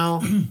 And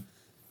now...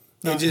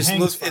 No, It just hangs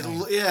looks, funny.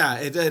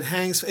 it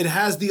hangs, it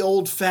has the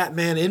old fat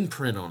man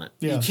imprint on it.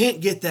 Yeah. You can't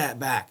get that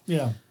back.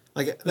 Yeah.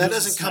 Like, that doesn't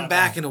doesn't come snap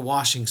back back. in a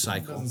washing It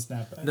cycle. doesn't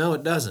snap back. No,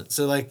 it doesn't.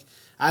 So, like,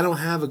 I don't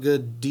have a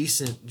good,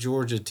 decent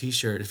Georgia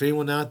t-shirt. If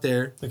anyone out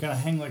there, They kind of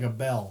hang like a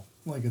bell.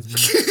 Like it's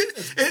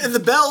and the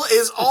bell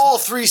is all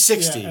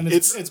 360. yeah, and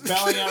it's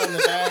belling out in the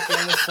back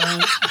and the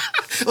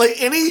front.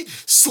 like any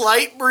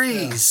slight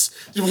breeze.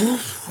 Yeah.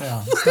 It's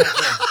not good.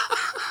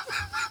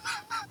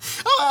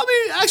 Oh,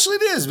 I mean, actually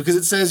it is because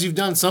it says you've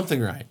done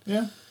something right.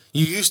 Yeah.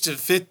 You used to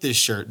fit this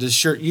shirt. This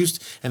shirt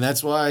and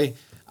that's why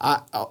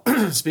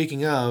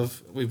speaking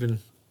of, we've been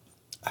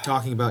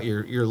talking about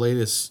your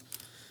latest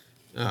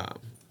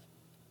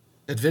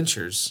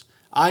adventures.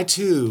 I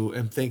too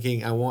am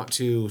thinking I want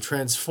to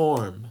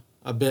transform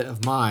a bit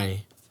of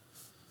my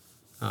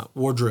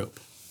wardrobe.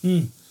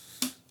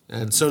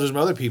 And so does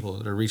other people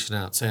that are reaching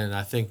out saying,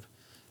 I think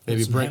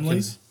maybe Some Brent can...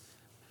 Henleys?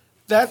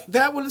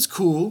 That one is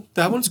cool.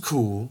 That one's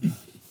cool.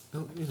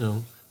 You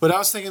know. But I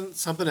was thinking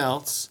something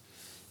else.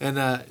 And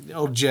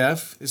old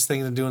Jeff is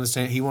thinking of doing the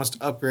same. He wants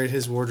to upgrade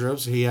his wardrobe,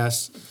 so he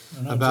asked I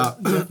don't know,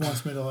 about... Jeff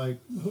wants me to like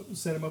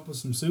set him up with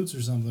some suits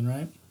or something,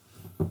 right?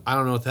 I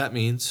don't know what that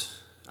means.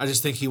 I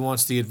just think he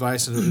wants the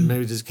advice and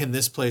maybe just, can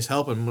this place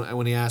help him?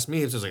 When he asked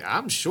me, it's just like,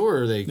 I'm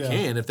sure they Yeah.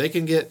 can. If they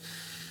can get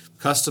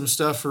custom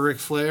stuff for Ric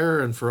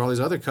Flair and for all these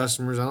other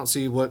customers, I don't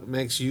see what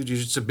makes you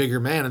just a bigger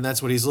man, and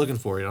that's what he's looking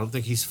for. I don't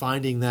think he's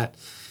finding that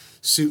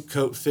suit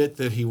coat fit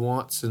that he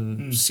wants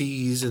and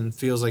sees and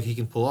feels like he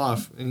can pull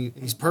off, and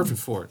he's perfect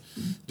for it.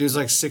 Dude's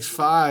like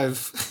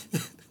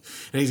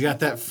 6'5", and he's got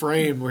that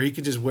frame where he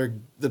can just wear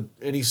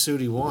any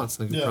suit he wants.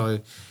 And he can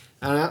probably,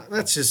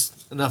 that's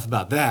just enough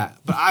about that.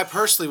 But I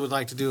personally would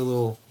like to do a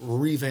little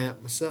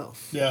revamp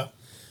myself. Yeah.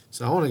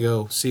 So I want to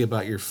go see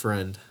about your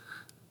friend.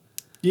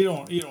 You don't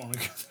want to go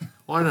there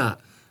Why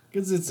not?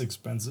 because it's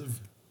expensive.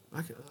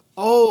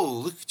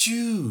 Oh, look at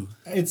you!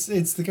 It's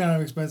the kind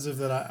of expensive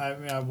that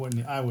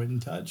I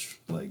wouldn't touch.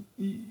 Like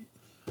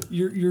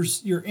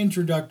your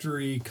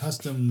introductory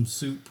custom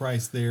suit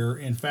price there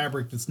in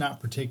fabric that's not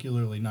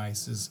particularly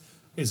nice is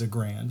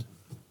 $1,000.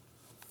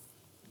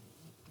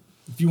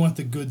 If you want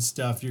the good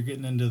stuff, you're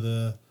getting into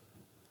the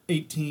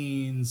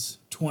 18s,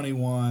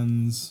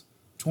 21s,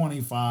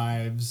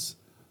 25s,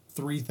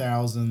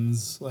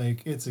 3000s.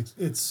 Like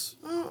it's.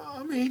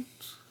 I mean,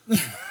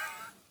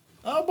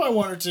 I'll buy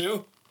one or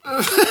two.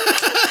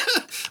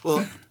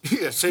 well,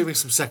 yeah, saving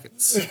some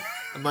seconds.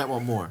 I might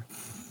want more.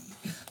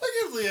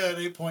 I give Leah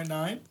an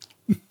 8.9.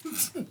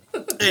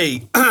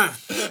 Hey,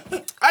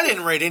 I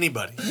didn't rate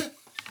anybody.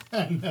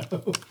 I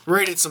know.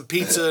 Rated some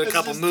pizza, a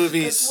couple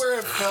movies. That's where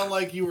it felt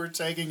like you were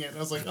taking it. And I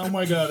was like, oh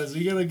my God, is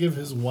he going to give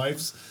his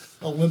wife's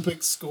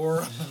Olympic score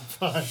on the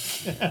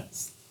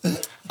podcast?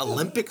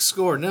 Olympic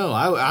score? No,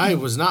 I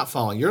was not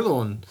following. You're the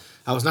one.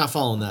 I was not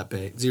following that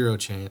bait. Zero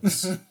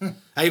chance.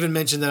 I even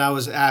mentioned that I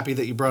was happy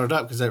that you brought it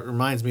up because that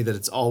reminds me that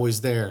it's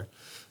always there.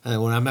 And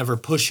when I'm ever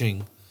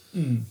pushing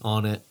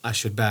on it, I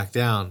should back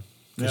down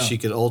because Yeah. she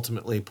could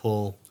ultimately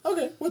pull.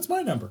 Okay, what's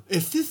my number?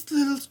 If this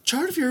little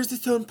chart of yours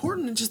is so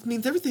important and just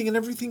means everything and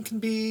everything can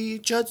be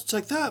judged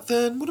like that,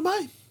 then what am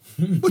I?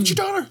 What's your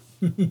daughter?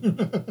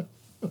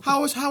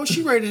 How is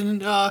she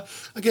rated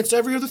against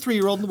every other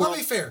 3-year-old in the world? I'll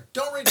be fair.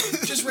 Don't rate me.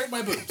 Just rate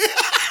my boobs.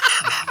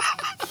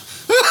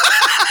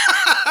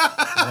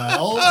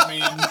 Well, I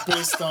mean,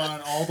 based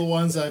on all the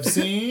ones I've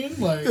seen,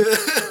 like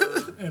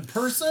or in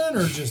person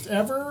or just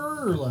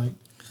ever, or like,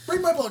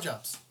 rate my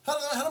blowjobs. How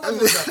do my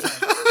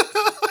blowjobs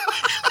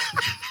rank?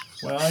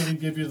 Well, I can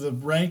give you the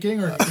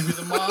ranking, or I can give you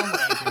the mom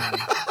ranking.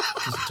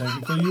 Because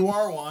technically you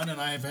are one, and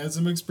I have had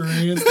some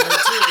experience there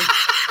too.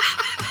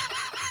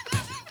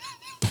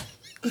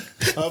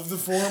 Of the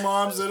 4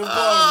 moms that have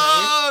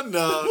blown me.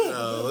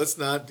 Oh, no. Let's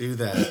not do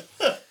that.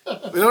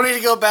 We don't need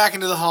to go back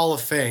into the Hall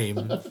of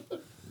Fame.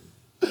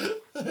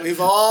 We've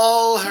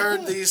all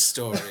heard these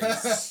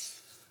stories.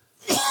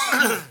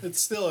 It's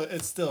still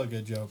a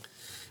good joke.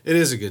 It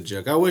is a good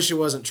joke. I wish it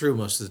wasn't true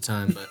most of the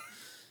time, but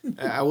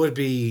I would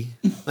be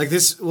like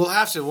this. We'll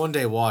have to one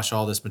day wash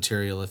all this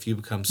material if you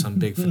become some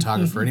big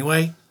photographer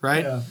anyway,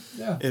 right?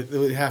 Yeah.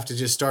 We'd have to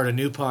just start a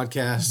new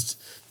podcast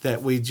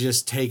that we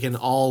just taken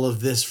all of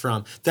this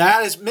from.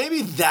 That's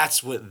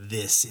what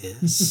this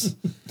is.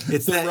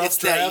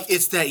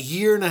 It's that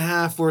year and a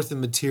half worth of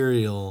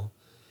material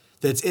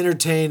that's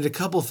entertained a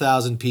couple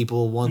thousand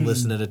people, one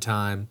listen at a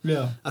time.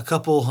 Yeah. A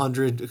couple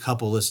hundred, a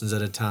couple listens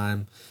at a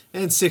time,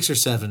 and 6 or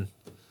 7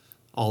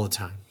 all the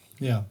time.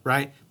 Yeah.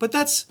 Right? But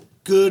that's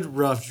good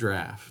rough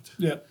draft.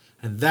 Yeah.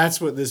 And that's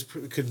what this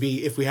could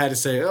be if we had to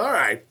say, all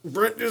right,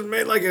 Brent just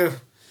made like a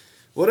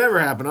whatever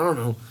happened. I don't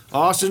know.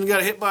 Austin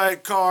got hit by a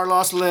car,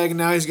 lost a leg, and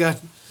now he's got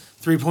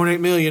 $3.8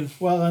 million.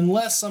 Well,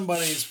 unless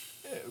somebody's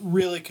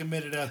really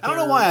committed out there. I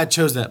don't know why I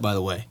chose that, by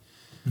the way.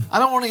 I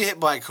don't want to get hit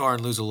by a car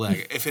and lose a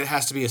leg if it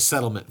has to be a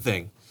settlement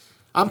thing.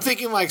 I'm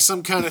thinking like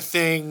some kind of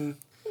thing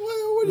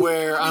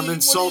where I'm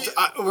insulted,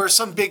 where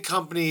some big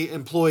company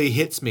employee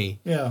hits me.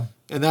 Yeah.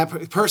 And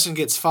that person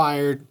gets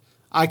fired.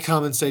 I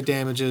come and say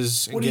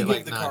damages. And What do you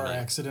get give like the car 9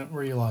 accident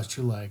where you lost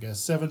your leg? A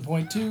 7.2?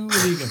 What do you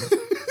give it?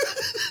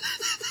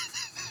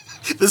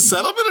 The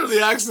settlement or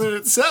the accident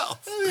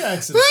itself? The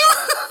accident.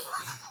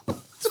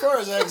 As far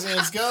as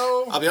accidents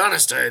go. I'll be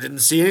honest, I didn't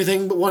see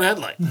anything but one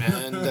headlight.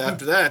 And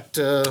after that,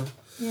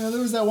 Yeah,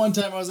 there was that one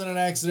time I was in an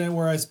accident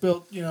where I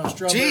spilt,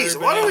 strawberry. Jeez,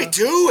 what are we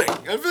doing?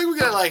 I feel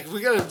like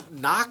we gotta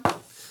knock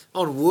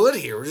on wood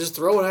here. We're just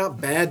throwing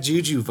out bad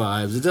juju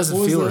vibes. It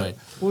doesn't feel right.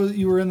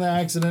 You were in the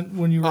accident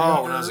when you were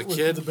Oh, when I was a with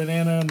kid? the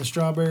banana and the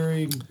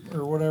strawberry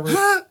or whatever.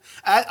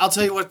 I'll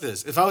tell you what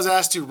this. If I was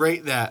asked to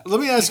rate that,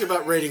 let me ask you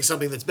about rating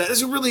something that's bad.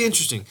 This is really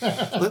interesting.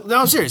 No,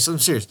 I'm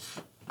serious.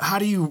 How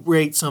do you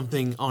rate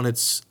something on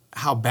its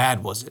how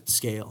bad was it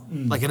scale?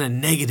 Like in a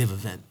negative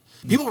event.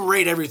 People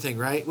rate everything,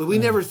 right? But we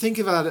never think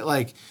about it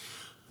like,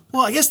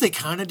 well, I guess they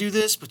kind of do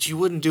this, but you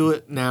wouldn't do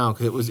it now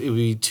because it would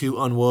be too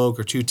unwoke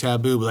or too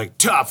taboo. But like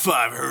top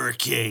 5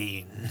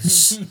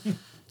 hurricanes. Do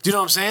you know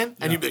what I'm saying?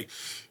 And you'd be like,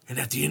 and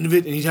at the end of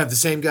it, and you'd have the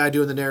same guy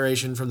doing the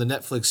narration from the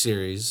Netflix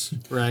series,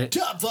 right?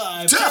 Top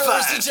 5 Top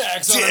terrorist 5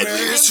 attacks on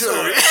American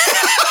soil.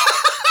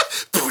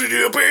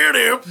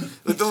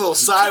 With the little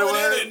side Coming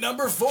away. in at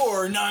number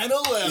 4,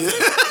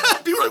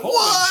 9/11. People are like, Holy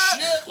what?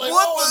 shit, like,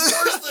 What it's the-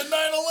 worse than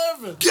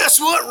 9/11. Guess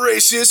what,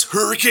 racist?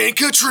 Hurricane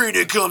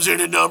Katrina comes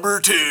in at number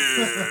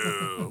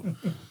 2.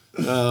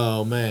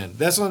 Oh, man.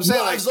 That's what I'm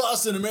saying. Lives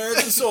lost in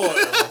American soil.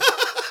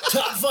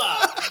 Top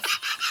 5.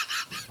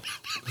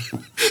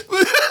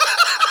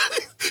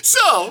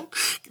 So,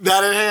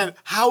 that in hand,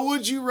 how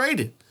would you rate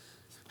it?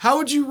 How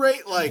would you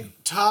rate, like,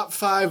 top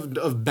 5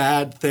 of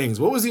bad things?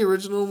 What was the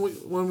original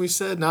one we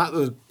said?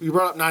 You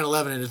brought up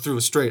 9/11 and it threw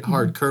a straight,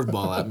 hard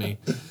curveball at me.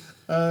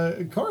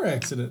 Car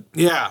accident.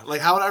 Yeah,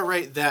 like, how would I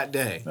rate that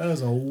day? That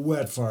was a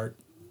wet fart.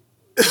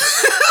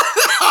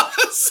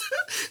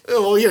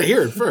 Well, you gotta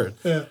hear it first.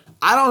 Yeah.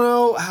 I don't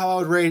know how I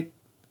would rate.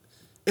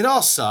 It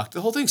all sucked.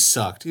 The whole thing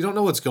sucked. You don't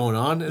know what's going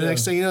on. And the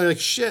next thing you know, you're like,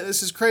 shit,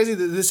 this is crazy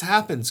that this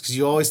happens. Because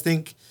you always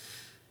think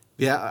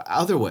the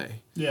other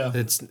way. Yeah.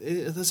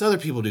 This other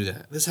people do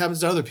that. This happens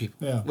to other people.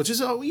 Yeah. Which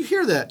is, you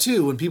hear that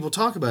too when people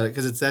talk about it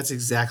because that's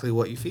exactly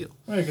what you feel.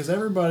 Right, because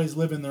everybody's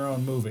living their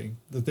own movie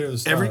that they're the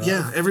star of.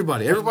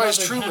 Everybody. Everybody's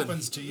Nothing Truman.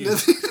 happens to you.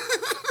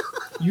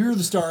 You're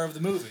the star of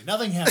the movie.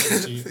 Nothing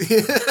happens to you.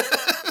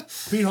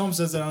 Pete Holmes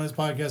says that on his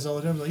podcast all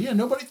the time. He's like, yeah,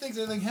 nobody thinks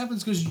anything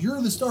happens because you're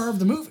the star of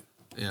the movie.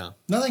 Yeah.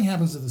 Nothing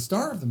happens to the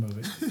star of the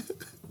movie.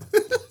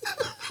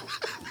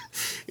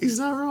 He's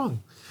not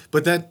wrong.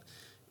 But that,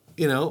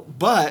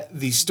 but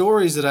the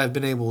stories that I've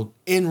been able,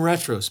 in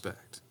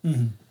retrospect,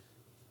 and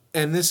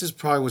this is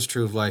probably what's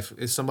true of life,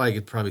 if somebody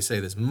could probably say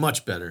this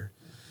much better,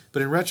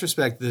 but in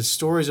retrospect, the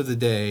stories of the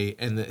day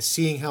and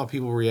seeing how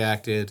people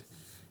reacted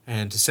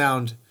and to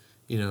sound,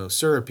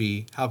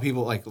 syrupy, how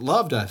people,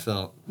 loved I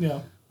felt.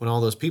 Yeah. When all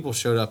those people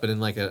showed up and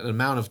in an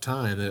amount of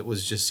time that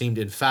seemed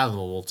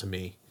unfathomable to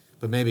me.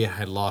 But maybe I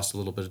had lost a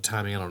little bit of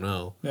timing, I don't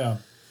know. Yeah.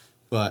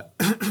 But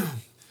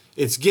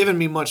it's given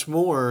me much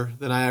more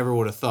than I ever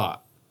would have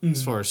thought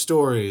as far as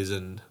stories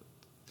and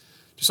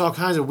just all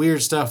kinds of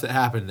weird stuff that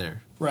happened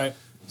there. Right.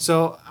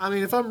 So, I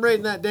mean, if I'm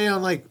rating that day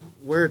on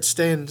where it's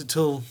staying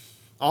until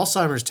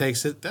Alzheimer's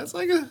takes it, that's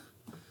a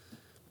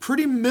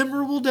pretty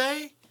memorable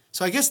day.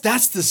 So I guess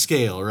that's the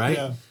scale, right?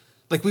 Yeah.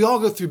 We all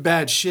go through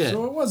bad shit.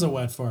 So it was a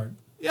wet fart.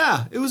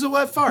 Yeah, it was a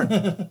wet fart.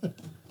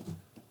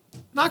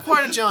 Not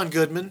quite a John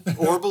Goodman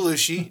or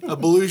Belushi. A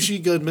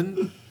Belushi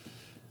Goodman.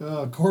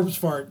 Corpse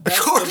fart. That's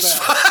Corpse the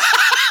best.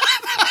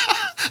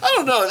 I don't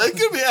don't know. That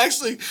could be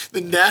actually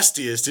the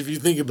nastiest if you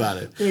think about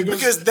it. It goes-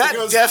 because that it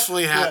goes-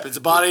 definitely yeah. happens.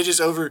 The body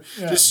just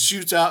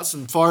shoots out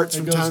some farts It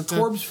from goes time to time.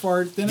 corpse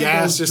fart, then Gas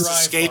it goes just dry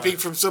escaping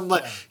fart. from some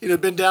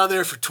been down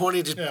there for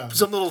 20 to Yeah.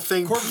 some little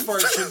thing. Corpse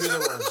fart should be the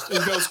worst.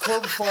 It goes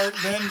corpse fart,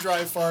 then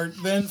dry fart,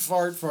 then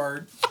fart,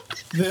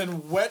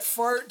 then wet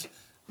fart,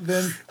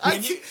 then... I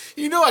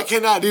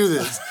cannot do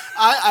this.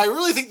 I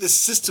really think the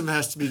system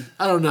has to be.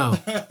 I don't know.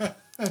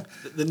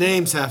 The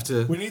names have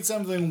to. We need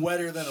something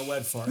wetter than a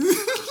wet fart.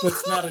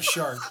 That's not a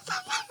shark.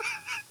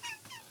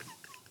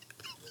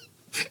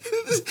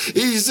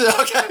 You said,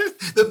 okay,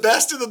 the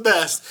best of the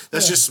best.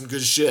 That's just some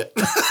good shit.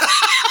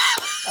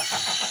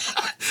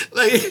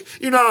 Like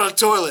you're not on a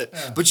toilet,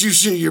 but you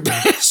shit your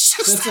pants.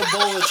 That's a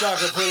bowl of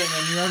chocolate pudding in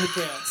your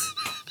underpants.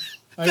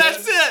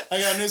 That's it. I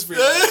got news for you.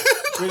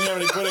 We didn't have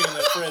any pudding in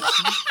that fridge.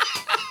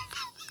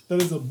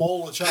 That is a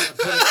bowl of chocolate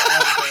pudding in your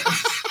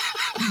underpants.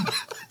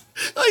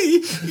 Like,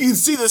 you can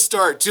see the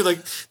start too.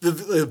 Like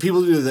the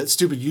people who do that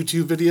stupid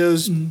YouTube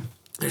videos.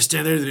 They're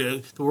standing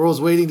there. The world's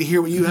waiting to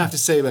hear what you have to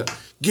say about.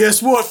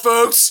 Guess what,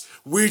 folks?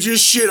 We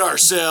just shit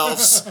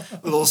ourselves.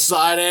 Little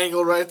side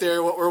angle right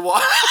there. What we're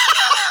watching.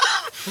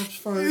 Corpse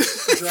fart,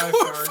 dry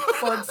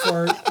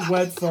fart,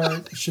 wet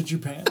fart, shit your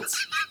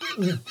pants.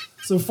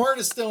 So fart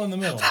is still in the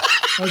middle.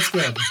 That's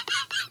good.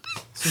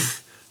 So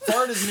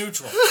fart is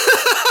neutral.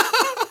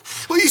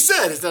 Well, you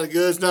said it's not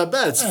good. It's not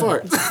bad. It's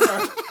fart.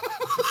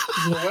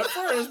 The wet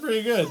fart is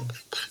pretty good.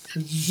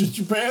 Did you shit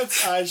your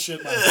pants? I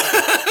shit my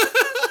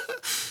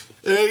pants.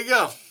 There you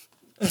go.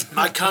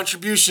 My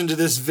contribution to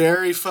this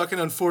very fucking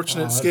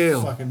unfortunate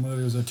scale. That fucking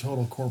movie was a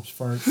total corpse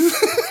fart.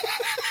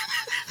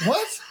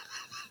 What?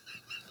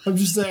 I'm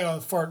just saying on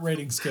the fart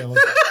rating scale,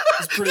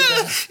 it's pretty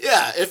bad.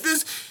 Yeah,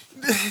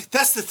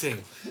 that's the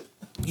thing.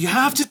 You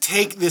have to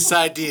take this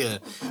idea.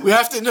 We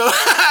have to know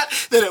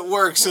that it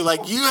works. So,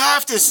 like, you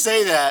have to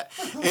say that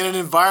in an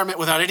environment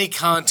without any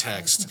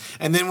context.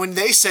 And then when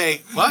they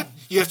say, what?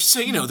 You have to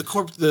say,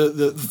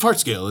 the fart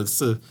scale, that's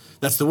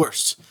the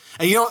worst.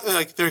 And you don't,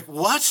 they're like,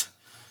 what?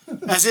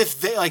 As if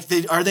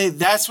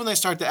that's when they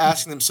start to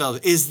asking themselves,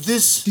 is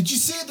this... Did you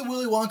see the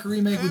Willy Wonka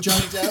remake with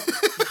Johnny Depp?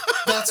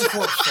 That's a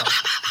corpse fart.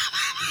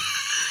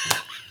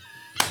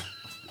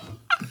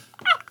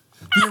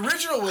 The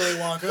original Willy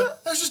Wonka,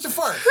 that's just a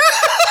fart.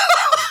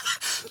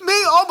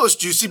 Maybe almost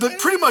juicy, but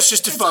pretty much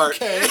just a fart.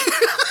 Okay.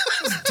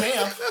 It was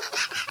damp.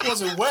 It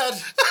wasn't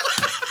wet.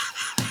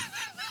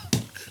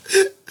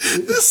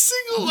 This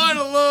single line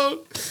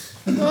alone.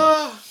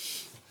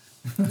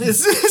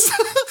 This is...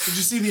 Did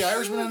you see The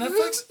Irishman on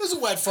Netflix? It was a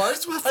wet fart.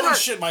 It's a wet I didn't fart.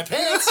 shit my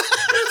pants.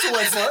 It's a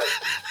wet fart.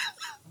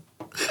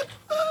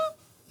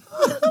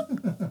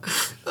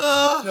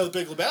 The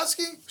Big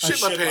Lebowski?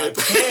 Shit I my shit my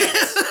pants.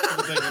 pants.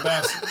 The Big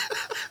Lebowski.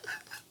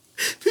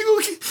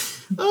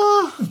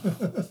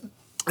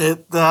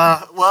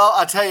 Well,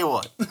 I tell you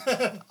what.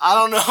 I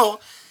don't know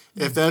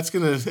if that's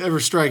going to ever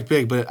strike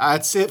big, but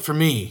that's it for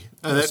me.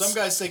 Some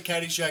guys say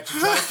Caddyshack's a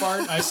dry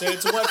fart. I say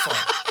it's a wet fart.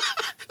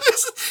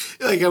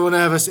 Like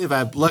if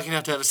I'm lucky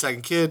enough to have a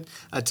second kid,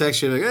 I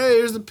text you like, hey,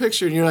 here's the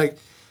picture. And you're like,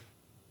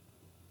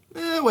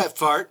 wet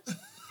fart.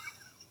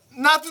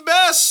 Not the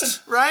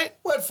best, right?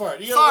 Wet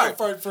fart. You got a wet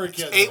fart for a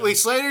kid. 8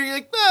 weeks later, you're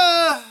like,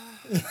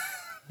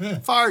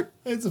 fart.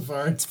 It's a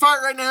fart. It's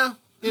fart right now,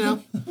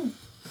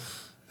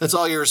 That's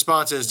all your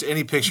response is to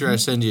any picture I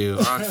send you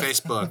on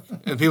Facebook.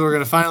 And people are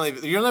going to finally,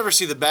 you'll never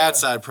see the bad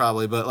side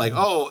probably, but I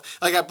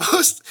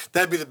post,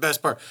 that'd be the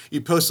best part. You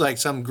post like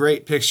some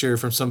great picture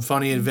from some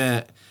funny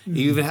event.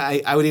 You even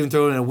I would even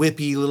throw in a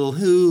whippy little,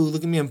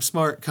 look at me, I'm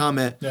smart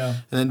comment. Yeah.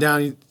 And then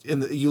down,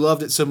 you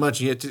loved it so much,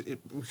 you have to,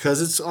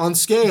 because it's on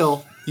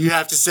scale, you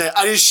have to say,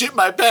 I just shit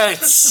my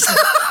pants.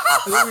 I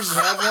think we should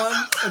have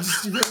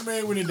one.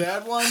 Maybe we need to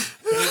add one.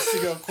 It needs to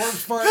go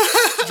corpse fart,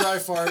 dry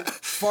fart,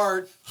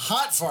 fart,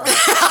 hot fart.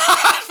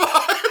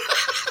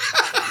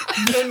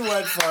 Then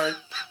wet fart.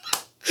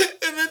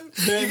 And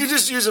then you can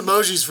just use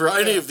emojis for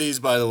any of these,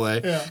 by the way.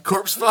 Yeah.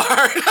 Corpse fart.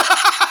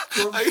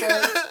 Corpse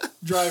fart,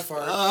 dry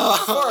fart,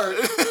 fart,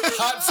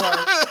 hot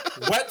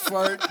fart, wet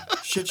fart,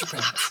 shit your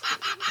pants.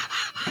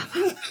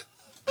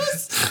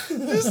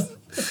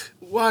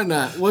 Why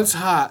not? What's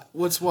hot?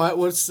 What's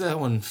that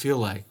one feel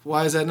like?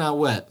 Why is that not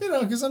wet?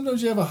 Because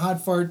sometimes you have a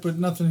hot fart, but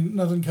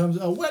nothing comes.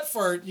 A wet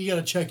fart, you got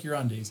to check your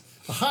undies.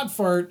 A hot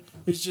fart,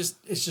 it's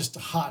just a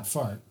hot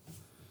fart.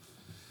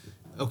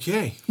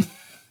 Okay.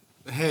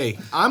 Hey,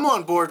 I'm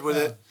on board with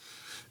it.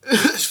 I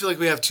just feel like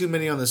we have too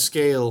many on the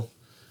scale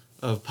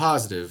of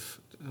positive.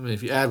 I mean,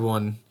 if you add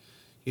one,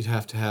 you'd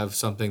have to have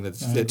something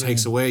that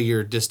takes away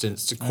your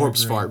distance to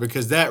corpse fart,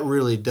 because that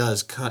really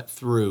does cut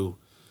through.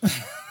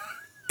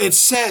 It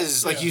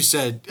says, like you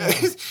said,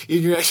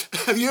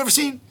 have you ever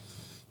seen?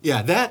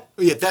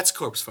 That's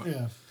corpse fart.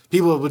 Yeah.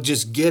 People would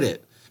just get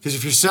it. Because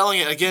if you're selling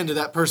it, again, to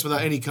that person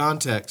without any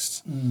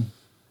context,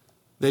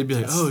 they'd be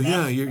like,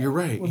 you're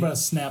right. What about a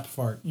snap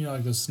fart?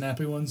 Like those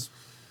snappy ones?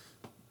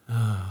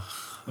 I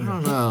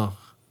don't know.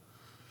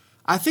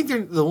 I think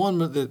they're the one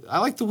that I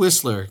like the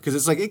Whistler, because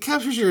it's like it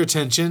captures your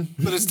attention,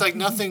 but it's like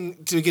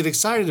nothing to get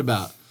excited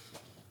about.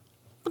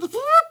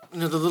 You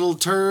know, the little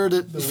turd.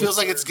 It feels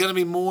like it's gonna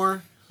be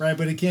more. Right,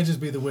 but it can't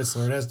just be the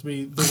whistler. It has to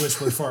be the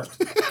whistler fart.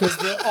 Because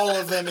all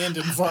of them end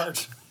in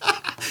fart.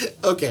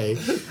 Okay.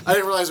 I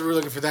didn't realize we were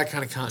looking for that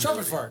kind of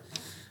continuity. Trumpet fart.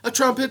 A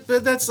trumpet,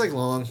 but that's like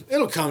long.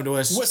 It'll come to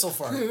us. Whistle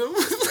fart.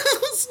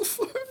 Whistle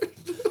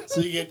fart.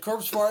 So you get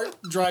corpse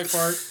fart, dry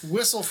fart,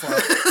 whistle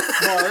fart,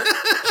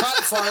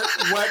 hot fart,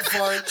 wet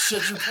fart,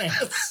 shit your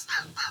pants.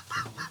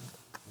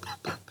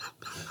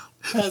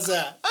 How's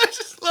that? I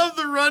just love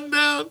the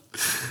rundown.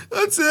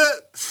 That's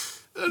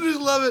it. I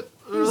just love it.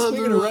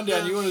 Speaking of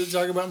rundown, you wanted to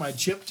talk about my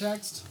chip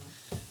text?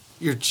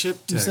 Your chip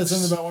text. You said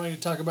something about wanting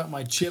to talk about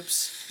my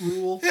chips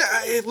rule.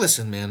 Yeah,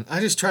 listen, man. I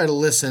just try to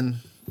listen,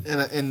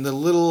 and the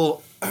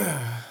little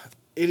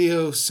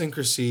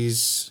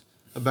idiosyncrasies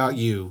about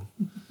you,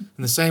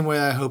 in the same way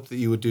I hope that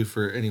you would do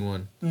for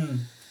anyone.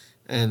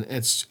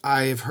 And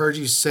I've heard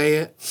you say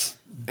it,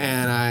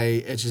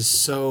 and it's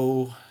just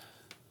so.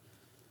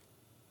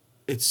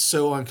 It's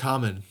so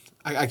uncommon.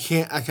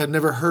 I've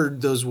never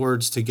heard those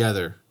words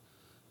together.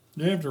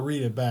 You have to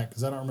read it back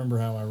because I don't remember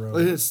how I wrote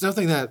it. It's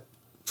nothing that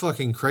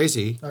fucking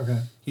crazy.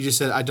 Okay. You just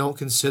said, I don't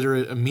consider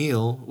it a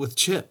meal with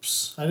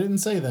chips. I didn't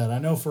say that. I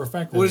know for a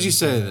fact that What did you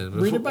say then?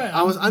 Read it back.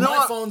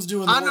 My phone's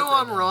doing the I work know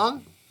right I'm now.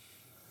 wrong.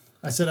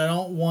 I said I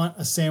don't want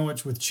a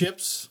sandwich with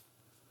chips.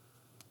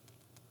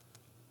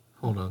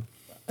 Hold on.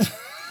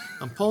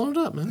 I'm pulling it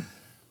up, man.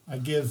 I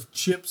give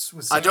chips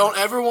with I don't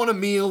ever want a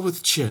meal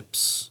with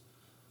chips,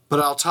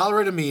 but I'll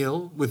tolerate a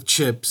meal with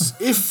chips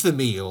if the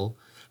meal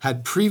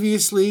had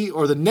previously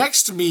or the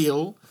next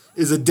meal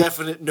is a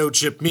definite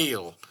no-chip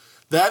meal.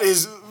 That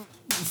is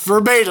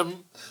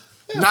verbatim,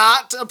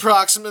 not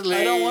approximately.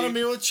 I don't want a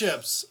meal with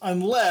chips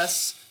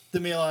unless the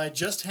meal I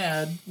just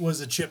had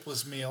was a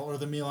chipless meal or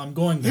the meal I'm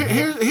going to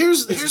have.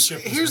 Here's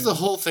chipless the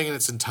whole thing in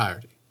its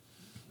entirety.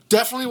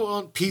 Definitely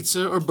want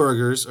pizza or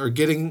burgers or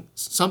getting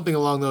something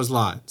along those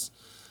lines.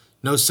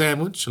 No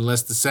sandwich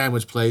unless the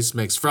sandwich place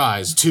makes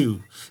fries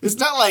too. It's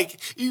not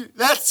like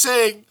that's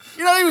saying,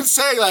 you're not even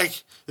saying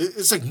like,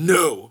 it's like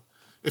no.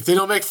 If they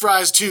don't make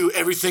fries too,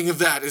 everything of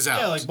that is out.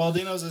 Yeah, like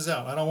Baldino's is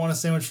out. I don't want a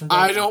sandwich from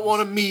I Baldino's. don't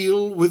want a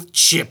meal with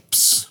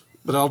chips,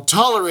 but I'll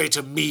tolerate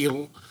a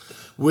meal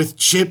with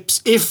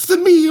chips if the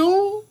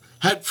meal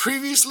had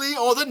previously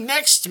or the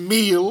next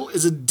meal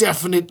is a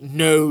definite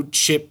no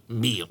chip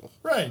meal.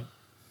 Right.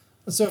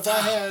 So if I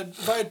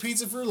had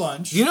pizza for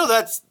lunch. You know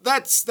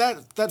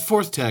that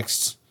fourth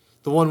text,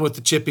 the one with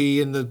the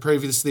chippy and the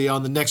previously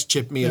on the next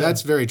chip meal,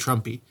 that's very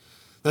Trumpy.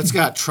 That's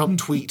got Trump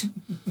tweet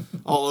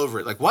all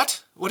over it. Like,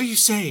 what? What are you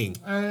saying?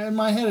 In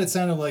my head, it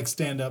sounded like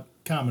stand-up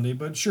comedy,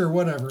 but sure,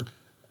 whatever.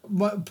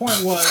 But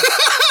point was,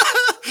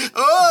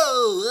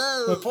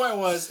 the point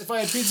was, if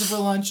I had pizza for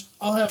lunch,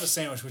 I'll have a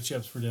sandwich with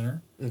chips for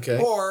dinner.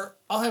 Okay. Or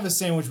I'll have a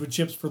sandwich with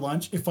chips for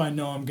lunch if I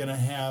know I'm gonna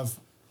have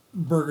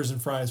burgers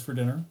and fries for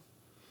dinner.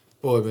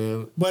 Boy,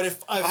 man. But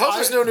if I hope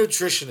there's no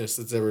nutritionist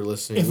that's ever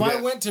listening. If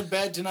I went to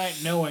bed tonight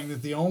knowing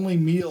that the only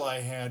meal I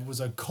had was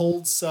a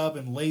cold sub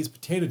and Lay's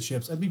potato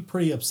chips, I'd be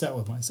pretty upset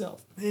with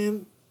myself.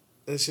 Man,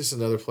 that's just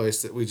another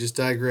place that we just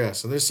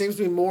digress. And there seems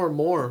to be more and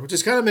more, which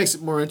just kind of makes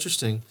it more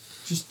interesting.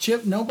 Just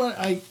chip.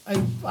 Nobody.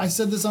 I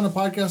said this on a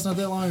podcast not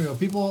that long ago.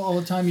 People all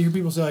the time, you hear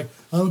people say like,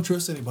 I don't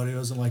trust anybody who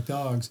doesn't like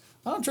dogs.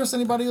 I don't trust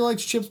anybody who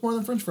likes chips more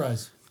than French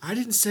fries. I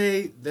didn't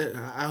say that.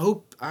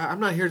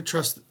 I'm not here to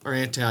trust or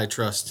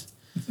anti-trust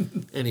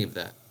any of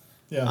that.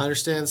 Yeah. I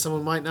understand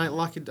someone might not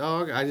like a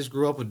dog. I just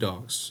grew up with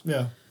dogs.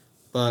 Yeah.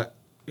 But,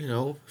 you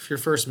know, if your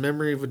first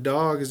memory of a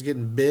dog is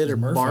getting bit or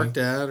Murphy. barked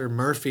at, or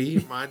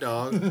Murphy, my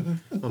dog,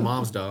 my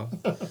mom's dog,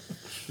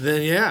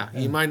 then yeah,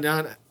 you might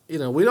not, you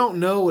know, we don't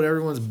know what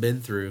everyone's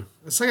been through.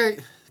 It's like I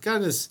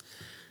got this,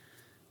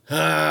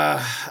 I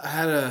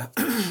had a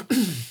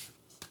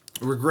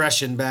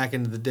regression back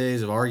into the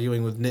days of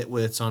arguing with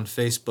nitwits on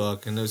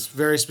Facebook, and it was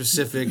very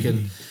specific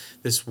and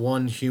this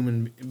one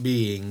human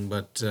being,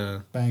 but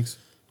Thanks.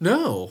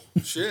 no,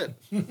 shit.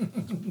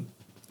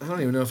 I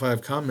don't even know if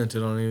I've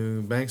commented on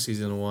anything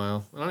Banksy's in a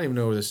while. I don't even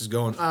know where this is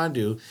going. I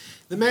do.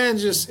 The man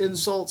just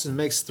insults and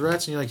makes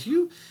threats, and you're like,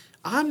 you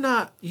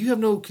have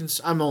no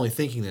concern. I'm only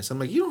thinking this. I'm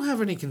like, you don't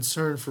have any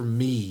concern for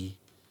me,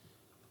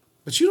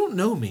 but you don't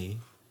know me.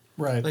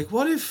 Right. Like,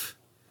 what if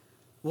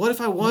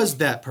I was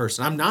that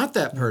person? I'm not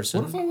that person.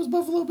 What if I was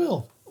Buffalo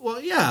Bill?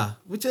 Well, yeah,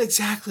 which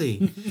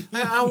exactly.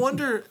 I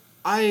wonder.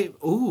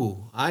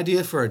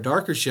 Idea for a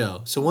darker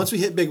show. So once we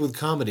hit big with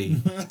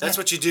comedy, that's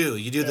what you do.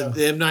 You do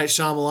the M. Night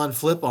Shyamalan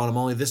flip on them,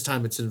 only this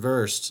time it's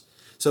inversed.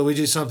 So we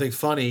do something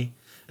funny,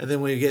 and then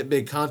when we get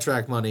big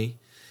contract money,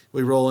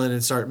 we roll in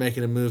and start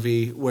making a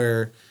movie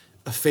where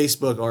a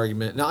Facebook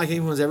argument, not like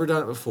anyone's ever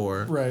done it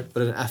before, right?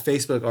 But a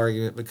Facebook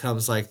argument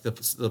becomes like the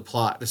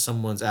plot to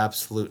someone's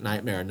absolute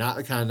nightmare. Not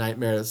the kind of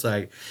nightmare that's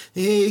like,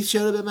 hey, he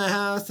showed up at my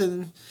house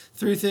and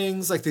threw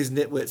things, like these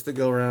nitwits that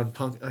go around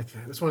punk. Like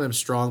it's one of them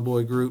strong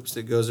boy groups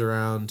that goes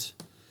around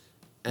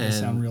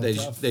and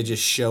they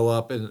just show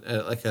up in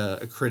like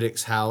a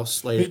critic's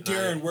house late. Hey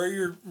Darren, wear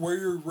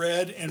your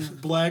red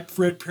and black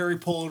Fred Perry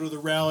polo to the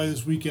rally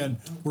this weekend.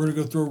 We're gonna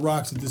go throw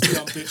rocks at this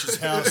dumb bitch's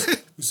house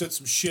who said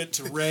some shit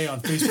to Ray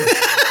on Facebook.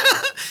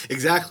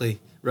 Exactly,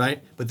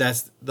 right? But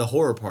that's the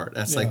horror part.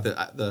 That's like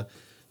the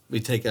we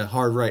take a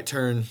hard right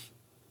turn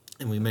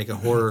and we make a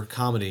horror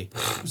comedy.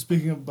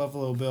 Speaking of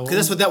Buffalo Bill, Because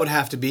that's what that would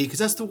have to be, because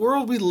that's the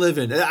world we live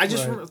in. I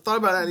just Right. thought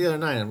about that the other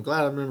night. I'm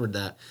glad I remembered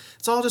that.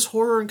 It's all just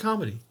horror and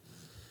comedy.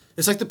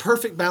 It's like the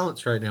perfect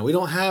balance right now. We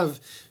don't have...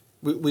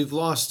 We've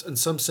lost in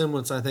some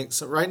semblance, I think.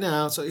 So right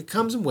now, so it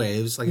comes in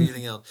waves like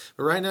anything else.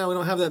 But right now, we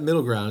don't have that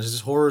middle ground. It's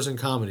just horrors and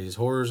comedies,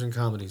 horrors and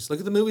comedies. Look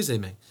at the movies they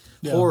make.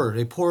 Yeah. Horror,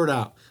 they pour it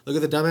out.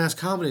 Look at the dumbass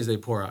comedies they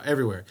pour out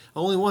everywhere.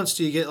 Only once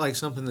do you get like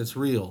something that's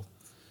real,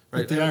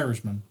 right? like The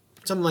Irishman.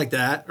 Something like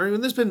that. Or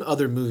even there's been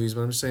other movies,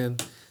 but I'm just saying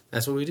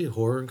that's what we do: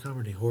 horror and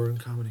comedy, horror and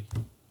comedy.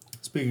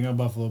 Speaking of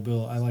Buffalo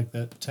Bill, I like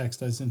that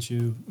text I sent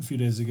you a few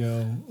days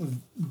ago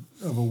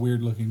of a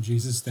weird looking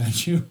Jesus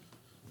statue.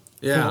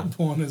 Yeah.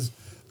 Pulling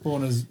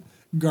his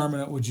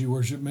garment out. Would you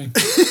worship me?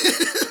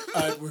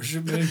 I'd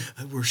worship me.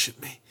 I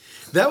worship me.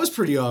 That was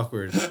pretty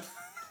awkward.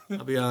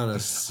 I'll be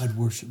honest. I'd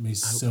worship me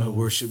so I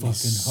worship me fucking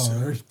so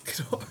hard.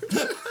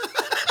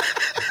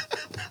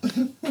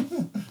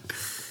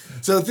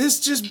 So this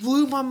just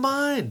blew my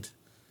mind.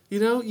 You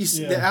know, you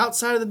see the Yeah.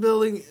 outside of the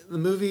building, the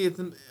movie,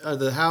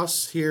 the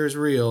house here is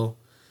real.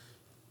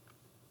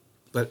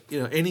 But you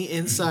know, any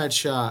inside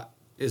shot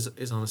is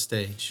on a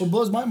stage. What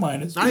blows my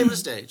mind is Not even a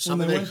stage.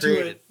 Something they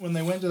created. When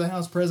they went to the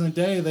house present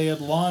day, they had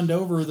lawned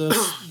over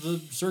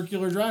the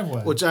circular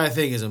driveway. Which I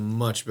think is a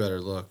much better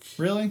look.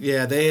 Really?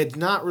 Yeah, they had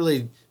not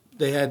really.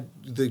 They had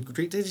they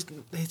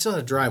still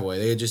had a driveway.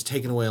 They had just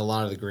taken away a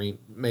lot of the green,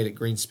 made it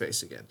green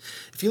space again.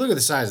 If you look at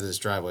the size of this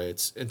driveway,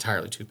 it's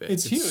entirely too big.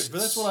 It's huge, but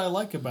that's what I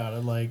like about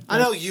it. Like I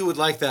know you would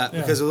like that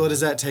Yeah. because what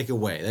does that take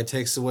away? That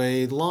takes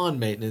away lawn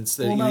maintenance.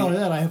 That Well, you not only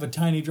that, I have a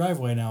tiny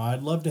driveway now.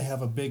 I'd love to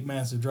have a big,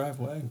 massive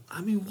driveway.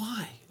 I mean,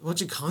 why? A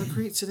bunch of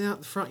concrete sitting out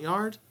in the front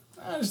yard?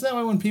 Just that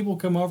way, when people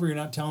come over, you're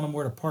not telling them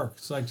where to park.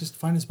 It's like just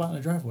find a spot in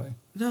the driveway.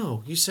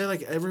 No, you say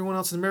like everyone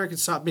else in America,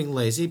 stop being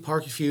lazy,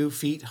 park a few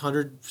feet,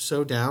 100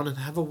 so down, and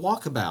have a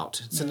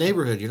walkabout. It's a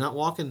neighborhood. You're not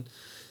walking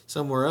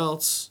somewhere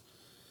else.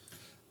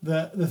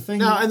 The thing.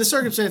 Now, in the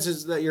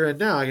circumstances that you're in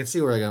now, I can see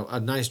where a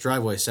nice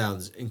driveway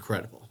sounds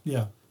incredible.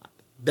 Yeah.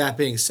 That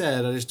being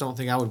said, I just don't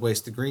think I would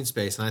waste the green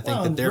space, and I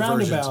think that their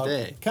version roundabout,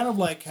 today. kind of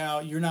like how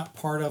you're not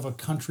part of a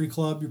country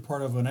club, you're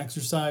part of an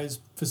exercise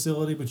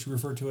facility, but you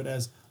refer to it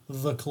as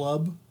the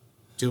club.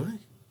 Do I?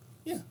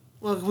 Yeah.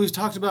 Well, we've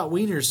talked about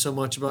wieners so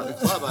much about the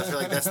club. I feel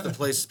like that's the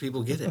place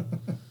people get it.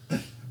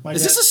 My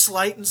Is dad- this a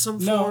slight in some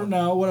No, form?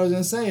 no. What I was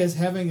going to say is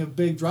having a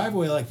big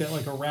driveway like that,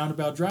 like a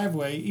roundabout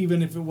driveway,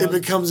 even if it was, It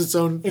becomes its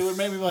own. it would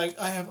make me like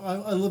I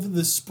live in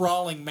this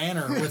sprawling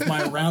manor with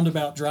my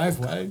roundabout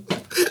driveway.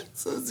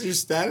 So it's your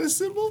status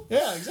symbol?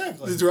 Yeah,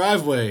 exactly. The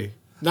driveway.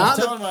 Not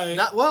telling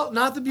the, my-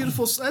 not the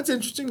beautiful. That's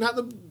interesting. Not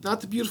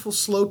the beautiful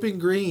sloping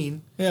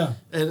green Yeah.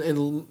 and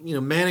you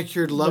know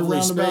manicured lovely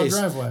roundabout space.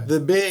 driveway.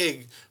 The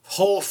big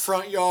whole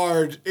front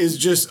yard is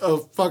just a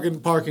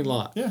fucking parking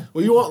lot. Yeah.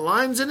 Well, you want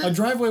lines in A it?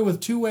 driveway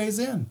with two ways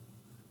in.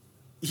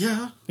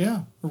 Yeah.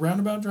 Yeah, a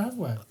roundabout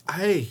driveway.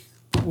 Hey.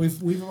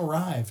 We've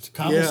arrived.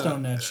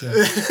 Cobblestone that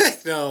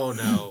shit.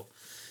 No.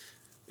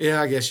 Yeah,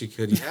 I guess you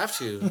could. You have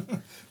to.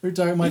 We were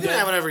talking. My You can dad.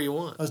 have whatever you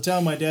want. I was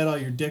telling my dad all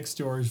your dick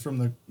stories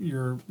from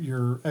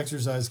your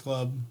exercise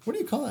club. What do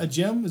you call it? A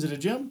gym? Is it a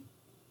gym?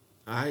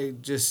 I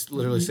just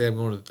literally say I'm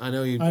going to. I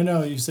know you. I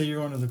know you say you're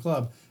going to the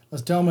club. I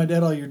was telling my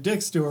dad all your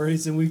dick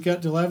stories, and we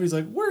got to laughing. He's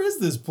like, "Where is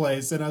this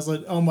place?" And I was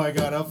like, "Oh my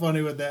god, how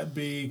funny would that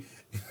be?"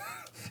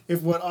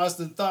 If what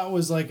Austin thought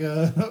was like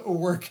a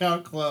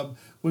workout club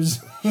was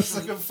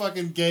like a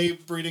fucking gay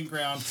breeding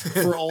ground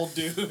for old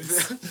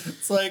dudes.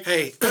 It's like,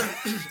 Hey,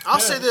 I'll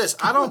say this.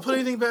 I don't put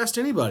anything past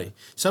anybody.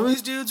 Some of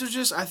these dudes are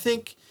just, I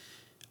think,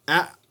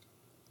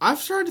 I've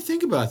started to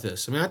think about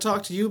this. I mean, I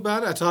talked to you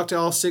about it. I talked to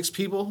all 6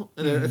 people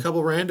and a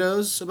couple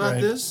randos about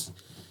Right. this.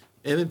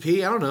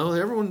 M&P, I don't know.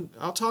 Everyone,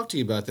 I'll talk to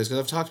you about this because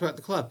I've talked about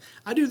the club.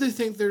 I do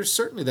think there's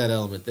certainly that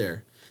element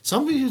there.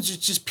 Some people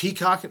just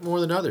peacock it more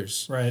than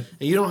others. right.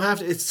 And you don't have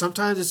to,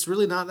 sometimes it's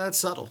really not that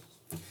subtle.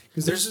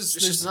 Because It's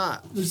just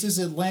not. There's this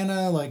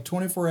Atlanta like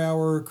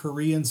 24-hour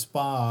Korean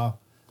spa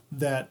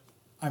that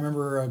I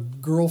remember a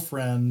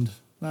girlfriend,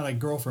 not a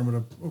girlfriend,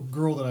 but a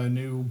girl that I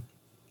knew.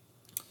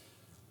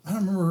 I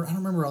don't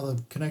remember all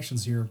the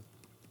connections here.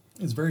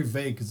 It's very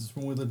vague because it's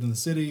when we lived in the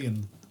city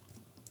and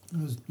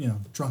I was,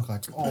 drunk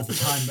like all the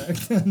time back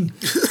then.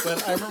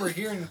 But I remember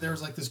hearing that there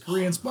was like this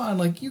Korean spa and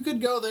like you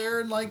could go there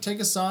and like take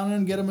a sauna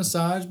and get a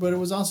massage, but it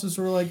was also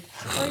sort of like,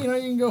 you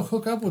can go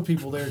hook up with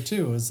people there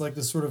too. It's like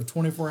this sort of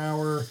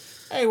 24-hour,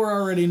 hey, we're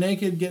already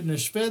naked getting a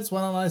schwitz.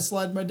 Why don't I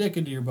slide my dick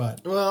into your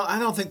butt? Well,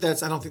 here's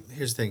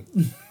the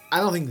thing. I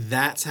don't think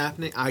that's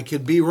happening. I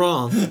could be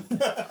wrong.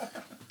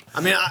 I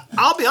mean,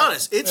 I'll be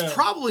honest. It's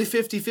probably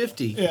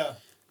 50-50. Yeah.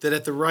 That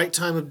at the right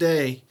time of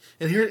day,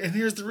 and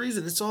here's the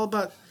reason. It's all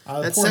about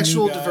that poor new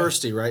sexual guy.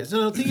 diversity, right?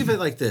 No, think of it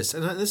like this.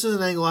 And this is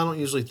an angle I don't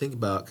usually think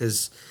about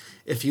because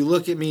if you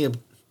look at me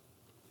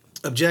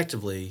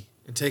objectively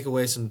and take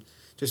away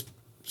just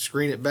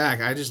screen it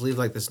back, I just live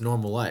like this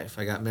normal life.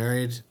 I got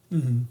married,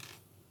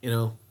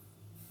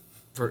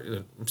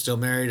 I'm still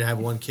married. I have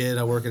one kid.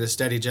 I work at a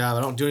steady job.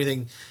 I don't do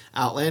anything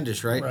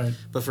outlandish, right? Right.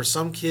 But for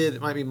some kid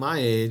that might be my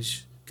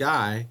age,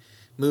 guy,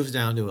 moves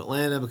down to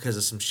Atlanta because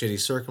of some shitty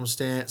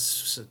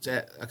circumstance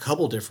at a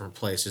couple different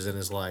places in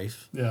his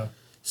life. Yeah.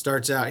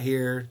 Starts out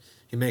here.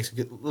 He makes a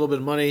little bit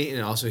of money,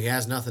 and also he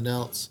has nothing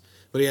else.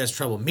 But he has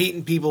trouble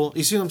meeting people.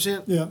 You see what I'm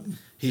saying? Yeah.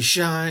 He's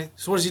shy.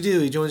 So what does he do?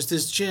 He joins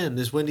this gym,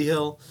 this Windy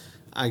Hill.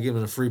 I give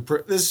him a free...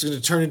 This is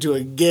going to turn into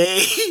a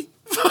gay...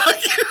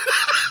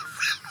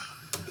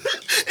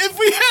 If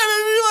we had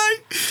any,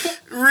 like,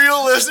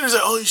 real listeners,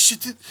 like, holy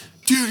shit,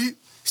 dude,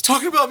 he's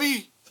talking about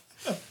me.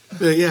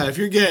 But yeah, if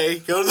you're gay,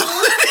 go to the...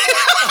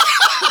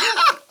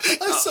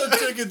 I suck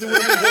dick at the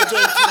Windy Hill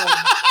Joke Club.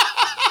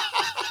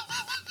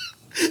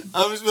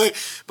 I was like,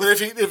 but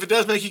if it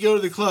does make you go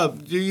to the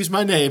club, you use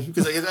my name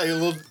because I get a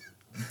little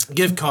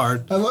gift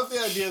card. I love the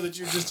idea that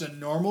you're just a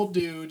normal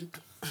dude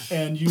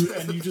and you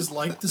just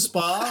like the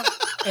spa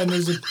and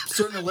there's a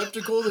certain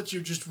elliptical that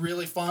you're just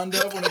really fond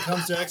of when it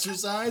comes to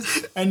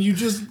exercise and you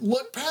just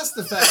look past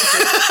the fact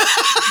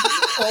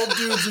that all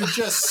dudes are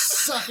just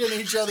sucking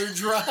each other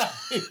dry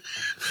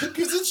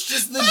because it's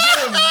just the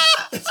gym.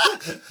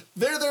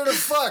 They're there to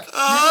fuck.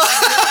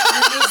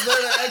 You're just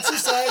there to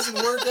exercise and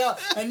work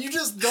out and you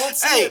just don't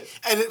see it.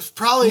 And it's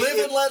probably Live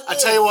and let I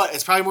live. tell you what,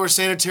 it's probably more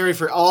sanitary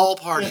for all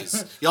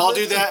parties. Y'all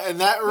do that in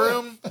that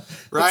room,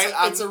 right?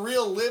 It's a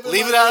real live and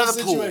Leave let it out live of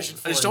the pool. I situation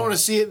for just you. don't want to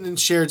see it in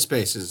shared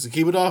spaces.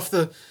 Keep it out of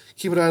the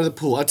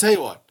pool. I tell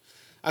you what,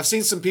 I've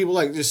seen some people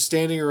like just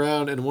standing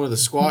around in one of the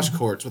squash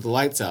courts with the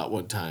lights out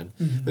one time.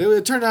 But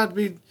it turned out to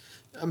be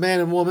a man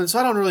and woman, so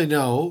I don't really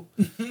know.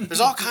 There's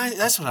all kinds.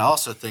 That's what I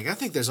also think. I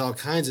think there's all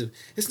kinds of.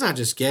 It's not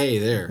just gay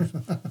there.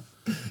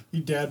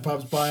 Your dad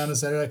pops by on a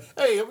Saturday.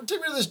 Hey,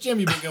 take me to this gym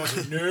you've been going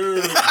to.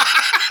 No.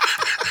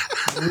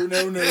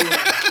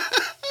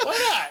 Why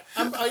not?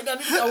 I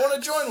want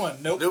to join one.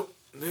 Nope.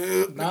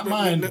 Not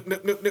mine.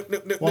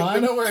 Nope. Well, I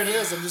know where it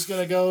is. I'm just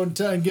going to go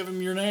and give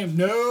him your name.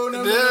 No.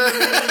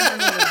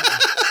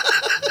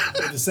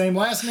 The same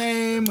last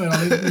name. We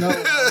don't need,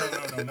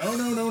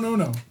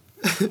 no.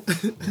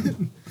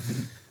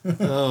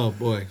 Oh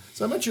boy.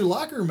 So I met your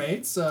locker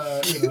mates,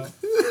 Harry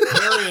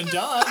and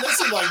Don. They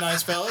seem like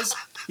nice fellas.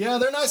 Yeah,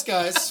 they're nice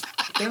guys.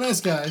 A little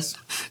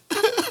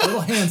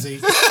handsy.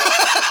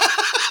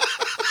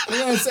 I'm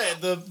gonna say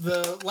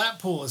the lap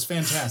pool is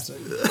fantastic.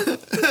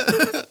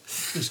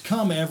 There's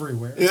cum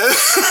everywhere. But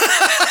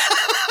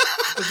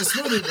the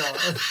smoothie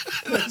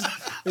bar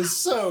is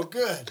so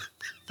good,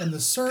 and the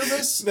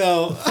service.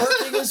 No.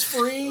 Parking is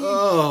free.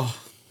 Oh.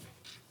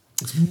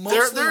 It's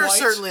mostly There are white.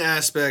 certainly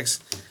aspects,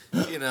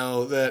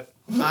 that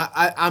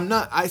I'm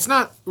not. It's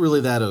not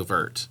really that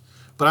overt,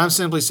 but I'm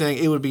simply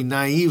saying it would be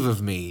naive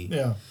of me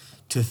Yeah.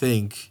 to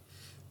think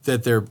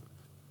that they're,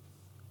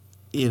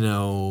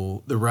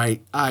 the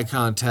right eye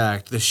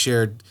contact, the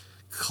shared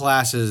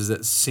classes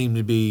that seem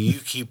to be you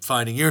keep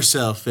finding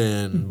yourself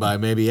in by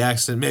maybe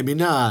accident, maybe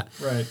not.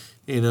 Right.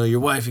 Your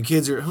wife and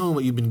kids are at home,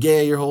 but you've been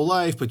gay your whole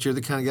life, but you're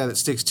the kind of guy that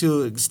sticks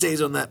to it,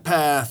 stays on that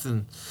path,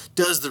 and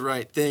does the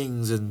right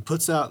things, and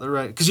puts out the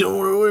right... Because you don't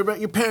want to worry about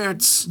your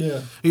parents. Yeah.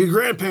 Or your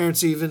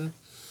grandparents, even.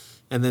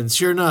 And then,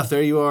 sure enough,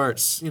 there you are.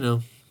 It's,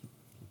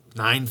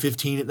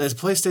 9:15. This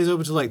place stays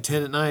open till like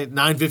 10 at night,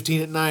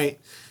 9:15 at night.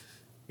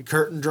 Your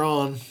curtain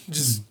drawn.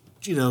 Just,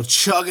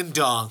 chugging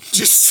dong.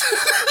 Just...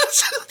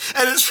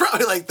 and it's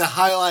probably like the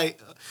highlight...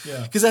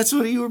 Yeah. Because that's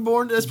what you were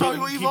born to. That's probably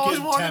what you've always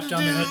wanted to do.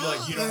 Tapped on the head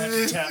like, you don't have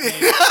to tap me.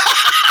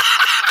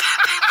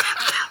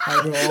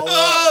 I go all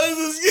Oh, this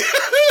is good.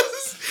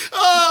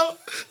 Oh,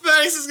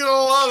 Max is going to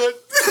love it.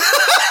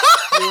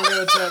 You were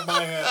going to tap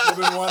my head. We've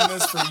been wanting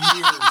this for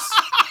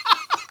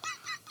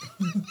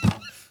years.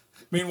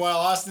 Meanwhile,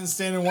 Austin's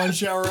standing one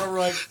shower over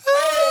like,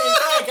 hey,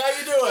 Frank, how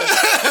you doing?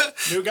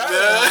 New guy. All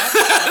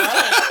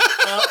right.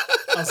 Well,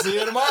 I'll see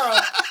you tomorrow.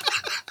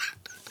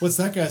 What's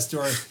that guy's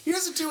story? He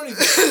doesn't do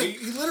anything.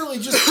 He literally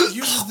just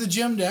uses the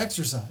gym to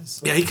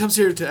exercise. Yeah, he comes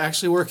here to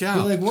actually work He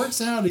out.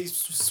 works out. He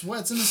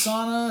sweats in the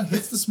sauna.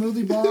 Hits the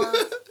smoothie bar.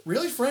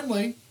 Really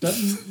friendly.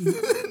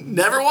 Doesn't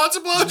Never wants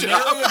a blowjob.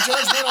 nary a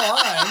judgmental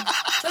eye.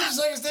 Tried to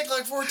suck his dick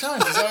like 4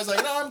 times. He's always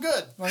like, no, I'm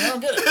good. I'm like, I don't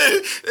get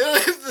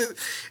it.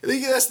 I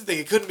think that's the thing.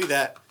 It couldn't be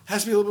that. It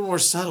has to be a little bit more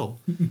subtle.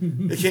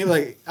 It can't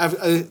like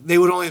they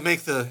would only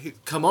make the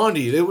come on to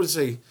you. They would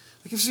say,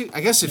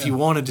 I guess if you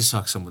wanted to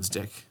suck someone's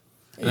dick.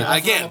 Yeah, I'll throw him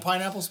Again, a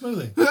pineapple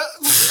smoothie.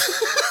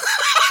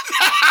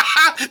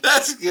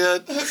 that's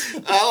good.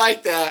 I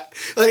like that.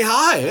 Like,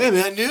 hi, hey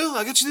man,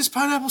 I got you this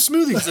pineapple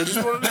smoothie. So I just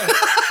wanted to.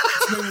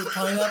 It's made with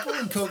pineapple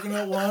and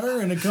coconut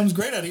water, and it comes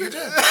great out of your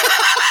dick.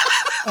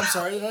 I'm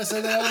sorry, did I say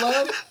that out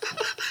loud?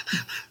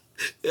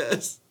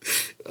 Yes.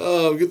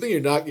 Oh, good thing you're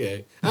not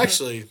gay.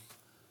 Actually,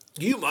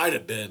 you might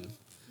have been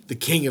the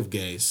king of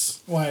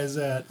gays. Why is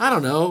that? I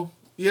don't know.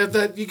 You have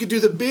that. You could do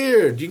the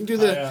beard. You can do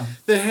the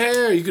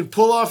hair. You can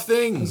pull off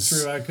things.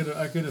 It's true. I could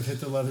have hit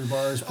the leather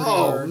bars pretty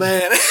Oh hard.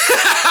 man,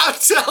 I'm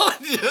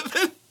telling you,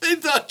 they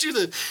thought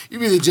you'd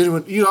be the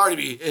genuine. You'd already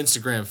be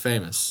Instagram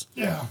famous.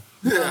 Yeah.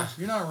 You're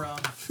not wrong.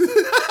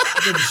 I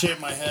could have shaved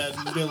my head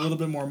and be a little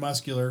bit more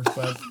muscular,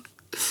 but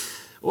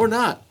Or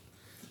not.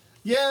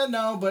 Yeah,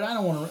 no, but I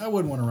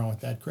wouldn't want to run with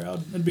that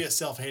crowd. It'd be a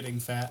self-hating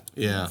fat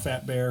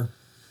bear.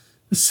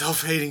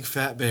 Self-hating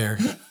fat bear.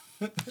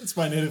 It's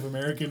my Native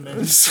American name.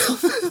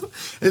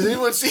 Has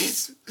anyone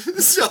seen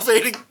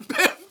self-hating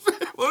fat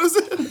bear? What is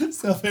it?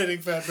 Self-hating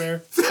fat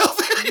bear.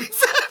 Self-hating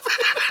fat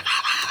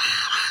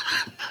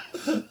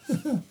bear.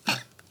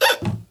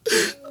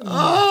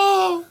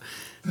 Oh.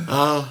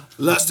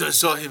 Last I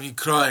saw him, he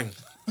crying.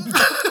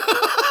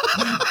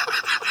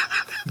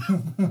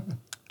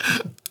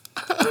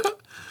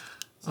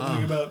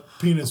 Something about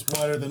penis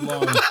wider than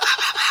long.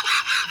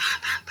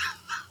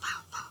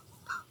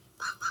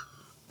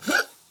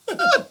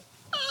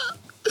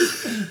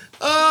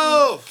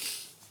 Oh!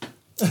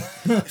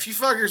 If you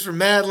fuckers were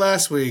mad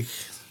last week,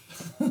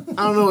 I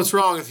don't know what's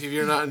wrong with you if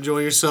you're not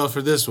enjoying yourself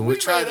for this one. We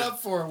tried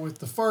up for it with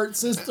the fart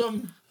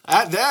system.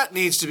 That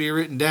needs to be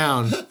written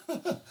down. I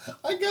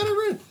got it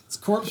written. It's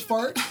corpse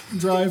fart,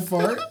 dry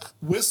fart,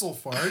 whistle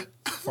fart,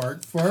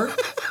 fart,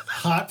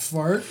 hot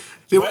fart,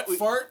 wet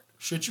fart,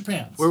 shit your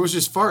pants. Where was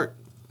his fart?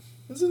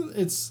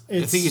 It's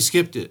I think you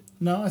skipped it.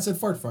 No, I said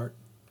fart.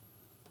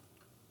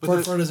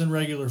 But Fart isn't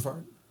regular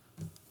fart.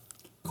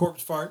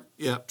 Corpse fart.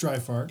 Yeah. Dry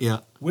fart. Yeah.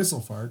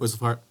 Whistle fart. Whistle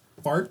fart.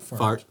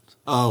 Fart.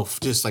 Oh,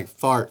 just like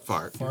fart.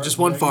 Just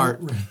one regular-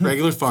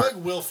 Regular I fart. feel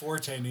like Will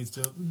Forte needs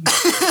to. You need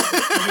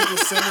to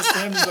send this to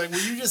him. He's like, will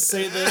you just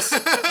say this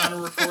on a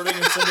recording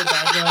and send it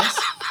back to us?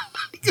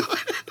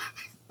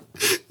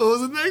 What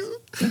was the next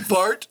one?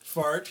 Fart.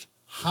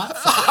 Hot fart.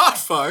 Hot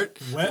fart.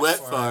 Wet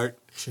fart. fart.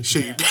 Shit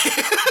your pants.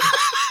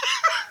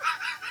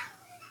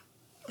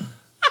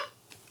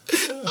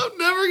 I'm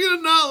never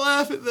gonna not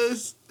laugh at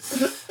this.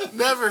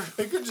 Never.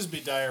 It could just be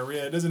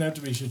diarrhea. It doesn't have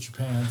to be shit your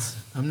pants.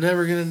 I'm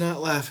never gonna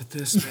not laugh at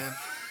this, man.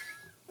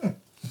 What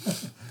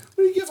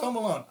do you give Home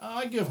Alone?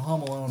 I give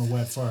Home Alone a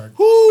wet fart.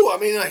 Whoo! I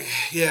mean,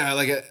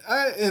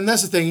 and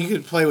that's the thing. You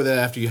could play with it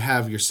after you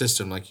have your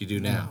system, like you do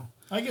now.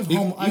 I give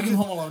Home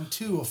Alone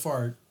 2 a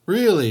fart.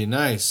 Really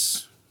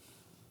nice,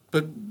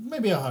 but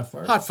Maybe a hot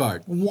fart. hot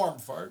fart. A warm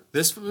fart.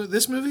 This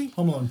movie?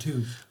 Home Alone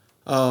 2.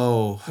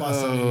 Oh,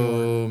 Lost in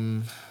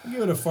New York. I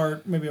give it a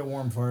fart, maybe a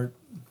warm fart.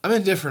 I'm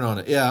indifferent on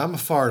it. Yeah, I'm a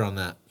fart on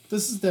that.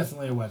 This is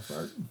definitely a wet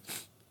fart.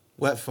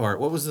 Wet fart.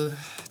 What was the?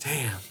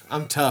 Damn,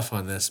 I'm tough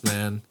on this,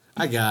 man.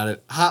 I got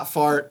it. Hot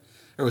fart.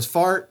 There was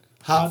fart,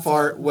 hot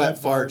fart, wet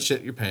fart,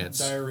 shit your pants.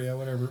 Diarrhea,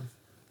 whatever.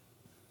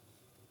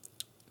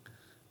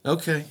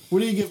 Okay. What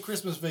do you give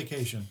Christmas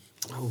Vacation?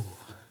 Oh.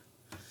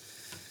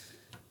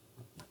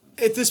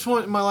 At this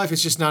point in my life,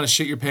 it's just not a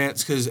shit your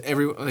pants because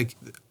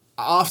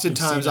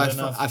oftentimes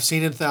I've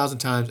seen it 1,000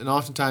 times, and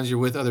oftentimes you're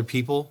with other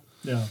people.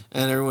 Yeah.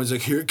 And everyone's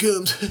like, here it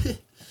comes.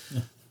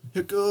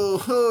 Here go.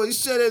 Oh, you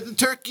said it. The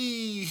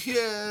turkey.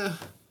 Yeah.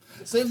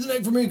 Save the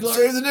neck for me, Clark.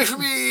 Save the neck for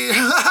me.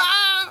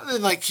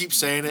 And like keep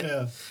saying it.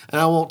 Yeah. And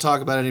I won't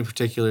talk about any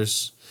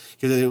particulars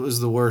because it was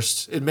the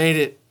worst. It made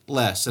it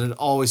less, and it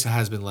always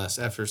has been less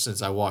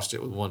since I watched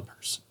it with one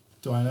person.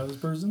 Do I know this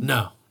person?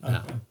 No.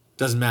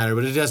 Doesn't matter,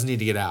 but it doesn't need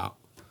to get out.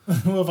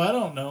 Well, if I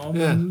don't know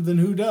him, then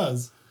who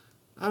does?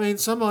 I mean,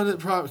 someone that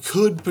probably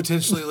could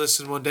potentially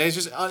listen one day. It's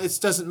just it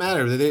doesn't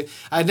matter.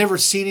 I'd never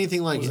seen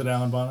anything like Was it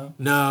Alan Bono?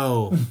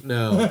 No.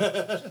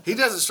 He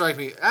doesn't strike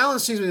me. Alan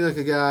seems to me like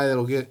a guy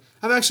that'll get.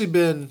 I've actually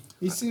been.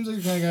 He seems like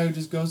the kind of guy who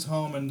just goes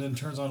home and then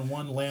turns on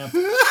one lamp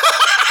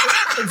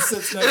and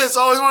sits next. And it's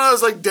always one of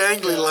those like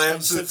dangly And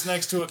lamps. sits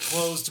next to a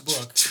closed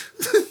book.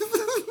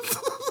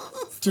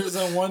 Turns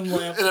on one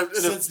lamp,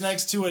 sits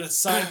next to a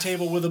side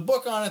table with a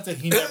book on it that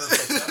he never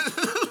picked up.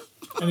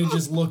 And he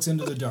just looks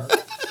into the dark.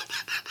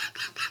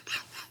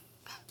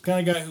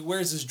 Kind of guy who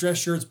wears his dress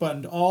shirts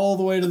buttoned all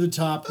the way to the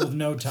top with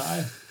no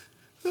tie.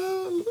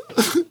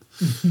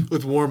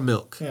 With warm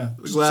milk. Yeah.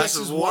 A glass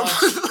of warm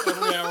watch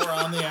every hour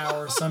on the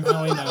hour.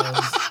 Somehow he knows.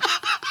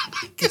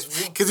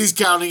 Because he's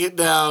counting it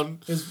down.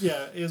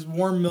 His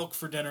warm milk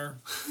for dinner.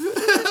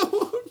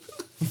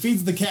 He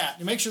feeds the cat.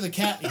 He makes sure the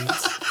cat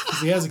eats. Because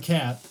he has a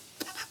cat.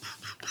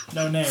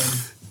 No name.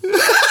 Just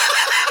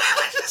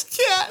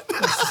cat.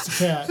 It's just a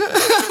cat.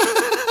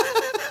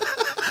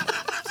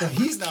 So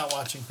he's not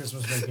watching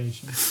Christmas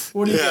Vacation.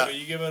 What do you give it?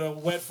 You give it a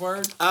wet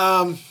fart?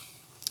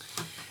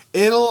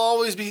 It'll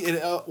always be.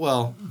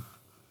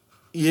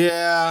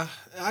 Yeah.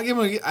 I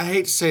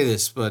hate to say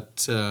this,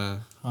 but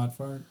Hot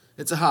fart?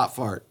 it's a hot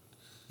fart.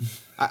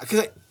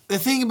 Because the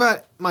thing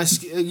about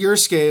your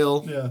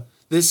scale,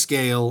 this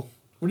scale.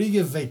 What do you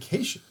give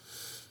Vacation?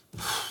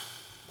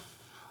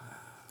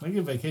 I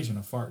give Vacation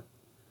a fart.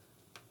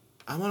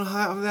 I'm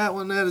on that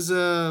one. That is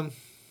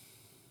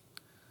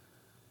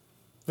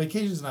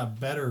Vacation's not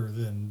better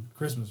than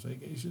Christmas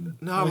Vacation.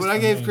 No, but I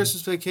gave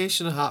Christmas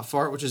Vacation a hot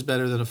fart, which is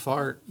better than a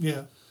fart.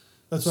 Yeah.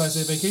 That's why I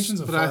say Vacation's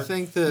a fart. But I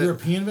think that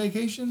European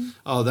Vacation?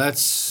 Oh, what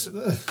was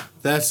the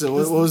That's the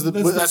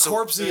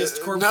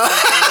corpsiest corpse. No.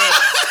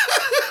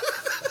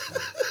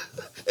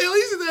 At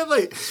least it had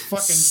like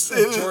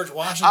fucking George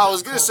Washington. I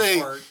was gonna say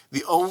fart.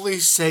 the only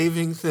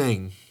saving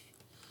thing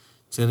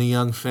to any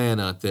young fan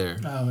out there.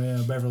 Oh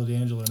yeah, Beverly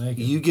D'Angelo naked.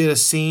 You get a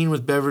scene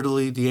with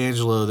Beverly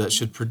D'Angelo that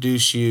should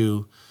produce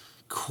you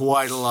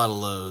quite a lot of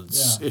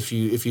loads Yeah. if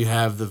you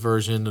have the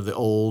version of the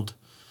old.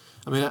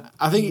 I mean,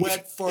 I think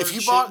Wet fart if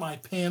you shit bought my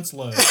pants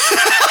load.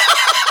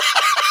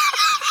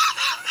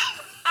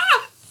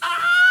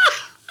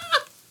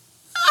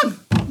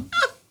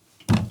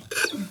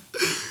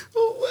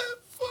 wet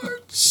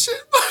fart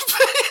shit my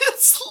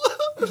pants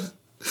load.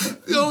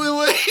 The only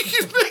way you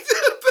can make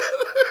that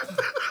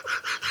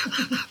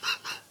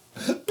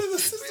better. The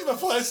system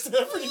applies to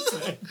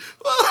everything.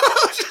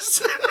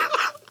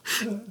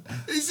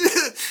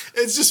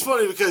 It's just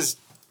funny because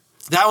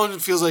that one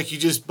feels like you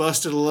just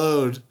busted a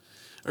load,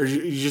 or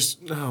you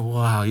just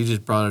wow, you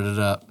just brought it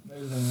up.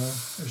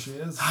 There she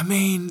is. I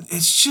mean,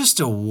 it's just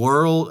a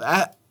world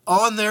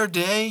on their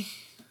day.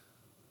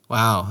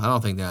 Wow, I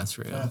don't think that's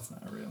real. That's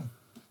not real.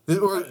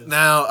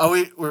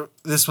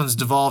 This one's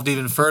devolved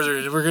even further,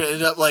 and we're gonna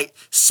end up like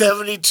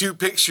 72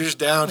 pictures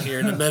down here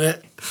in a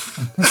minute.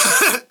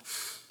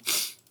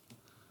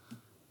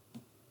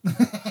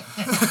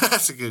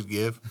 That's a good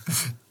give.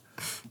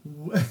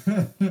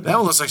 That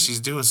one looks like she's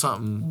doing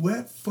something.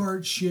 Wet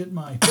fart shit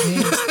my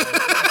pants load.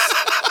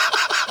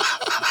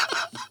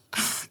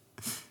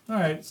 All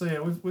right, so yeah,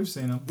 we've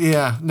seen them.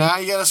 Yeah, now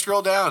you gotta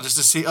scroll down just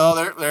to see.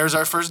 Oh, there's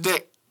our first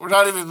dick. We're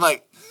not even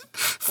like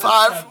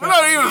five. We're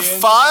not even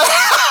five.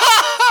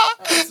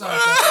 That's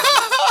not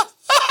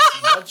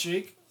bad. Butt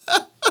cheek.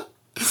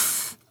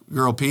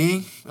 Girl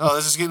peeing. Oh,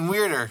 this is getting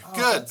weirder.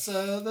 Good.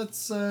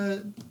 That's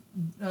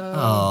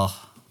Oh.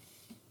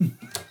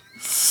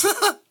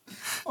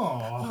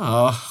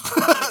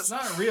 It's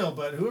not real,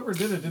 but whoever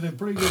did it did a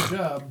pretty good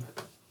job.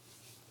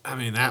 I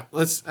mean,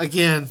 let's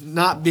again,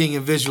 not being a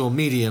visual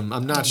medium,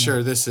 I'm not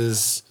sure this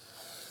is.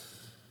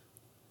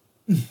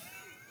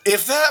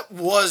 If that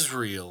was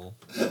real,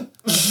 I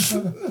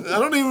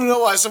don't even know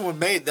why someone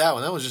made that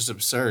one. That was just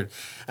absurd.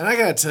 And I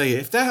gotta tell you,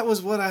 if that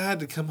was what I had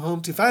to come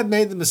home to, if I had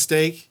made the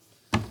mistake,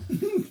 let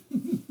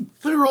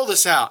me roll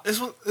this out. This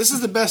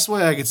is the best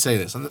way I could say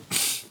this.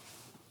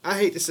 I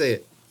hate to say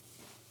it.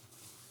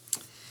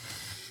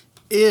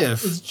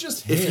 It's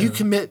just hair. If you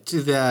commit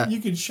to that, You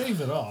can shave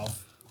it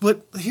off.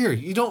 but here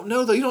you don't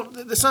know though. You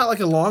don't. It's not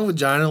like a long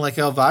vagina like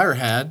Elvira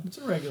had. It's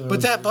a regular.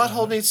 But that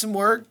butthole needs some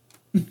work.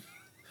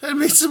 It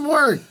needs some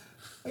work.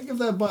 I give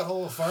that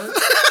butthole a fart.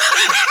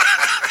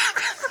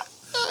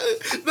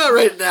 Not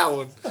right in that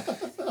one.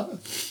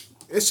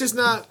 It's just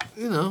not,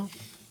 We'll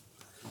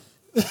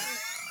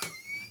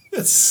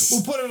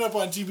put it up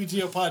on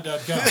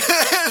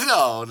tbtopod.com.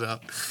 no.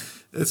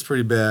 It's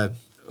pretty bad.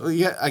 Well,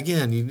 yeah,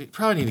 again, you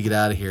probably need to get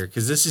out of here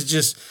because this is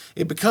just,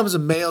 it becomes a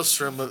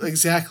maelstrom of,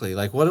 exactly,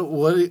 like what,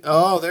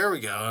 oh, there we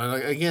go.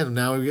 Like, again,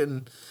 now we're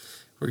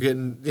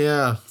getting,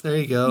 yeah, there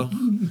you go.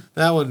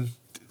 That one.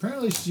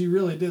 Apparently she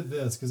really did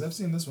this, because I've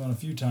seen this one a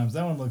few times.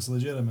 That one looks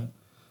legitimate.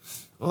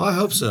 Well, I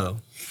hope so.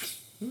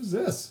 Who's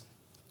this?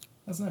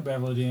 That's not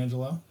Beverly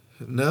D'Angelo.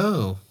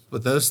 No,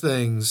 but those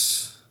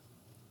things.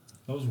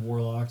 Those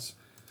warlocks.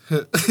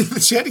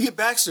 She had to get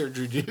back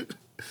surgery, dude.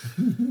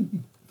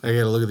 I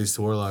gotta look at these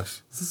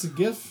warlocks. Is this a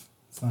GIF?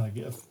 It's not a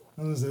GIF.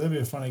 I was going to say, that'd be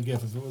a funny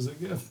GIF if it was a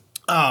GIF.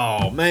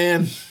 Oh,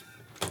 man.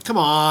 Come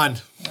on.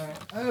 All right.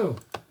 Oh,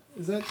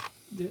 is that...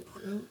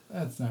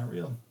 That's not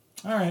real.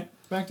 All right.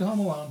 Back to Home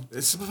Alone.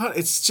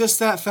 It's just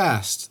that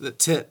fast that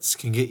tits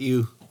can get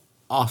you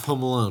off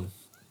Home Alone.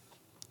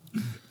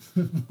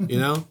 You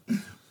know?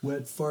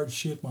 Wet fart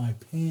shit my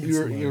pants.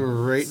 You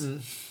were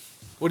rating.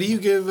 What do you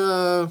give?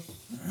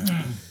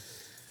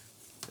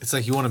 It's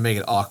like you want to make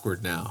it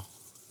awkward now.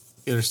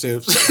 You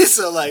understand?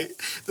 So like,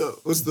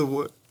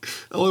 the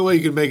only way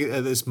you can make it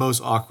at its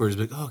most awkward is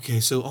like, okay,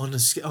 so on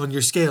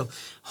your scale,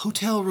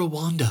 Hotel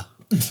Rwanda.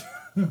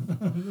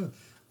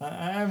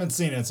 I haven't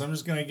seen it, so I'm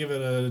just going to give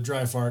it a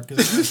dry fart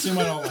because I assume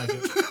I don't like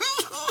it.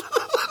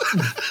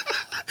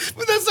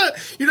 But that's not.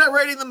 You're not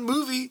rating the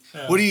movie.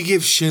 Yeah. What do you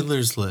give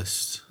Schindler's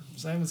List?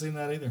 So I haven't seen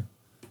that either.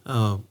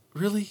 Oh,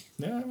 really?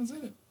 Yeah, I haven't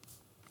seen it.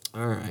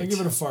 All right. I give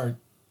it a fart.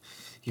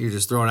 You're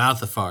just throwing out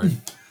the fart,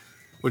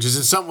 which is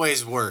in some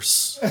ways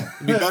worse.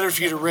 It'd be better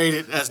for you to rate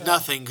it as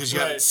nothing because you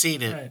haven't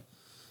seen it Right.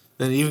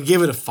 than even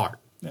give it a fart.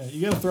 Yeah,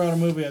 you got to throw out a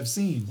movie I've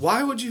seen.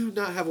 Why would you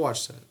not have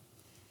watched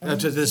that? Up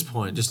to this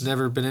point, just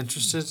never been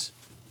interested?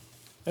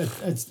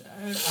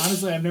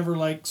 Honestly, I've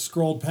never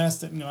scrolled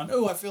past it and gone,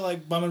 oh, I feel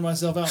like bumming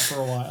myself out for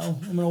a while.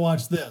 I'm gonna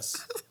watch this.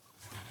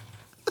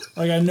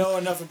 I know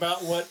enough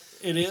about what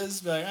it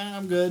is. But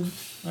I'm good.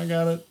 I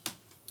got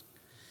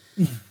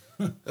it.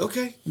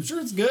 Okay. I'm sure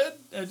it's good.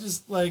 I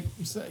just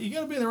you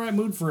gotta be in the right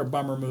mood for a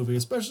bummer movie,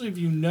 especially if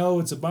you know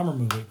it's a bummer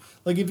movie.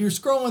 Like if you're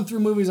scrolling through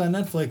movies on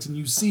Netflix and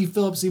you see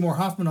Philip Seymour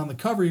Hoffman on the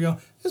cover, you go,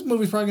 this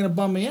movie's probably gonna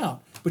bum me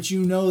out. But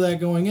you know that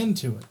going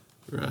into it.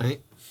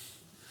 Right.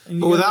 And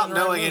But you without gotta be in the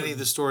right knowing mood. any of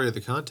the story or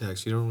the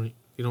context, you don't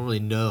really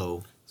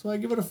know. So I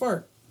give it a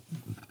fart.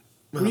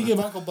 What do you give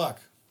Uncle Buck?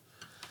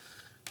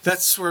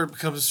 That's where it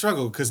becomes a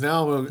struggle because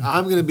now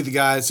I'm going to be the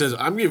guy that says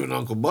I'm giving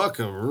Uncle Buck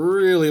a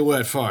really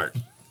wet fart.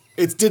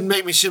 It didn't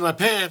make me shit my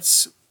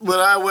pants, but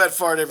I wet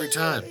fart every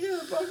time. Yeah,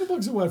 Uncle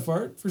Buck's a wet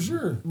fart for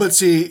sure. But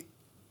see,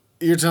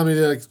 you're telling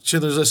me that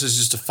Schindler's List is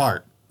just a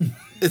fart.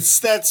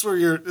 That's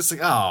where it's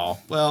like, oh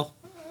well.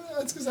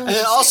 That's because I And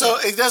then also,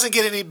 it doesn't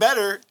get any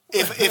better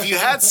if you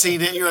had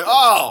seen it. You're like,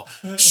 oh,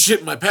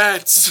 shit my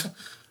pants.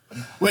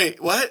 Wait,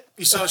 what?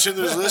 You saw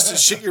Schindler's List and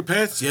shit your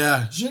pants?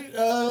 Yeah.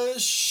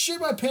 Shit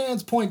my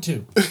pants. Point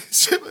 2.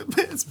 Shit my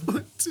pants.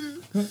 Point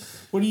 2.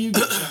 What do you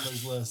get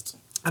Schindler's List?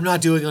 I'm not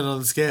doing it on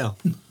the scale.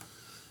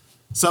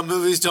 Some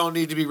movies don't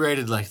need to be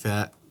rated like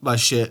that by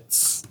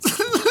shits.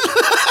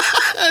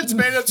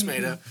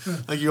 Tomato.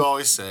 Like you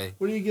always say.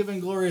 What do you give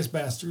Inglourious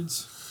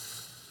Bastards?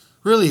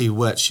 Really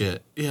wet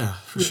shit. Yeah,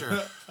 for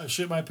sure. I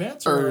shit my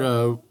pants Or,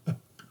 no.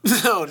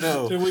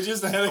 Did we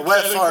just had a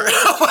Wet fart.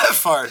 Wet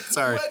fart.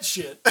 Sorry. Wet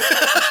shit.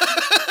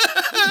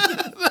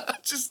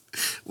 Just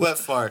wet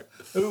fart.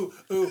 Ooh.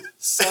 A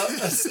sort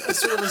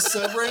of a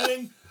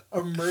sub-rating.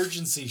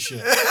 Emergency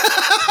shit.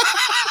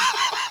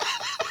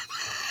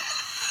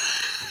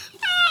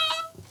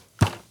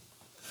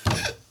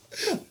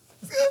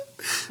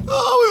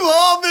 Oh, we've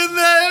all been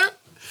there.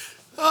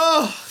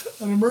 Oh.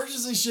 An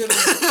emergency shit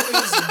is good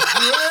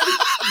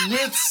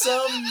with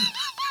some.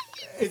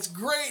 It's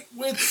great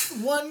with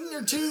 1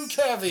 or 2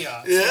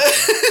 caveats. Yeah.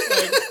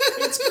 Like,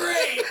 it's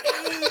great.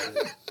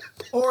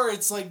 Or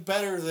it's like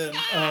better than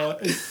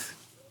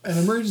an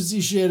emergency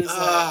shit is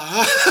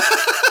like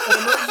an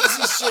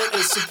emergency shit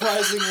is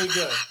surprisingly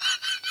good.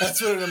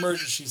 That's what an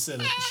emergency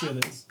shit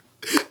is.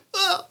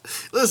 Well,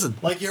 listen.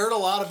 Like you heard a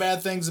lot of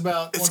bad things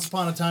about Once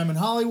Upon a Time in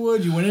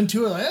Hollywood. You went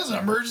into it like that's an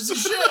emergency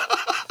shit.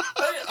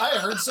 I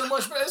heard so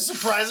much, but it's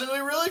surprisingly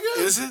really good.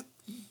 Is it?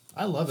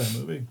 I love that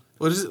movie.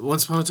 What is it?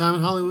 Once Upon a Time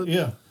in Hollywood?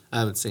 Yeah. I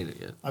haven't seen it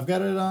yet. I've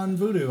got it on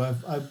Vudu.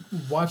 I've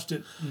watched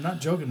it, I'm not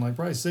joking, like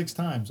probably 6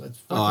 times.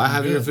 It's I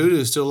have good. your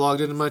Vudu still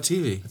logged into my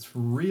TV. It's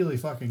really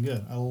fucking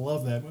good. I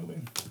love that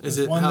movie. Is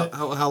It's it? one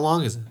How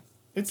long is it?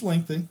 It's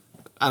lengthy.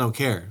 I don't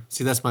care.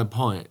 See, that's my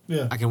point.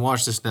 Yeah. I can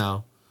watch this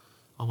now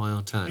on my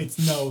own time. It's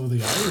no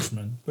The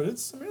Irishman, but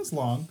it's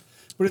long,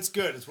 but it's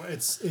good.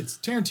 It's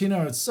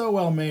Tarantino. It's so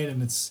well made,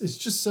 and it's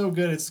just so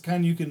good. It's the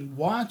kind you can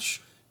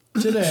watch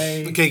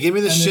today. Okay, give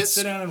me the and then shit.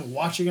 sit down and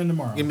watch again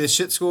tomorrow. Give me the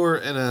shit score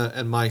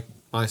and my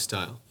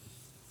style.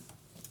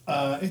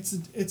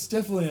 It's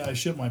definitely a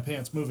shit my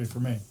pants movie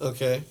for me.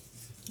 Okay.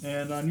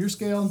 And on your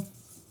scale,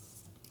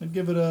 I'd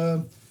give it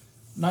a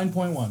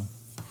 9.1.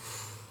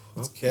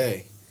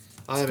 Okay.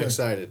 I am good.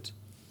 excited.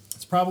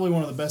 It's probably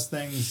one of the best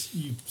things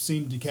you've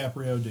seen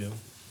DiCaprio do.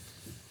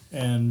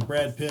 And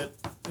Brad Pitt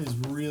is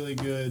really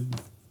good.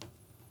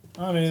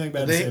 I don't have anything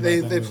bad to say about that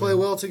They movie. play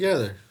well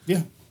together.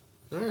 Yeah.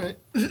 All right.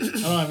 I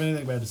don't have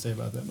anything bad to say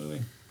about that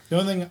movie. The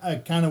only thing I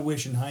kind of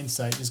wish in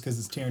hindsight, just because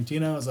it's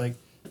Tarantino, is like,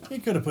 he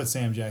could have put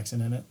Sam Jackson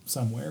in it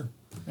somewhere,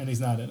 and he's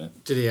not in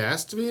it. Did he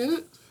ask to be in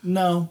it?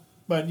 No,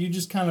 but you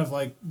just kind of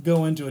like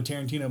go into a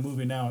Tarantino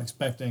movie now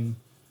expecting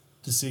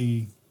to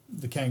see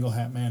the Kangol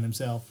Hat Man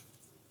himself.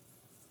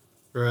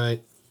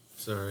 Right.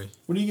 Sorry.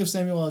 What do you give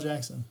Samuel L.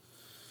 Jackson?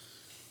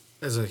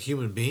 As a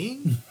human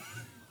being?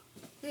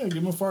 Yeah,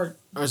 give him a fart.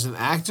 Or as an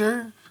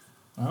actor?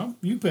 Oh,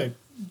 you pick.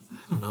 I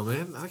don't know,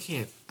 man. I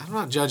can't. I'm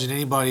not judging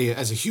anybody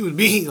as a human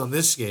being on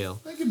this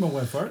scale. I give him a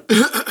wet fart.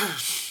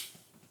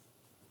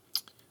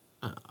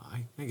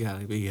 I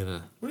gotta be in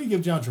a. What do you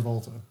give John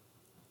Travolta?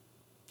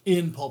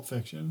 In Pulp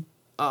Fiction.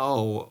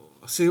 Oh,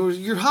 see,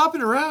 you're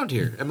hopping around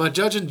here. Am I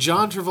judging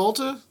John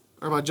Travolta,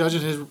 or am I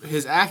judging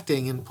his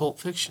acting in Pulp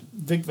Fiction?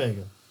 Vic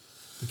Vega,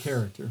 the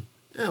character.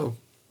 Oh,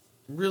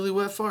 really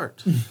wet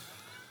fart.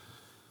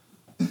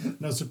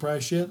 No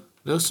surprise shit.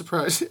 No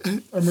surprise.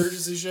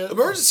 Emergency shit.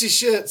 Emergency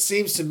shit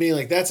seems to me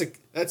like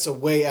that's a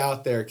way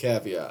out there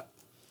caveat.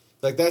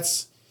 Like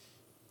this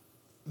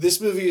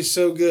movie is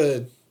so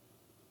good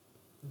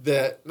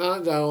that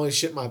not only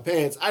shit my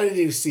pants, I didn't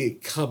even see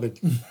it coming.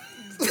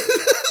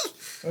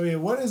 Okay,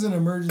 what is an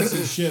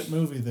emergency shit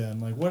movie then?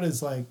 Like, what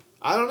is like?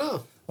 I don't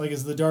know. Like,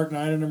 is The Dark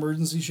Knight an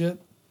emergency shit?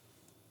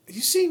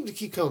 You seem to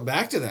keep coming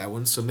back to that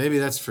one, so maybe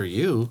that's for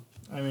you.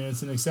 I mean,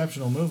 it's an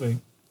exceptional movie.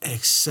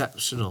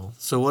 Exceptional.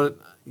 So what?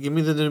 Give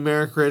me the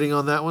numeric rating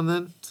on that one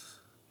then.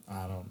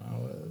 I don't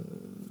know.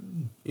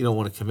 You don't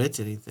want to commit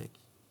to anything.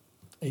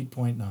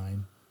 8.9.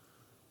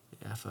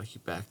 Yeah, I feel like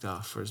you backed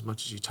off for as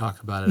much as you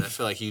talk about it. I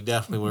feel like you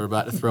definitely were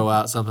about to throw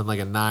out something like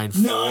a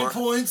 9.4.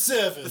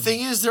 9.7. The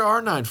thing is, there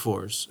are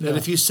 9.4s. Yeah. And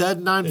if you said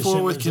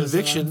 9.4 with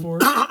conviction...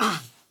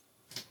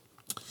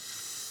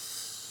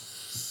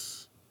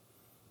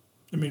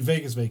 I mean,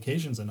 Vegas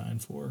Vacation's a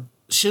 9.4.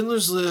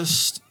 Schindler's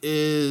List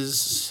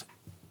is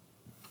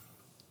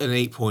an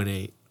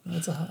 8.8.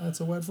 That's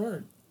a wet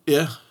fart.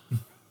 Yeah.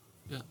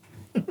 Yeah.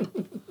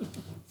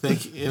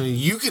 Thank you. I mean,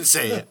 you can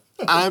say it.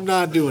 I'm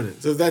not doing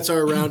it. So that's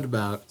our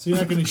roundabout. So you're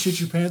not going to shit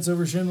your pants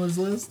over Schindler's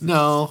List?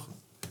 No.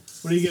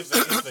 What do you get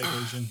Vegas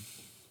Vacation?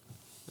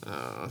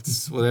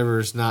 It's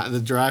whatever's not the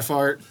dry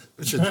fart.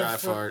 It's a dry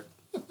fart.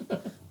 I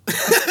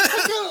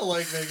kind of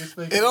like Vegas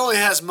Vacation. It only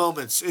has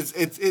moments. It's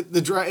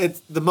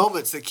the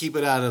moments that keep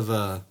it out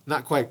of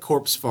not quite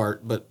corpse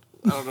fart, but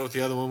I don't know what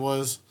the other one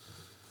was.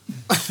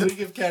 What do you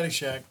give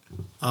Caddyshack?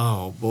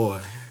 Oh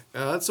boy,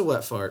 that's a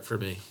wet fart for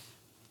me.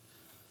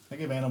 I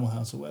give Animal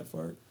House a wet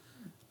fart.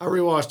 I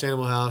rewatched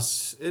Animal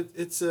House.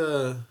 It's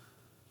a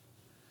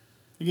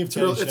I give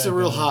real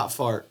Caddyshack hot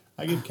fart.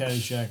 I give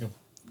Caddyshack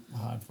a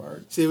hot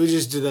fart. See, we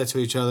just did that to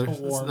each other. A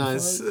warm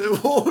That's nice.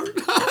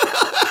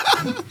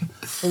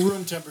 A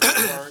room temperature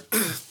fart.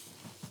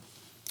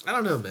 I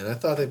don't know, man. I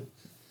thought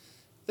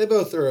they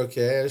both are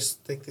okay. I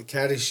just think that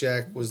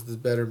Caddyshack was the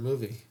better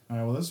movie. All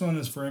right, well, this one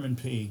is for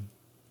M&P.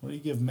 What do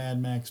you give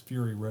Mad Max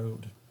Fury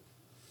Road?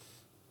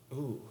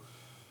 Ooh.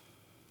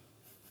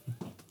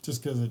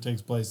 Just because it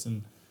takes place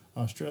in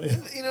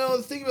Australia. You know,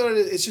 the thing about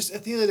it, it's just,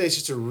 at the end of the day, it's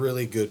just a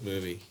really good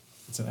movie.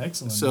 It's an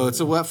excellent So movie. it's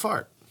a wet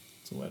fart.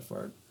 It's a wet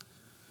fart.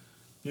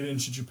 You didn't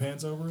shit your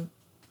pants over it?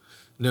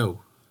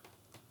 No.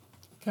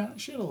 Kind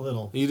of shit a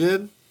little. You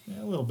did?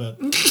 Yeah, a little bit.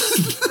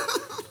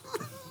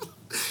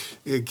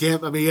 You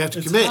can't, I mean, you have to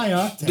It's commit. high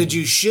octane. Did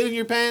you shit in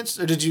your pants,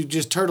 or did you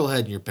just turtle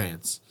head in your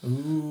pants?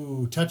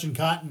 Ooh, touching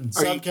cotton,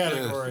 Are you-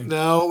 subcategory.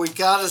 No, we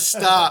gotta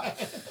stop.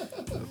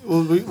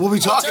 we'll be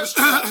talking.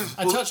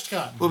 I touched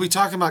cotton. We'll be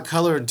talking about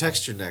color and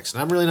texture next,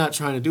 and I'm really not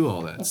trying to do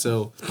all that.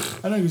 So,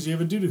 I know, because you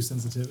have a doo-doo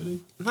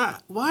sensitivity.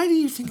 why do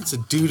you think it's a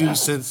doo-doo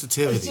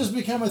sensitivity? It's just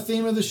become a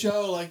theme of the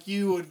show, like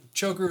you and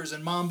chokers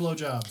and mom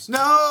blowjobs.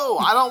 No,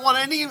 I don't want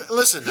any.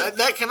 Listen,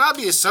 that cannot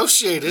be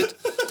associated.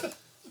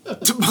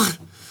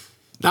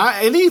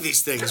 Not any of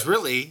these things,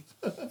 really.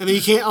 I mean,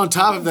 you can't, on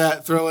top of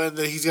that, throw in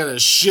that he's got a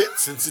shit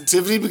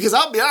sensitivity, because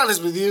I'll be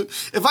honest with you,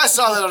 if I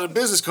saw that on a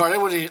business card, I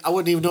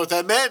wouldn't even know what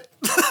that meant.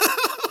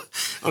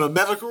 On a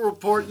medical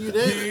report, you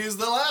name it. He's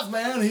the laugh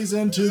man. He's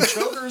into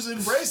chokers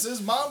and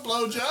braces, mom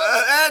blowjobs.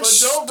 And But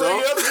don't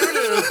bring up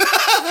doo-doo.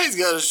 He's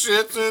got a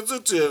shit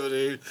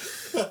sensitivity.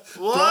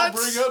 What? Don't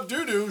bring up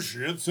doo-doo.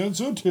 Shit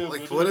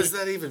sensitivity. Like, what does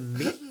that even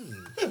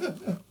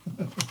mean?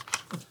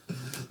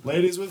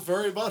 Ladies with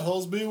furry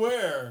buttholes,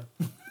 beware.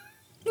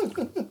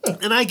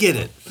 And I get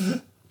it.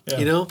 Yeah.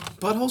 You know,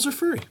 buttholes are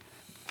furry.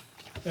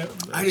 Yeah.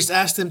 I just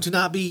asked them to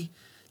not be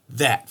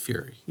that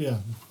fury. Yeah.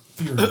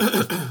 Fury.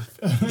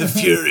 The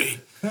fury.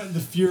 The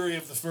fury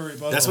of the furry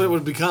butthole. That's what it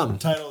would become.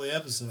 Title of the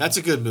episode. That's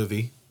a good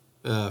movie.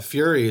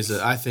 Fury is,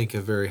 I think,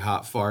 a very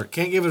hot fart.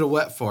 Can't give it a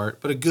wet fart,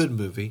 but a good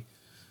movie.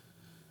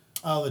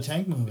 Oh, the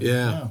Tank movie.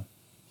 Yeah.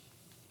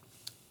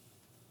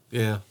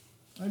 Yeah.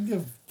 I'd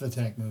give the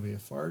Tank movie a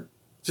fart.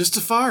 Just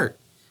a fart.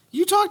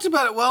 You talked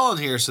about it well on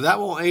here, so that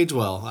won't age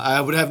well. I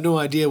would have no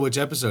idea which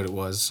episode it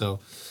was, so...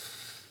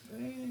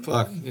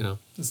 Fuck, you know.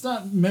 It's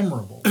not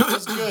memorable.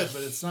 It's good,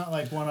 but it's not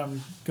like one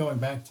I'm going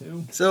back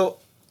to. So,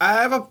 I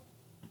have a...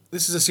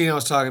 This is a scene I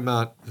was talking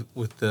about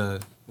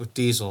with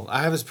Diesel.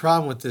 I have this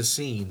problem with this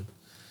scene.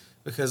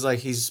 Because, like,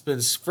 he's been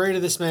afraid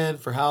of this man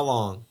for how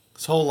long?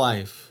 His whole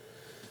life.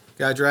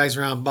 Guy drags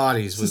around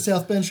bodies. It's the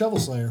South Bend Shovel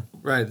Slayer.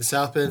 Right, the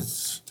South Bend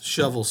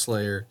Shovel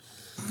Slayer.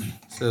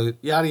 So,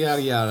 yada,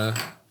 yada, yada.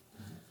 Do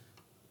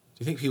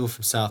you think people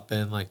from South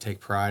Bend, like, take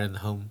pride in the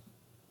Home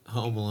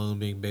Alone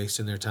being based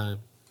in their town?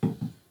 I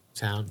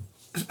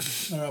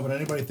don't know, but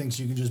anybody thinks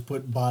you can just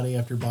put body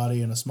after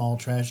body in a small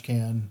trash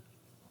can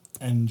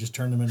and just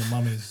turn them into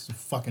mummies. A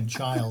fucking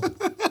child.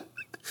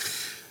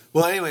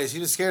 Well, anyways, he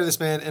was scared of this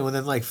man, and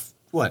within, like,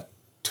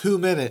 2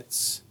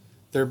 minutes,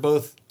 they're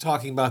both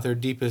talking about their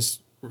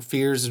deepest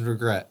fears and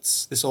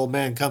regrets. This old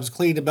man comes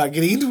clean about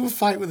getting into a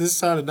fight with his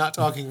son and not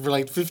talking for,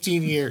 like,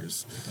 15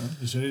 years.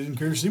 He said he didn't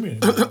care to see me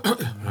anymore.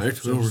 I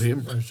told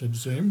him. I said the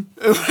same.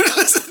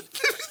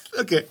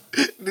 Okay,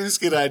 new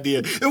skit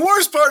idea. The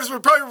worst part is we're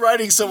probably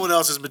writing someone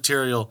else's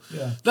material.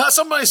 Yeah. Not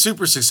somebody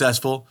super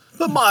successful,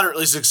 but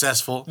moderately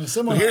successful. And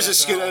someone But here's a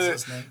after skit. I was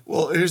listening.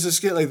 Well, here's a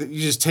skit like that. You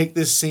just take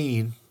this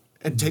scene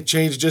and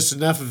change just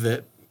enough of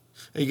it,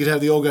 and you could have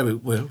the old guy be,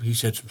 well, he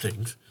said some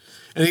things,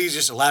 and he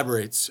just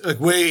elaborates like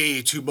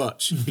way too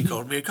much. He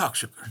called me a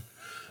cocksucker,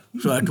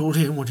 so I told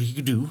him what he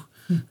could do.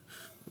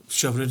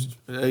 Shove it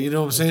in, you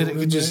know what I'm saying? It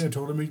could just. I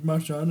told him he's my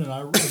son,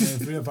 and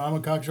if I'm a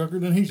cocksucker,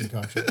 then he's a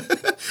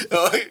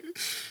cocksucker.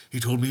 He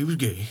told me he was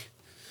gay,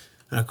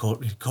 and I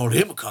called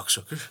him a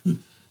cocksucker.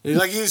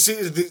 Like you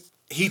see,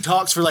 he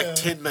talks for like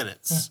 10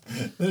 minutes,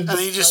 and then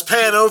you just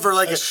pan over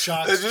like a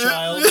shocked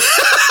child.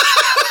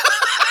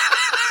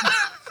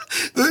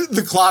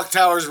 The clock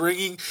tower's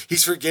ringing.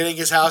 He's forgetting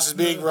his house is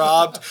being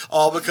robbed,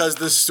 all because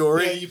this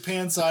story. Yeah, you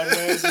pan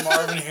sideways, and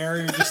Marv and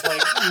Harry are just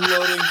like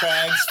loading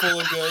bags full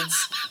of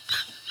goods.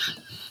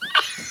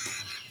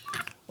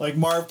 Like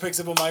Marv picks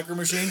up a micro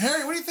machine.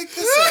 Harry, what do you think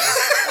this is?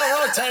 Oh,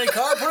 what a tiny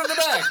car. Put it in the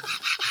bag.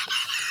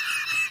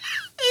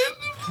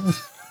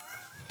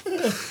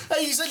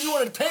 Hey, you said you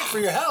wanted paint for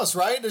your house,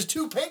 right? There's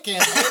 2 paint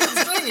cans on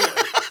the string here.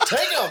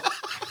 Take them.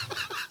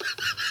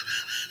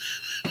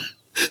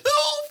 The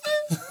whole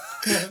thing.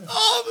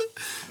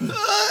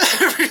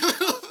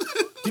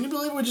 Can you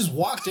believe we just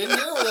walked in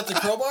here without the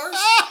crowbars?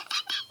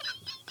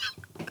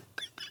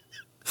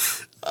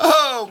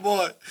 Oh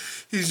boy,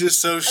 he's just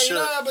so Hey, you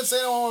know shook. what I've been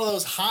saying on one of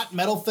those hot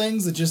metal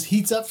things that just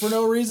heats up for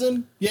no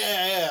reason?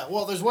 Yeah.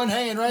 Well, there's one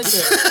hanging right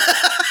there.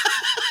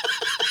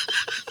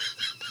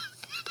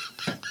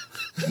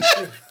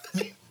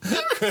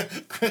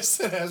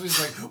 Kristen asked me, she's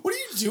like, what do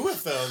you do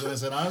with those? And I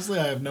said, honestly,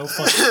 I have no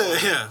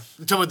fucking... Yeah,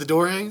 you talking about the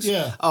door hangs?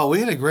 Yeah. Oh, we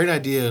had a great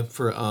idea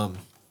for. I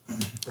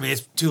mean,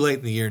 it's too late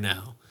in the year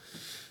now,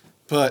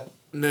 but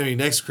maybe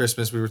next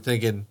Christmas we were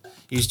thinking,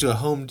 You used to do a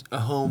Home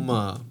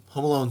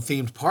Alone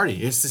themed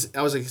party.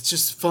 I was like, it's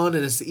just fun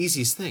and it's the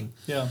easiest thing.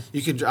 Yeah.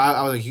 You could.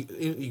 I was like,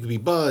 you could be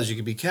Buzz. You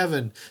could be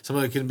Kevin.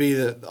 Somebody can be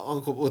the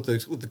uncle with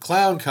the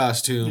clown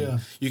costume. Yeah.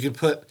 You could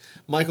put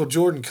Michael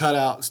Jordan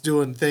cutouts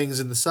doing things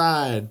in the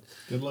side.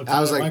 Good luck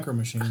I was with like, Micro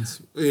Machines.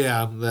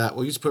 yeah, that.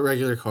 Well, you just put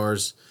regular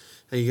cars.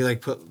 And you could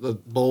like put the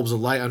bulbs of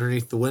light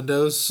underneath the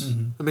windows.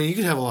 I mean, you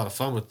could have a lot of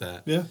fun with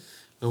that. Yeah.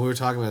 And we were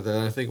talking about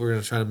that. I think we're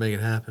gonna try to make it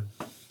happen.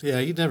 Yeah,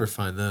 you'd never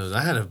find those.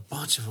 I had a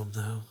bunch of them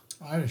though.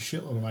 I had a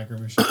shitload of Micro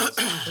Machines.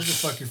 Those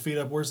will fuck your feet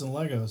up worse than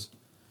Legos.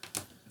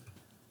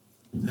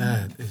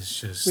 That is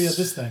just. But yeah,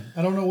 this thing.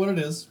 I don't know what it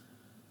is.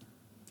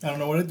 I don't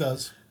know what it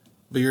does.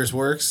 But yours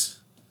works.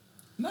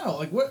 No,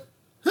 like what?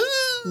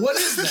 What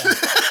is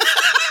that?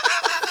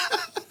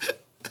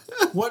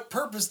 What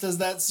purpose does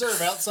that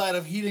serve outside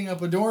of heating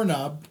up a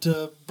doorknob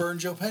to burn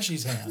Joe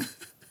Pesci's hand?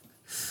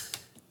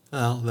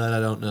 Well, that I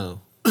don't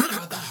know.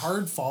 God, the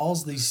hard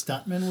falls these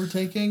stuntmen were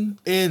taking.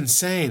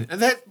 Insane.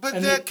 And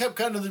And it kept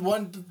kind of the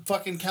one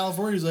fucking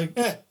California who's like,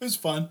 it was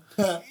fun.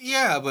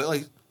 yeah, but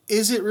like,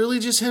 is it really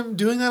just him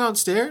doing that on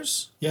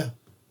stairs? Yeah.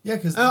 Yeah,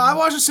 because I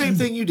watched the same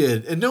thing you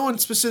did, and no one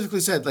specifically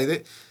said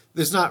like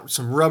there's not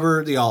some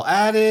rubber they all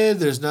added.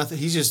 There's nothing.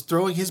 He's just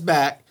throwing his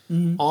back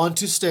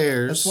onto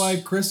stairs. that's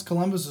why Chris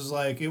Columbus was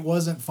like, it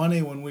wasn't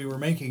funny when we were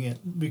making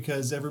it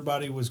because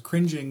everybody was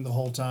cringing the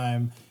whole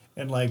time.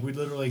 And like we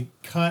literally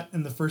cut,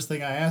 and the first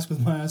thing I asked with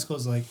my eyes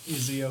closed, like,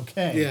 "Is he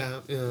okay?"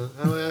 Yeah.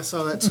 I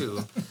saw that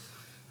too.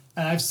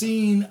 And I've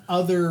seen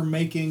other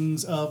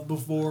makings of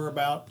before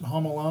about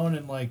Home Alone,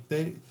 and like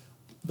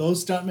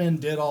those stuntmen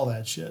did all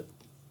that shit.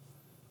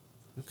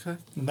 Okay.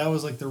 And that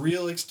was like the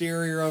real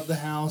exterior of the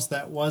house.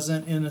 That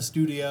wasn't in a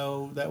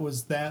studio. That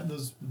was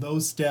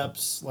those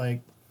steps. Like,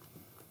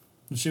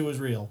 the shit was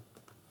real.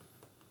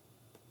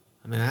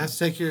 I mean, I have to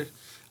take your.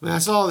 I mean, I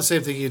saw the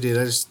same thing you did.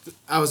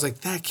 I was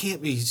like, that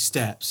can't be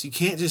steps. You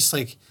can't just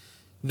like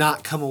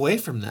not come away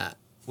from that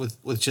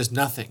with just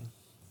nothing.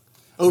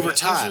 Over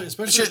time,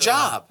 it's your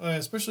job.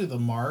 Especially the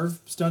Marv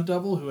stunt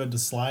double who had to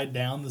slide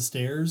down the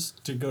stairs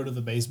to go to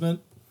the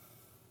basement.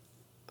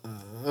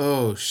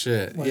 Oh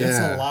shit! Like, yeah,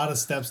 that's a lot of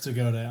steps to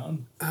go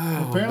down.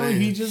 Oh, Apparently,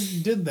 man. he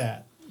just did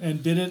that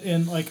and did it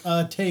in like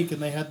a take,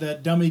 and they had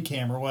that dummy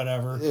cam or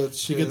whatever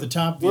to get the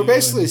top view. We're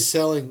basically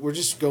selling. We're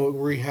just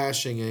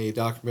rehashing a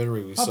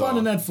documentary we Hop saw.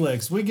 on to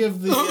Netflix. We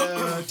give the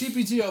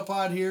TPTO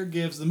pod here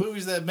gives the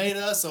movies that made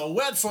us a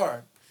wet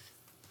fart.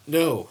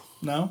 No,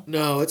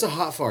 it's a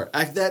hot fart.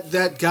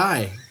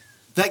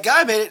 That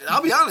guy made it.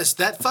 I'll be honest.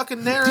 That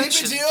fucking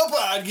narration. TPTO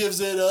pod gives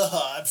it a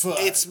hot fart.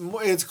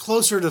 It's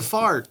closer to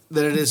fart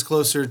than it is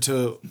closer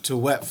to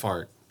wet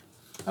fart.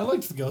 I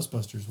liked the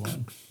Ghostbusters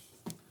one.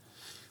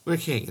 We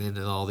can't get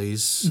into all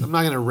these. I'm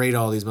not gonna rate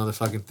all these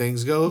motherfucking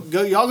things. Go.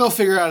 Y'all go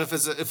figure out if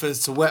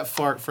it's a wet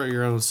fart for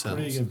your own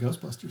selves. What do you give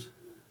Ghostbusters?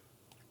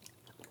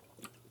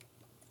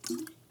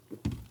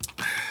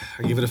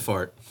 I give it a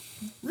fart.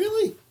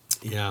 Really?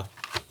 Yeah.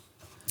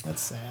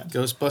 That's sad.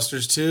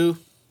 Ghostbusters 2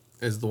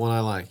 is the one I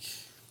like.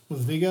 With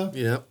Vigo?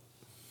 Yep.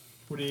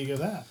 What do you give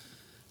that?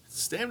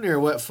 It's damn near a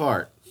wet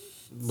fart,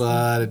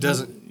 but it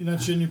doesn't. You're not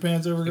shitting your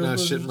pants over You're not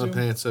Ghostbusters shitting my 2?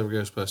 pants over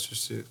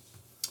Ghostbusters 2.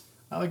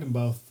 I like them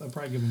both. I'd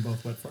probably give them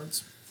both wet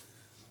farts.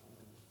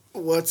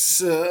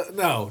 What's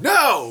no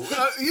all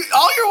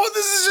your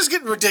this is just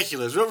getting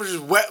ridiculous. We're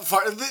just wet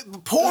fart. The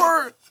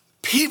poor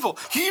people.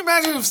 Can you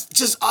imagine if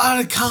just out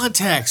of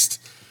context?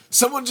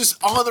 Someone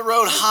just on the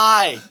road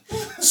high,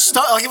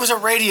 like it was a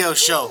radio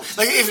show.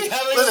 Like if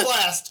Having a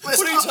blast. What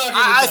are you talking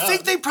I about?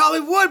 think they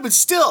probably would, but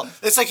still,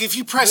 it's like if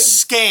you press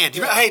scan.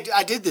 Hey,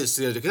 I did this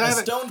the other day. A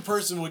stoned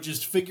person would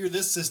just figure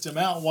this system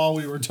out while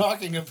we were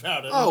talking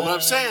about it. Oh, what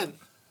I'm saying,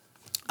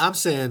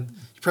 you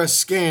press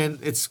scan.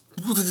 It's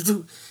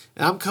and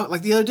I'm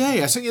like the other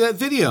day. I sent you that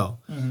video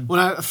when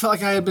I felt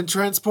like I had been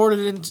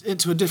transported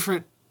into a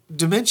different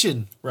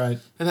dimension. Right.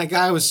 And that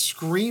guy was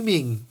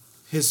screaming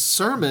his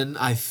sermon,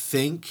 I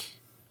think.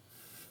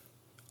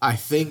 What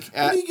do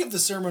you give the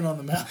Sermon on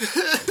the Mount?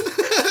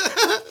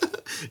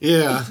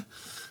 Yeah.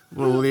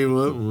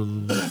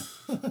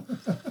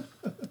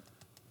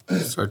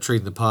 Start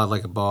treating the pod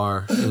like a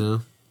bar,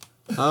 you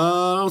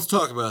know? Let's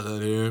talk about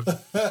that here.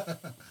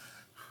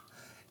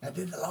 And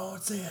then the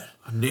Lord said,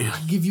 Yeah.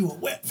 I give you a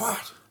wet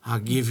fart. I'll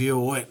give you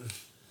a wet.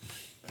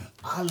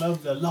 I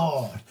love the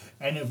Lord.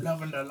 And if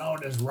loving the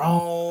Lord is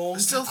wrong, I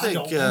still think,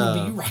 I don't want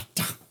to be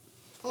right.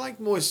 I like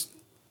moist.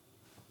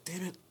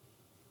 Damn it.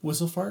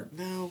 Whistle fart?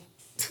 No.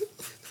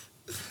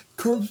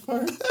 Corpse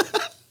fart?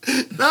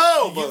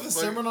 No! Give the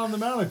Sermon on the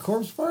Mount a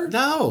corpse fart?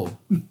 No.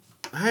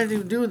 I ain't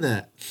even doing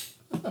that.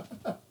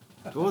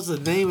 What was the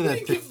name of What that do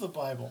you thing? give the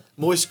Bible?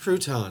 Moist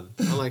Crouton.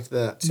 I liked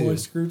that too.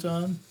 Moist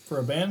Crouton for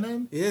a band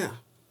name? Yeah.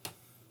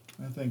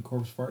 I think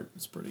Corpse Fart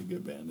is a pretty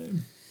good band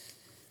name.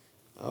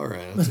 All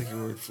right, I'll take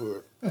your word for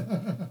it.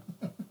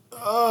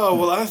 Oh,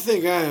 well, I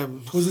think I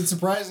am. Was it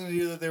surprising to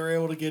you that they were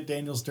able to get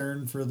Daniel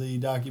Stern for the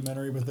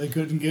documentary, but they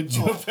couldn't get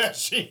Joe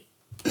Pesci?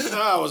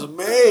 I was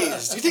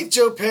amazed. Do you think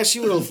Joe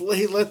Pesci would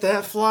have let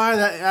that fly?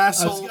 That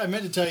asshole. I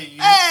meant to tell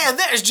you. Hey, and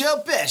there's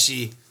Joe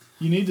Pesci.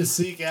 You need to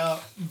seek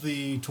out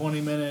the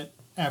 20-minute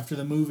after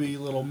the movie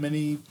little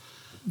mini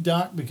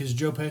doc because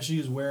Joe Pesci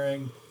is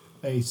wearing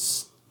a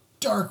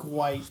stark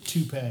white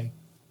toupee.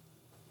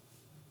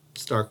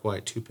 Stark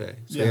white toupee.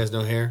 So Yeah. he has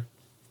no hair?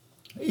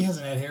 He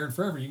hasn't had hair in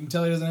forever. You can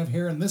tell he doesn't have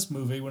hair in this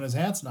movie when his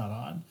hat's not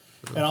on.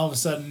 And all of a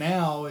sudden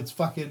now it's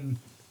fucking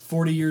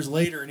 40 years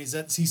later and he's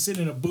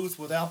sitting in a booth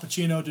with Al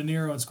Pacino, De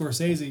Niro, and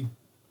Scorsese.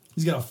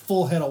 He's got a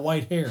full head of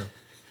white hair.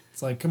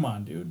 It's like, come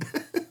on, dude.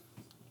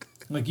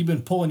 Like, you've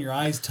been pulling your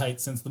eyes tight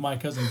since the My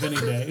Cousin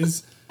Vinny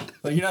days.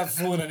 Like, you're not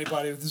fooling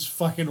anybody with this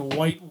fucking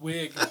white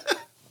wig.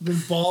 Been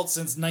bald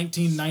since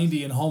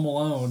 1990 in Home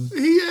Alone.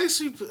 He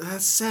actually...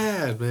 That's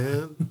sad,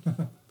 man.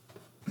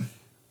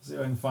 See if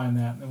I can find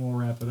that, and then we'll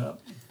wrap it up.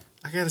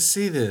 I gotta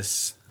see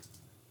this.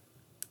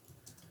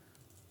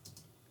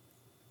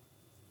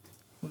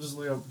 We'll just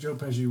look up Joe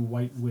Pesci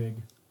white wig.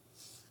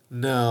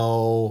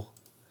 No.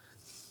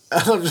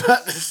 I'm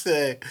about to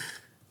say...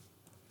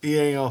 You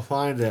ain't gonna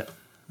find it.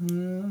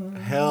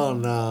 Hell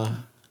no.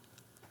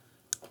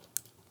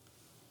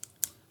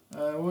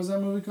 What was that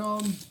movie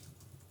called?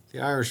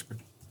 The Irishman.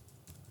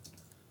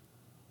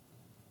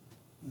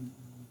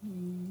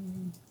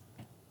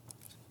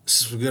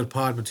 This is good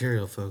pod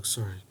material, folks.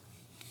 Sorry. A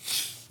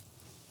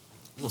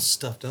little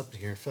stuffed up in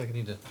here. I feel like I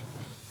need to...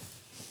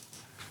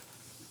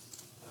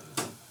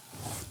 There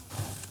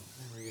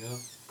we go.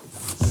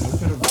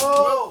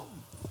 Oh!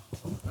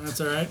 That's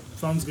all right.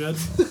 Phone's good.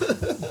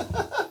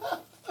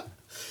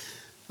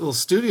 Little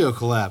studio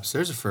collapse.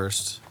 There's a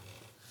first.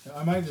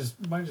 I might just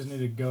need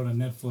to go to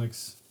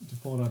Netflix to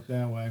pull it up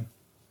that way.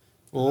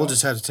 Well, we'll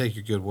just have to take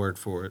your good word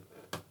for it.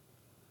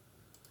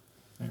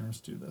 Hang on,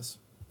 let's do this.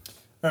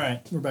 All right,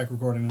 we're back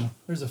recording now.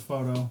 There's a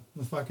photo.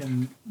 The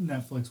fucking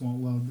Netflix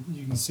won't load.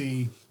 You can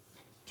see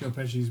Joe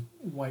Pesci's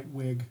white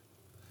wig.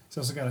 He's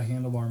also got a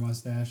handlebar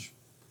mustache.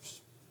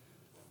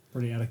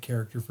 Pretty out of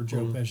character for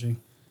Joe Pesci.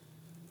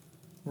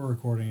 We're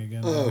recording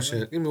again. Oh,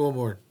 shit. Give me one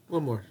more.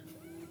 One more.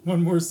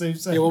 One more safe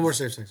seconds. Yeah, one more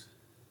safe seconds.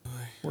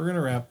 We're going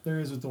to wrap. There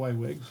he is with the white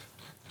wig.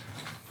 I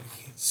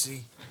can't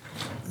see.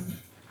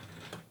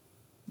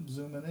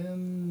 Zooming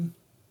in.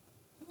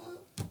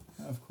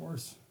 Of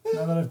course.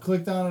 Now that I've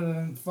clicked on it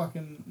and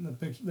fucking the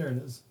picture. There it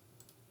is.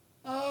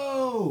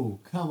 Oh,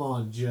 come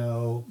on,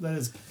 Joe. That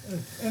is.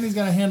 And he's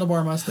got a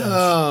handlebar mustache.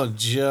 Oh,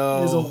 Joe.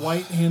 He has a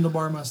white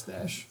handlebar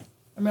mustache.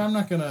 I mean, I'm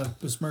not going to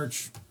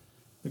besmirch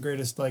the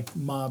greatest, like,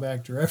 mob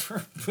actor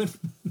ever. But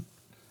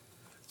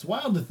it's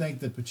wild to think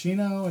that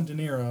Pacino and De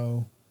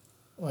Niro,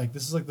 like,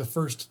 this is, like, the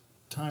first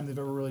time they've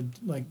ever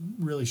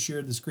really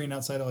shared the screen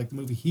outside of, like, the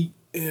movie Heat.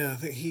 Yeah, I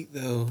think Heat,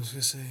 though. I was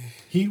going to say.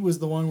 Heat was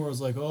the one where it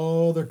was like,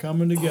 oh, they're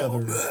coming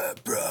together. Oh,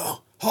 bro.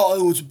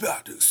 Hollywood's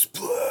about to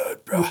explode,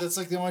 bro. That's,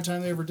 like, the only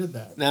time they ever did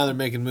that. Now they're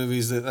making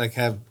movies that, like,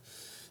 have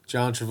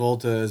John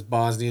Travolta as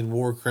Bosnian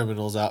war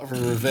criminals out for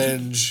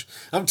revenge.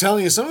 I'm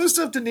telling you, some of the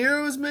stuff De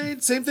Niro has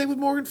made, same thing with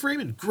Morgan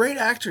Freeman. Great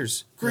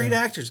actors. Great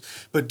actors.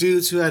 But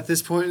dudes who at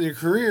this point in their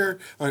career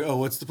are like, oh,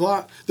 what's the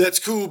plot? That's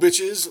cool,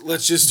 bitches.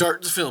 Let's just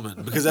start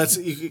filming. Because that's,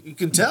 you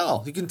can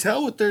tell. You can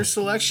tell with their De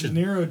selection.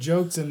 Niro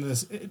jokes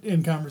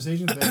in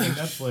conversations with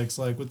Netflix,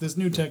 like, with this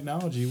new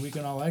technology, we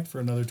can all act for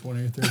another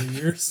 20 or 30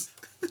 years.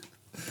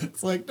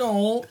 It's like,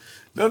 don't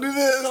do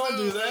this. Don't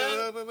do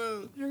that.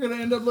 No. You're going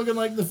to end up looking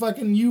like the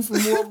fucking you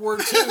from World War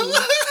II.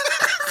 It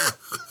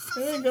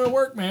ain't going to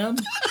work, man.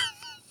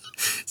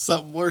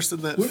 Something worse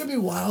than that. Wouldn't it be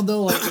wild,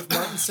 though, like if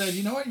Martin said,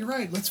 you know what, you're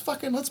right, let's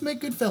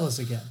make Goodfellas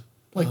again.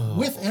 Like,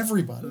 with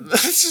everybody.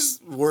 That's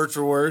just word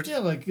for word. Yeah,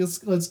 like,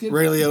 let's get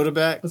Ray Liotta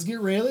back. Let's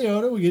get Ray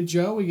Liotta, we get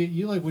Joe, we get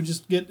you, like, we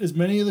just get as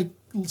many of the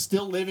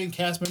still living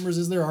cast members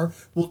as there are.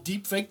 We'll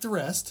deep fake the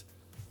rest.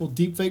 We'll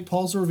deep fake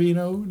Paul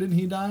Sorvino. Didn't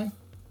he die?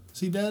 Is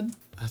he dead?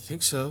 I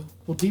think so.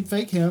 We'll deep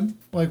fake him.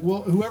 Like,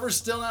 whoever's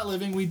still not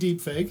living, we deep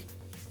fake.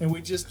 And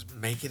we just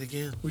Make it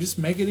again.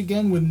 make it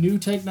again with new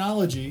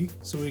technology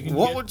so we can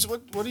What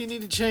do you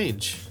need to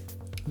change?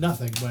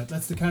 nothing. But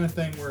that's the kind of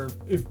thing where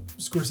if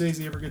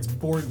Scorsese ever gets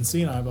bored and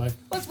senile, I'd be like,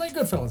 let's make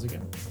Goodfellas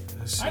again.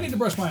 I need to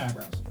brush my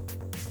eyebrows.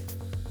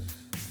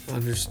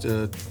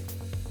 Understood.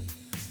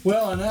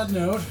 Well, on that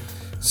note,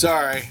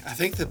 Sorry, I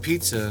think the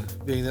pizza,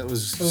 being that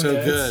was so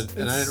yeah, good,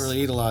 and I didn't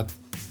really eat a lot.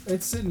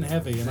 it's sitting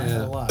heavy and I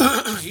had a lot.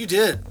 You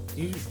did.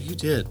 You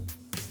did.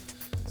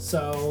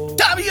 So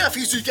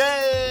WFUCK!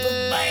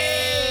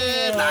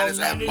 Man!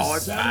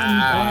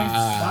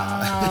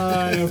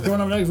 97.5.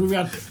 Coming up next, we've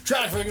got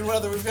traffic and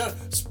weather. We've got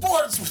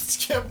sports with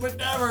Skip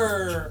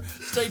McNever.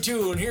 Stay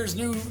tuned. Here's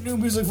new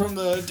music from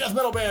the death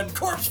metal band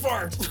Corpse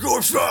Fart.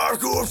 Corpse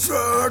fart! I'll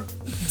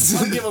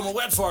give him a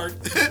wet fart.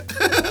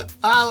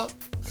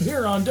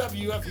 Here on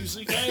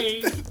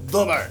WFUCK.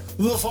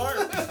 The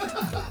fart.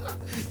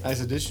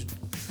 Nice addition.